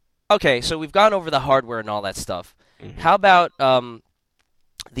 But okay, so we've gone over the hardware and all that stuff. Mhm. How about I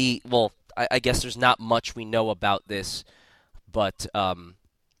guess there's not much we know about this, but I'm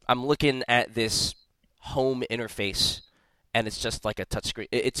looking at this home interface, and it's just like a touchscreen.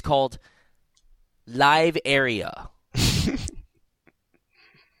 It's called Live Area.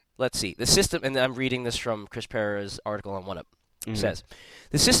 Let's see. The system, and I'm reading this from Chris Pereira's article on OneUp. Mhm. Says,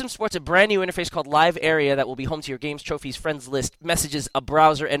 the system sports a brand new interface called Live Area that will be home to your games, trophies, friends list, messages, a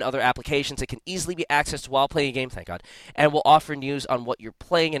browser, and other applications. It can easily be accessed while playing a game, thank God, and will offer news on what you're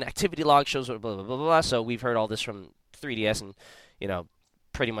playing and activity log shows, blah, blah, blah, blah, blah. So we've heard all this from 3DS and,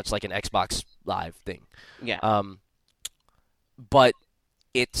 pretty much like an Xbox Live thing. Yeah. But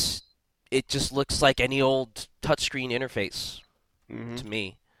it just looks like any old touchscreen interface Mhm. to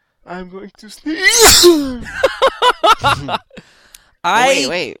me. I'm going to sneeze.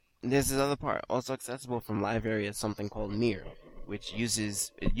 Wait. There's this other part. Also accessible from Live Area is something called Near, which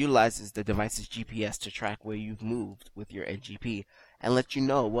utilizes the device's GPS to track where you've moved with your NGP and let you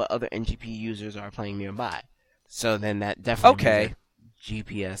know what other NGP users are playing nearby. So then that definitely means that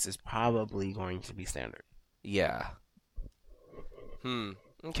GPS is probably going to be standard. Yeah.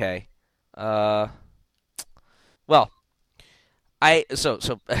 Okay. Well,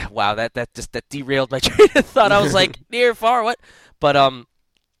 wow, that derailed my train of thought. I was like, near, far, what? But I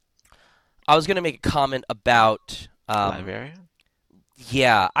was gonna make a comment about Live Area?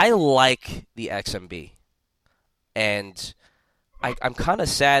 yeah, I like the XMB, and I'm kind of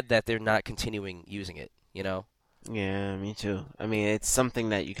sad that they're not continuing using it. Yeah, me too. I mean, it's something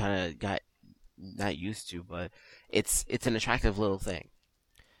that you kind of got not used to, but it's an attractive little thing.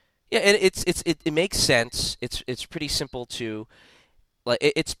 Yeah, and it makes sense. It's pretty simple to like.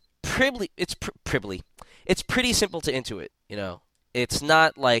 It's pretty simple to intuit. It's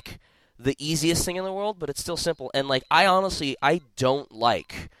not like the easiest thing in the world, but it's still simple. And like, I don't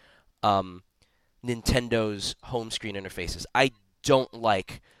like Nintendo's home screen interfaces. I don't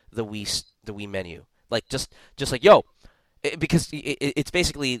like the Wii menu. Like just like because it's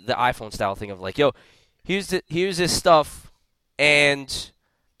basically the iPhone style thing of like here's this stuff and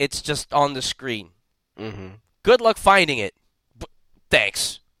it's just on the screen. Mm-hmm. Good luck finding it.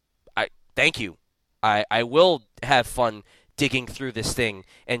 Thanks. Thank you. I will have fun digging through this thing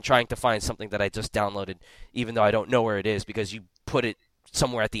and trying to find something that I just downloaded, even though I don't know where it is because you put it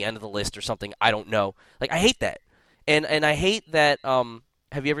somewhere at the end of the list or something. I don't know. Like, I hate that. And I hate that.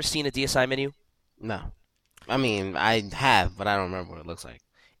 Have you ever seen a DSi menu? No. I mean, I have, but I don't remember what it looks like.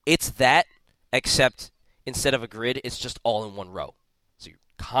 It's that, except instead of a grid, it's just all in one row. So you're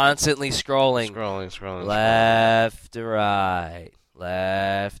constantly scrolling. Left to right.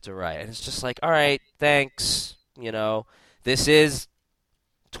 Left to right. And it's just like, all right, thanks. This is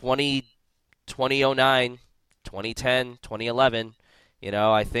 2009, 2010, 2011.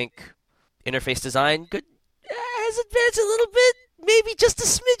 I think interface design has advanced a little bit, maybe just a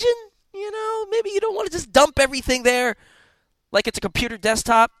smidgen. Maybe you don't want to just dump everything there like it's a computer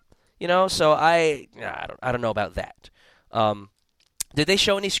desktop. So I don't know about that. Did they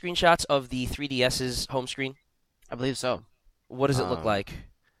show any screenshots of the 3DS's home screen? I believe so. What does it look like?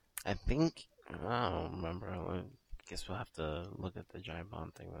 I think I don't remember. I guess we'll have to look at the Giant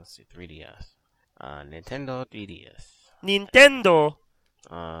Bomb thing. Let's see, 3DS. Nintendo 3DS. Nintendo.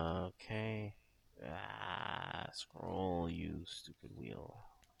 Okay. Scroll, you stupid wheel.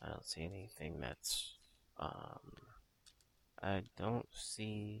 I don't see anything that's. I don't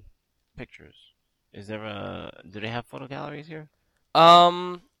see pictures. Is there do they have photo galleries here? They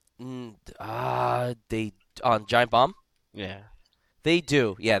on Giant Bomb? Yeah. They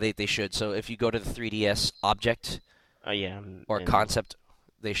do. Yeah, they should. So if you go to the 3DS object or concept,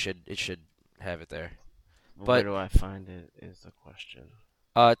 it should have it there. But where do I find it is the question.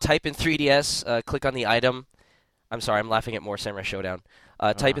 Type in 3DS, click on the item. I'm sorry, I'm laughing at more Samurai Showdown.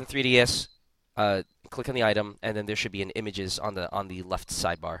 Type in 3DS, click on the item, and then there should be an images on the left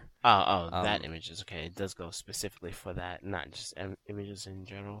sidebar. That image is okay. It does go specifically for that, not just images in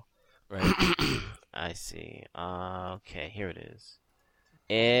general. Right. I see. Okay, here it is.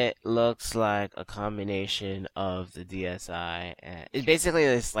 It looks like a combination of the DSi and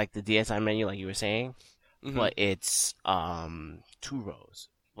it's like the DSi menu, like you were saying, but it's 2 rows.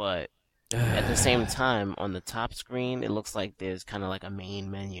 But at the same time, on the top screen, it looks like there's kind of like a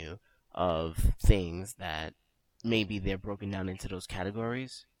main menu of things that maybe they're broken down into those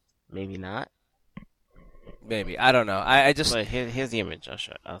categories. Maybe not. Maybe I don't know. I just But here's the image.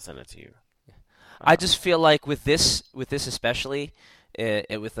 I'll send it to you. I just feel like with this especially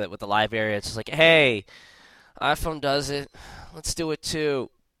with the live area, it's just like, hey, iPhone does it, let's do it too.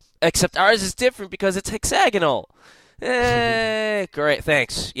 Except ours is different because it's hexagonal. Great,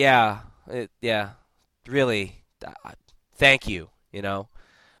 thanks. Yeah, yeah, really. Thank you.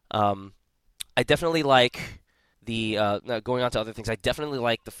 I definitely like the going on to other things. I definitely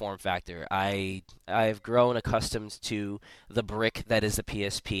like the form factor. I've grown accustomed to the brick that is the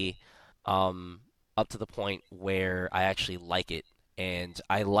PSP, up to the point where I actually like it, and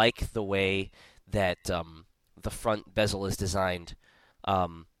I like the way that the front bezel is designed,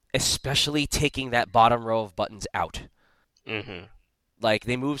 especially taking that bottom row of buttons out. Mm-hmm. Like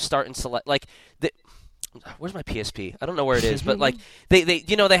they move start and select. Like where's my PSP? I don't know where it is, but like they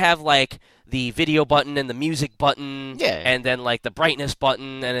have like the video button and the music button, Yeah. and then like the brightness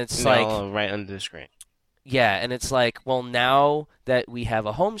button, and it's No, like right under the screen. yeah, and it's like, well, now that we have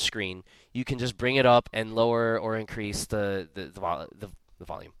a home screen, you can just bring it up and lower or increase the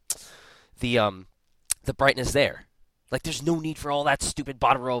volume, the brightness there. Like, there's no need for all that stupid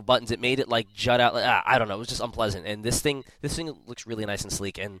bottom row of buttons. It made it like jut out. Like, I don't know. It was just unpleasant. And this thing looks really nice and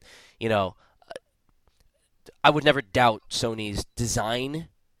sleek. And you know, I would never doubt Sony's design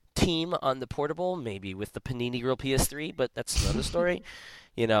team on the portable. Maybe with the Panini Grill PS3, but that's another story.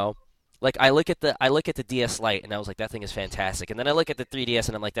 You know, like I look at the DS Lite and I was like, that thing is fantastic. And then I look at the 3DS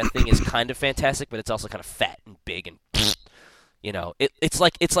and I'm like, that thing is kind of fantastic, but it's also kind of fat and big and it's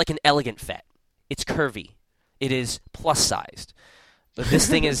like an elegant fat. It's curvy. It is plus sized. But this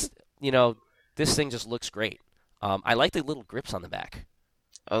thing is, this thing just looks great. I like the little grips on the back.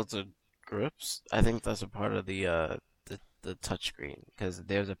 Oh, the grips? I think that's a part of the touchscreen because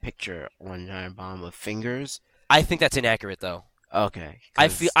there's a picture on Giant Bomb of fingers. I think that's inaccurate though. Okay.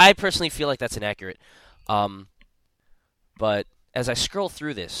 I personally feel like that's inaccurate. But as I scroll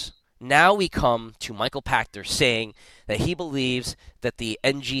through this, now we come to Michael Pachter saying that he believes that the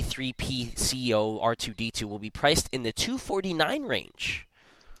NG3P CEO R2D2 will be priced in the $249 range.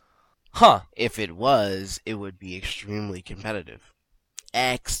 Huh. If it was, it would be extremely competitive.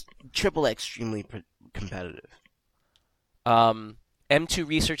 Triple extremely competitive. M2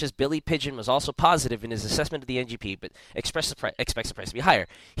 Research's Billy Pigeon was also positive in his assessment of the NGP, but expects the price to be higher.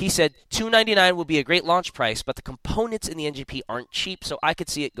 He said $299 will be a great launch price, but the components in the NGP aren't cheap, so I could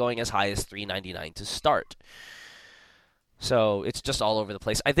see it going as high as $399 to start. So it's just all over the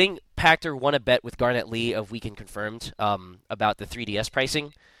place. I think Pachter won a bet with Garnet Lee of Weekend Confirmed about the 3DS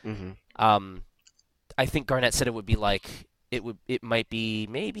pricing. Mm-hmm. I think Garnet said it would be like it might be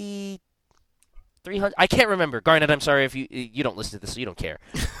maybe 300. I can't remember. Garnet, I'm sorry if you don't listen to this, so you don't care.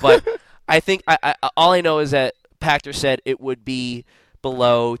 But I think all I know is that Pachter said it would be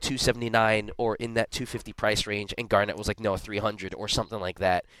below 279 or in that 250 price range, and Garnet was like, no, 300 or something like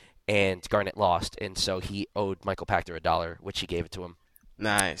that. And Garnet lost, and so he owed Michael Pachter $1, which he gave it to him.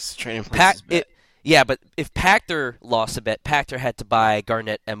 Nice. Trading places bet. Yeah, but if Pachter lost a bet, Pachter had to buy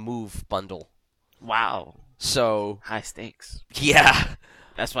Garnet a Move bundle. Wow. So high stakes. Yeah.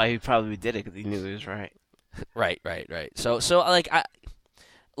 That's why he probably did it, because he knew he was right. Right. So like,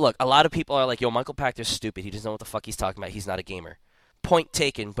 look, a lot of people are like, yo, Michael Pachter's stupid. He doesn't know what the fuck he's talking about. He's not a gamer. Point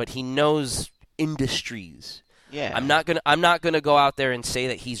taken, but he knows industries. Yeah. I'm not gonna go out there and say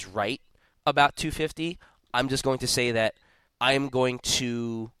that he's right about 250. I'm just going to say that I'm going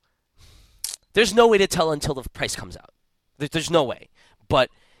to. There's no way to tell until the price comes out. There's no way. But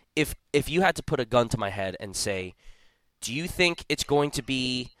if you had to put a gun to my head and say, do you think it's going to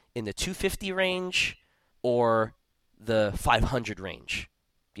be in the 250 range or the 500 range?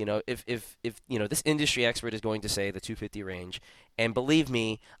 If this industry expert is going to say the 250 range, and believe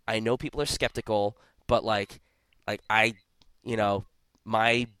me, I know people are skeptical, but like I,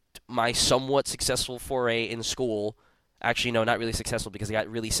 my somewhat successful foray in school, actually no, not really successful because I got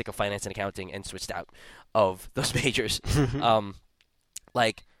really sick of finance and accounting and switched out of those majors.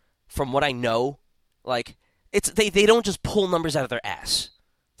 Like from what I know, like. They don't just pull numbers out of their ass.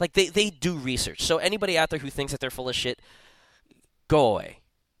 Like they do research. So anybody out there who thinks that they're full of shit, go away.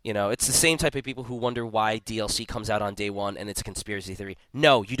 It's the same type of people who wonder why DLC comes out on day one and it's a conspiracy theory.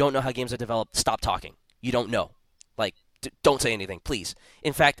 No, you don't know how games are developed. Stop talking. You don't know. Like, don't say anything, please.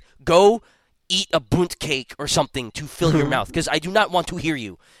 In fact, go eat a bunt cake or something to fill your mouth, because I do not want to hear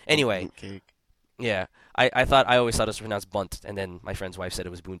you. Anyway, yeah. I always thought it was pronounced bunt, and then my friend's wife said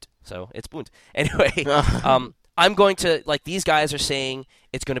it was bunt, so it's bunt. Anyway, I'm going to, like, these guys are saying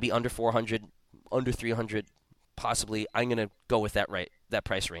it's going to be under 400, under 300, possibly I'm going to go with that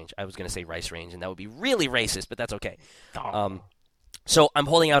price range. I was going to say rice range, and that would be really racist, but that's okay. Oh. So I'm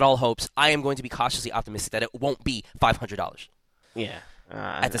holding out all hopes. I am going to be cautiously optimistic that it won't be $500. Yeah.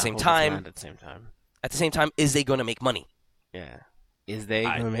 At the I same hope it's time, not at the same time. At the same time, is they going to make money? Yeah. Is they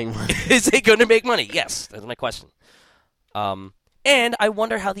going to make money? Is they going to make money? Yes, that's my question. And I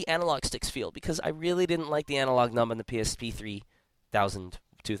wonder how the analog sticks feel, because I really didn't like the analog nub on the PSP 3000,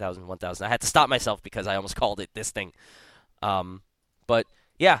 2000, 1000. I had to stop myself because I almost called it this thing. But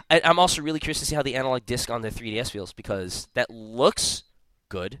yeah, I'm also really curious to see how the analog disc on the 3DS feels, because that looks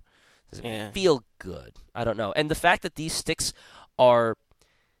good. Does it feel good? I don't know. And the fact that these sticks are...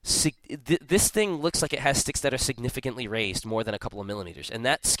 this thing looks like it has sticks that are significantly raised, more than a couple of millimeters. And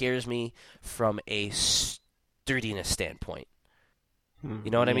that scares me from a sturdiness standpoint.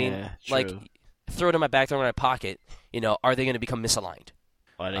 You know what I mean? True. Like, throw it in my back, throw it in my pocket. Are they going to become misaligned?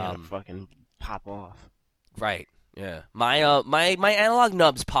 Or are they going to fucking pop off? Right. Yeah. My analog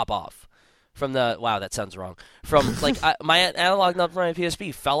nubs pop off from the... Wow, that sounds wrong. From, like, my analog nub from my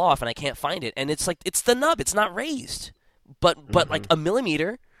PSP fell off, and I can't find it. And it's like, it's the nub. It's not raised. But like, a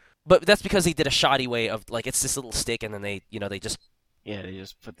millimeter... But that's because they did a shoddy way of, like, it's this little stick, and then they just... Yeah, they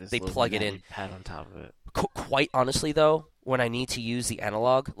just put this they plug it in. pad on top of it. Quite honestly, though, when I need to use the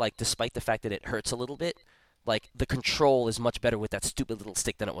analog, like, despite the fact that it hurts a little bit, like, the control is much better with that stupid little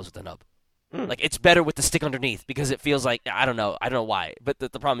stick than it was with the nub. Like, it's better with the stick underneath, because it feels like, I don't know why. But the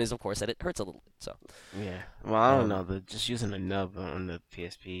problem is, of course, that it hurts a little bit, so... Yeah. Well, I don't know, but just using a nub on the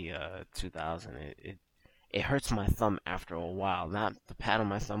PSP 2000, it hurts my thumb after a while. Not the pad on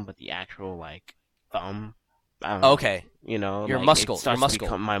my thumb, but the actual, like, thumb. I don't know. Okay. Your like, muscle.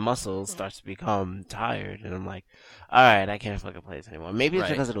 My muscle Mm-hmm. starts to become tired, and I'm like, all right, I can't fucking play this anymore. Maybe it's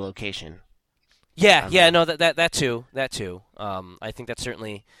because of the location. Yeah, no, that too. I think that's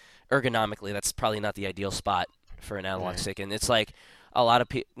certainly, ergonomically, that's probably not the ideal spot for an analog stick. And it's like, a lot of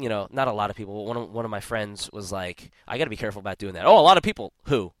people, not a lot of people, but one of my friends was like, I got to be careful about doing that. Oh, a lot of people.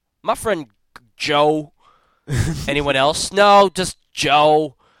 Who? My friend Joe. Anyone else? No, just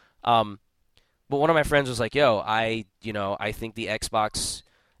Joe. But one of my friends was like, "Yo, I think the Xbox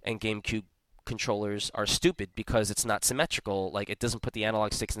and GameCube controllers are stupid because it's not symmetrical. Like, it doesn't put the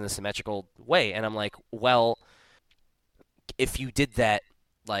analog sticks in the symmetrical way." And I'm like, "Well, if you did that,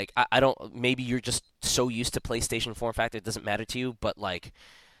 like, I don't. Maybe you're just so used to PlayStation form factor it doesn't matter to you. But like,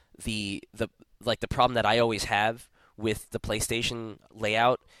 the problem that I always have with the PlayStation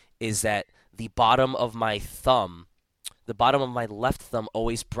layout is that the bottom of my left thumb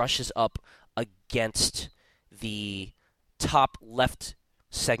always brushes up against the top left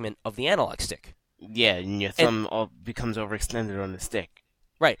segment of the analog stick. Yeah, and your thumb becomes overextended on the stick.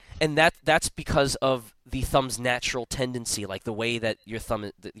 Right, and that's because of the thumb's natural tendency, like the way that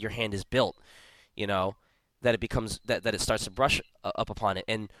your hand is built, that it becomes that it starts to brush up upon it.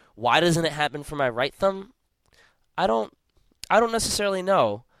 And why doesn't it happen for my right thumb? I don't necessarily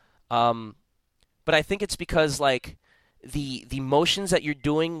know. But I think it's because, like, the motions that you're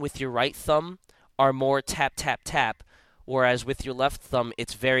doing with your right thumb are more tap, tap, tap, whereas with your left thumb,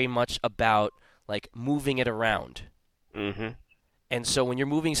 it's very much about, like, moving it around. Mm-hmm. And so when you're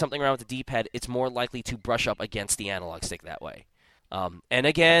moving something around with the D-pad, it's more likely to brush up against the analog stick that way. And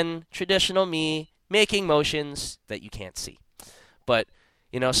again, traditional me, making motions that you can't see. But,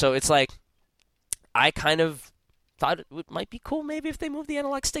 so it's like, I kind of thought it might be cool maybe if they move the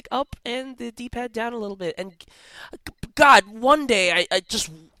analog stick up and the D-pad down a little bit. And God, one day I just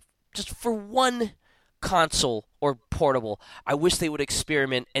for one console or portable, I wish they would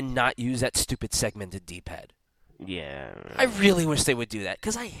experiment and not use that stupid segmented D-pad. Yeah. I really wish they would do that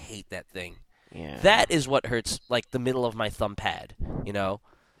because I hate that thing. Yeah. That is what hurts, like the middle of my thumb pad,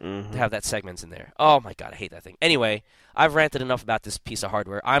 Mm-hmm. to have that segments in there. Oh my God, I hate that thing. Anyway, I've ranted enough about this piece of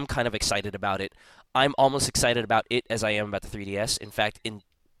hardware. I'm kind of excited about it. I'm almost excited about it as I am about the 3DS. In fact,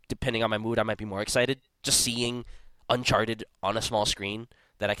 depending on my mood, I might be more excited. Just seeing Uncharted on a small screen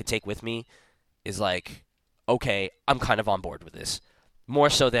that I could take with me is like, okay, I'm kind of on board with this. More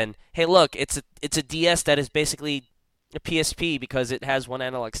so than, hey, look, it's a DS that is basically a PSP because it has one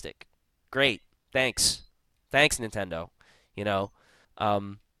analog stick. Great, thanks, Nintendo.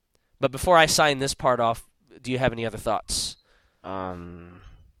 But before I sign this part off, do you have any other thoughts? No.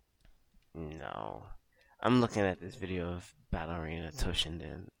 I'm looking at this video of Battle Arena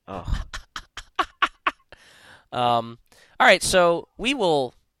Toshinden. Oh. All right, so we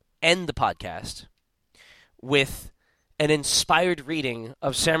will end the podcast with an inspired reading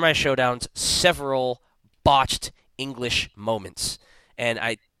of Samurai Showdown's several botched English moments. And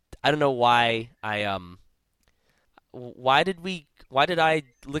I don't know why Why did I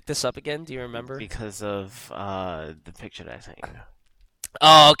look this up again? Do you remember? Because of the picture that I sent you.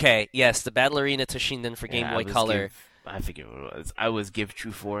 Oh, okay. Yes, the Battle Arena Toshinden for Game Yeah, Boy Color. I forget what it was. I was Give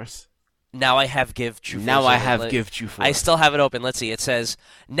True Force. Now I have Give True Force. Now I open. have Give True Force. I still have it open. Let's see. It says,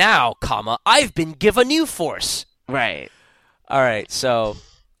 now, comma, I've been give a new force. Right. All right, so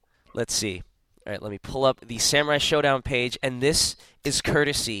let's see. All right, let me pull up the Samurai Showdown page, and this is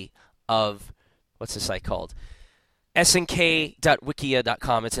courtesy of, what's the site called?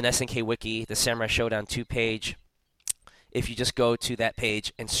 snk.wikia.com. It's an SNK wiki, the Samurai Showdown 2 page. If you just go to that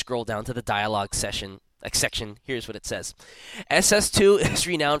page and scroll down to the dialogue section, here's what it says. SS2 is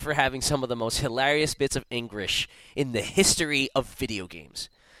renowned for having some of the most hilarious bits of English in the history of video games,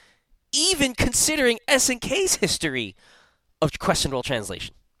 even considering SNK's history of questionable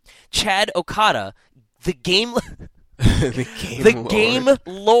translation. Chad Okada, the game game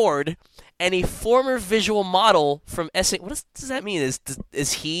lord, and a former visual model from SNK. What does that mean?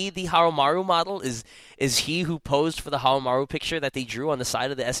 Is he the Harumaru model? Is he who posed for the Harumaru picture that they drew on the side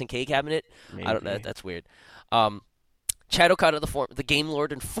of the SNK cabinet? Maybe. I don't know. That's weird. Chad Okada, the game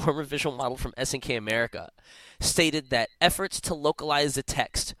lord and former visual model from SNK America, stated that efforts to localize the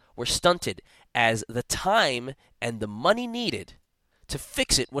text were stunted as the time and the money needed to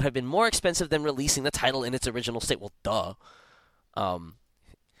fix it would have been more expensive than releasing the title in its original state. Well, duh.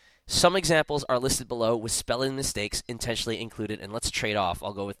 Some examples are listed below with spelling mistakes intentionally included, and let's trade off.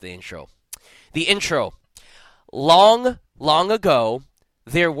 I'll go with the intro. The intro. Long, long ago,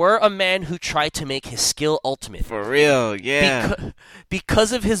 there were a man who tried to make his skill ultimate. For real, yeah.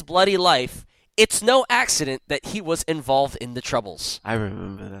 Because of his bloody life, it's no accident that he was involved in the troubles. I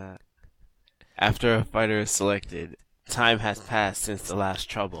remember that. After a fighter is selected, time has passed since the last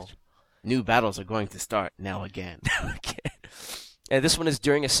trouble. New battles are going to start now again. And this one is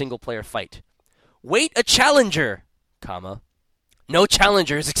during a single-player fight. Wait a challenger, comma. No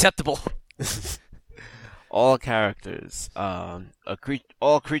challenger is acceptable. All characters,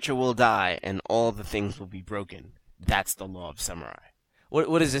 all creature will die, and all the things will be broken. That's the law of samurai.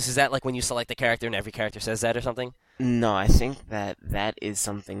 What is this? Is that like when you select a character and every character says that or something? No, I think that is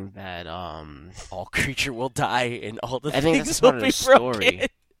something that all creature will die and all the I think things that's will part of be the broken. story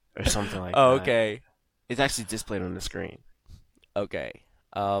or something like Oh, that. okay. It's actually displayed on the screen. Okay.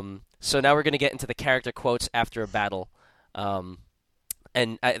 So now we're going to get into the character quotes after a battle. And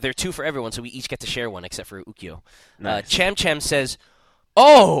there are two for everyone, so we each get to share one, except for Ukyo. Nice. Cham Cham says,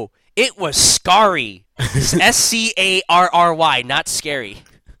 "Oh, it was Scary." Scarry, not scary.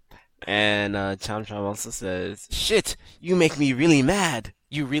 And Cham Cham also says, "Shit, you make me really mad."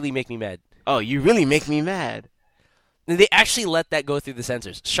 You really make me mad. Oh, you really make me mad. They actually let that go through the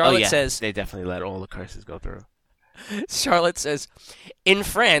censors. Charlotte says, they definitely let all the curses go through. Charlotte says, "In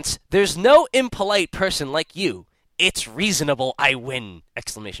France, there's no impolite person like you. It's reasonable, I win!"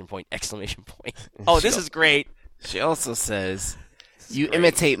 Exclamation point, exclamation point. Oh, this is great. She also says, "You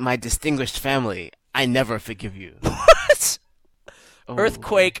imitate my distinguished family. I never forgive you." What? Oh.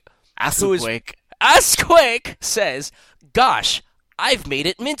 Earthquake. Asuquake says, "Gosh, I've made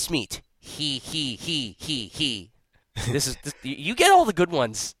it mincemeat." He. You get all the good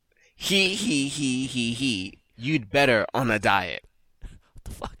ones. He. You'd better on a diet. What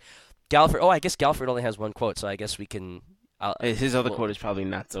the fuck? Galliford. Oh, I guess Galliford only has one quote, so I guess we can. His other quote is probably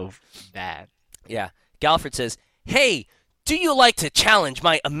not so bad. Yeah. Galliford says, "Hey, do you like to challenge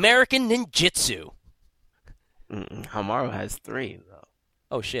my American ninjutsu?" Hamaru has 3, though.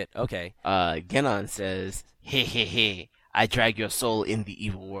 Oh, shit. Okay. Genon says, "Hey, I drag your soul in the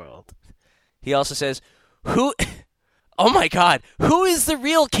evil world." He also says, "Who... Oh, my God. Who is the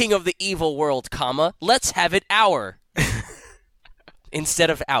real king of the evil world, comma? Let's have it our." Instead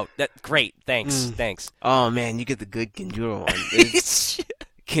of out. Great. Thanks. Oh, man, you get the good Genjuro one.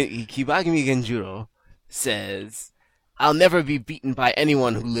 Kibagami Genjuro says, "I'll never be beaten by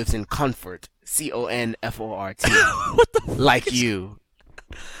anyone who lives in Confort. Confort. What the fuck? Like you."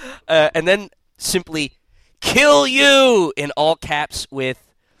 And then simply, "Kill you!" in all caps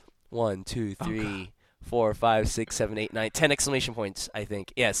with 1, 2, 3, 4, 5, 6, 7, 8, 9, 10 exclamation points, I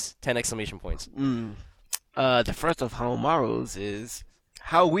think. Yes, 10 exclamation points. The first of Hamaru's is,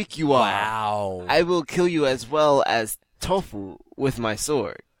 "How weak you are. Wow. I will kill you as well as Tofu with my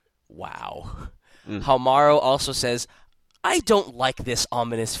sword." Wow. Hamaru also says, "I don't like this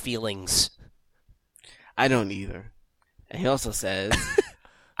ominous feelings." I don't either. And he also says,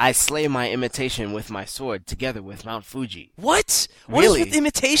 "I slay my imitation with my sword together with Mount Fuji." What? Really? What is with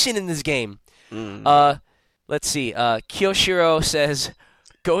imitation in this game? Let's see. Kyoshiro says,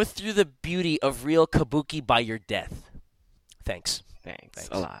 "Go through the beauty of real kabuki by your death." Thanks. Thanks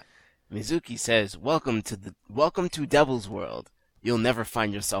a lot. Mizuki says, welcome to Devil's World. You'll never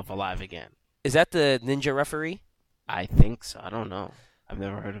find yourself alive again. Is that the ninja referee? I think so. I don't know. I've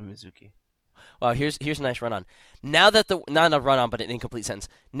never heard of Mizuki. Well, here's a nice run on. Now that not a run on, but an incomplete sentence.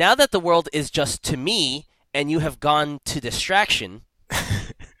 Now that the world is just to me, and you have gone to distraction.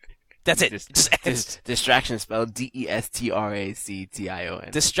 That's it. Distraction spelled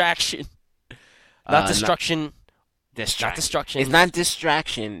DESTRACTION. Distraction, not destruction. Not destruction. It's not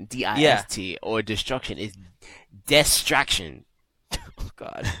distraction. DIST or destruction. It's distraction. Oh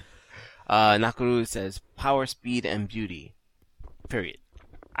God. Nakuru says, power, speed, and beauty. Period.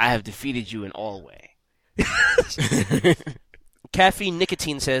 I have defeated you in all way. Caffeine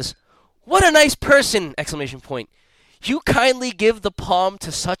Nicotine says, what a nice person! Exclamation point. You kindly give the palm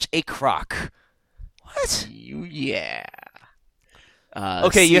to such a crock. What? Yeah.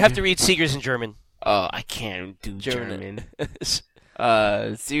 Okay, you have to read Seegers in German. Oh, I can't do German.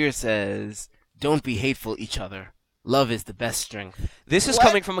 Seeger says, don't be hateful each other. Love is the best strength. This is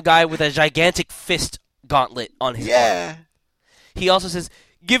coming from a guy with a gigantic fist gauntlet on his arm. He also says,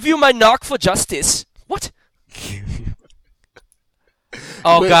 give you my knock for justice. What?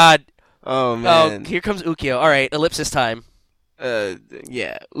 Oh, God. Oh, man. Oh, here comes Ukyo. All right, ellipsis time.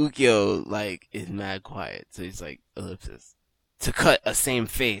 Yeah, Ukyo, like, is mad quiet, so he's like, ellipsis. To cut a same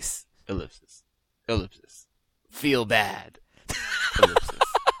face, ellipsis. Ellipsis. Feel bad. Ellipsis.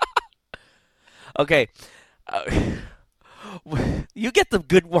 Okay. You get the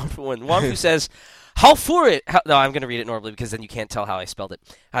good one for one. One who says, how foolish... No, I'm going to read it normally because then you can't tell how they spelled it.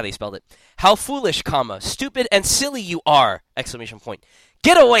 How foolish, comma, stupid and silly you are! Exclamation point.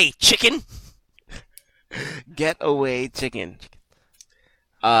 Get away, chicken! Get away, chicken.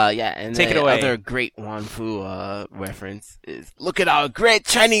 Yeah, and Take the it away. other great Wanfu reference is, look at our great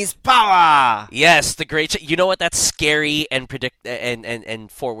Chinese power! Yes, the great... You know what? That's scary and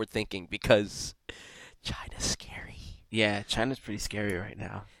and forward-thinking because China's scary. Yeah, China's pretty scary right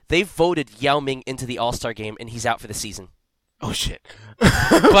now. They voted Yao Ming into the All-Star game, and he's out for the season. Oh, shit.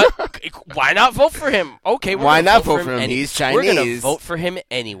 But why not vote for him? Okay, why not vote for him? He's Chinese. We're going to vote for him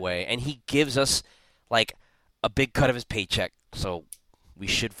anyway, and he gives us, like, a big cut of his paycheck, so we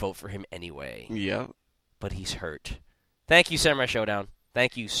should vote for him anyway. Yep. But he's hurt. Thank you, Samurai Showdown.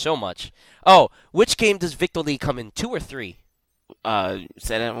 Thank you so much. Oh, which game does Victor Lee come in, 2 or 3?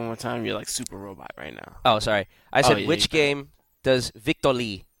 Say that one more time. You're like super robot right now. Oh, sorry. I said, yeah, which game does Victor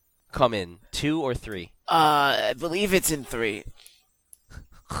Lee come in, 2 or 3? I believe it's in 3.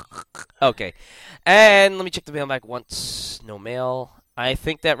 Okay. And let me check the mailbag once. No mail. I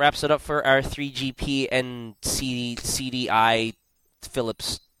think that wraps it up for our 3GP and CDI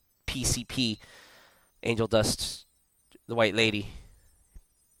Philips PCP Angel Dust, the White Lady,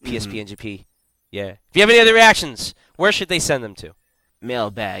 PSP and GP. Yeah. If you have any other reactions, where should they send them to?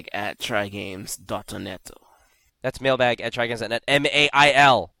 Mailbag at trygames.net. That's mailbag at trygames.net.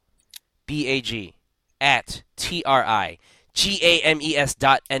 MAILBAG at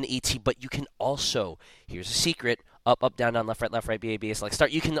TRIGAMES.net. But you can also, here's a secret, up, down, left, right, BAB, select,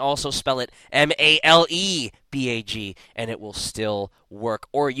 start. You can also spell it MALEBAG, and it will still work.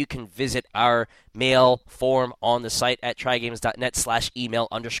 Or you can visit our mail form on the site at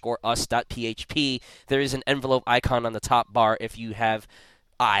trygames.net/email_us.php. There is an envelope icon on the top bar. If you have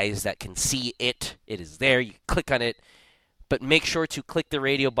eyes that can see it, it is there. You click on it. But make sure to click the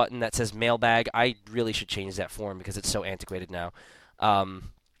radio button that says mailbag. I really should change that form because it's so antiquated now.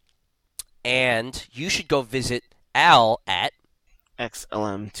 And you should go visit Al at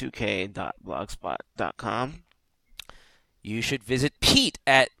xlm2k.blogspot.com. You should visit Pete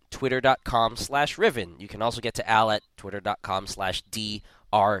at twitter.com/Riven. You can also get to Al at twitter.com/DREDMAGE.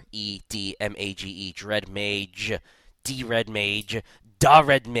 Dreadmage. DRedmage.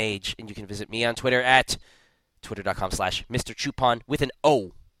 DaRedmage. And you can visit me on Twitter at twitter.com/Mr. Chupon with an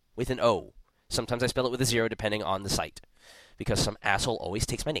O. With an O. Sometimes I spell it with a 0 depending on the site. Because some asshole always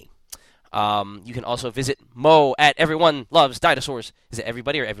takes my name. You can also visit Mo at Everyone Loves Dinosaurs. Is it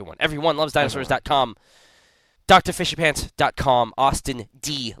everybody or everyone? EveryoneLovesDinosaurs.com. DrFishyPants.com.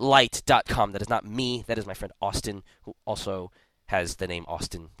 AustinDLight.com. That is not me. That is my friend Austin, who also has the name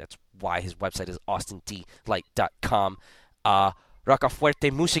Austin. That's why his website is AustinDLight.com.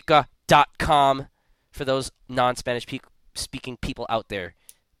 Rocafuertemusica.com. For those non-Spanish speaking people out there.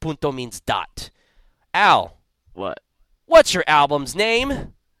 Punto means dot. Al. What? What's your album's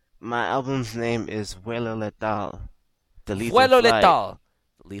name? My album's name is Vuelo Letal. The Lethal Vuelo Flight. Letal.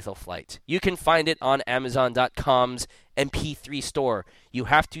 Lethal Flight. You can find it on Amazon.com's MP3 store. You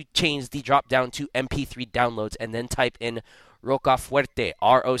have to change the drop down to MP3 downloads and then type in Rocafuerte,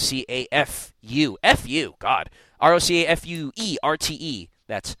 R-O-C-A-F-U. F-U, God. R-O-C-A-F-U-E-R-T-E.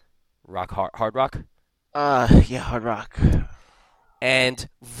 That's Hard rock. Yeah, hard rock. And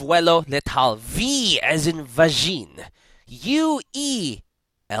vuelo letal. V as in vagine. UELO.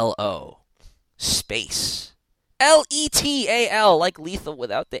 Space. LETAL, like lethal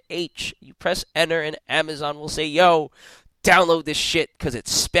without the H. You press enter and Amazon will say, yo, download this shit because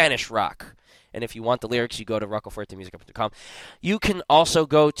it's Spanish rock. And if you want the lyrics, you go to roccofortemusic.com. You can also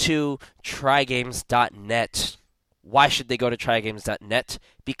go to trygames.net. Why should they go to trygames.net?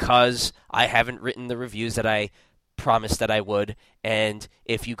 Because I haven't written the reviews that I promised that I would, and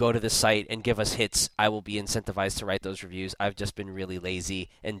if you go to the site and give us hits, I will be incentivized to write those reviews. I've just been really lazy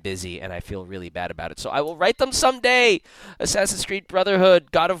and busy, and I feel really bad about it. So I will write them someday. Assassin's Creed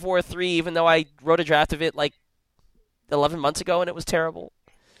Brotherhood, God of War 3, even though I wrote a draft of it like 11 months ago and it was terrible.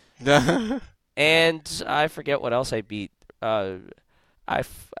 And I forget what else I beat. I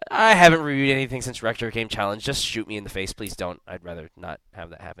haven't reviewed anything since Retro Game Challenge. Just shoot me in the face. Please don't. I'd rather not have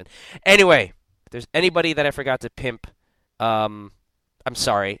that happen. Anyway, if there's anybody that I forgot to pimp, I'm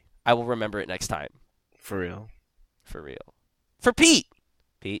sorry. I will remember it next time. For real. For real. For Pete.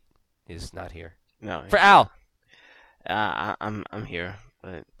 Pete is not here. No. For Al. I'm here,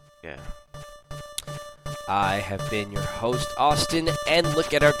 but yeah. I have been your host, Austin, and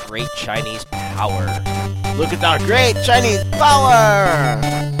look at our great Chinese power. Look at our great Chinese power!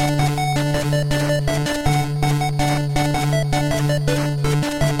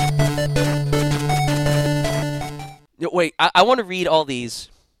 Wait, I want to read all these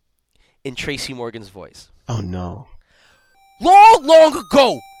in Tracy Morgan's voice. Oh, no. Long, long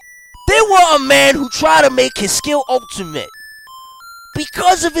ago, there were a man who tried to make his skill ultimate.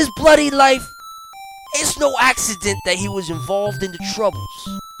 Because of his bloody life, it's no accident that he was involved in the troubles.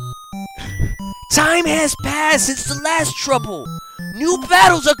 Time has passed since the last trouble. New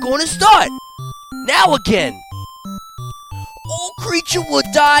battles are going to start. Now again. All creature will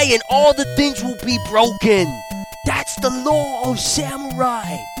die and all the things will be broken. That's the law of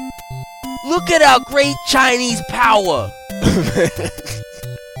samurai. Look at our great Chinese power.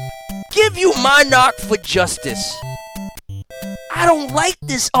 Give you my knock for justice. I don't like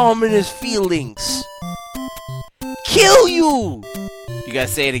this ominous feelings. Kill you! You gotta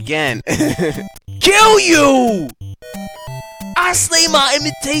say it again. Kill you! I slay my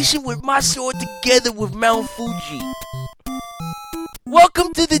imitation with my sword together with Mount Fuji.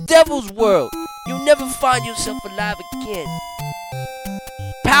 Welcome to the devil's world. You'll never find yourself alive again.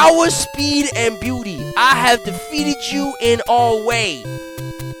 Power, speed, and beauty. I have defeated you in all ways.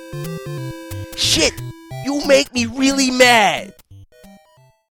 Shit, you make me really mad.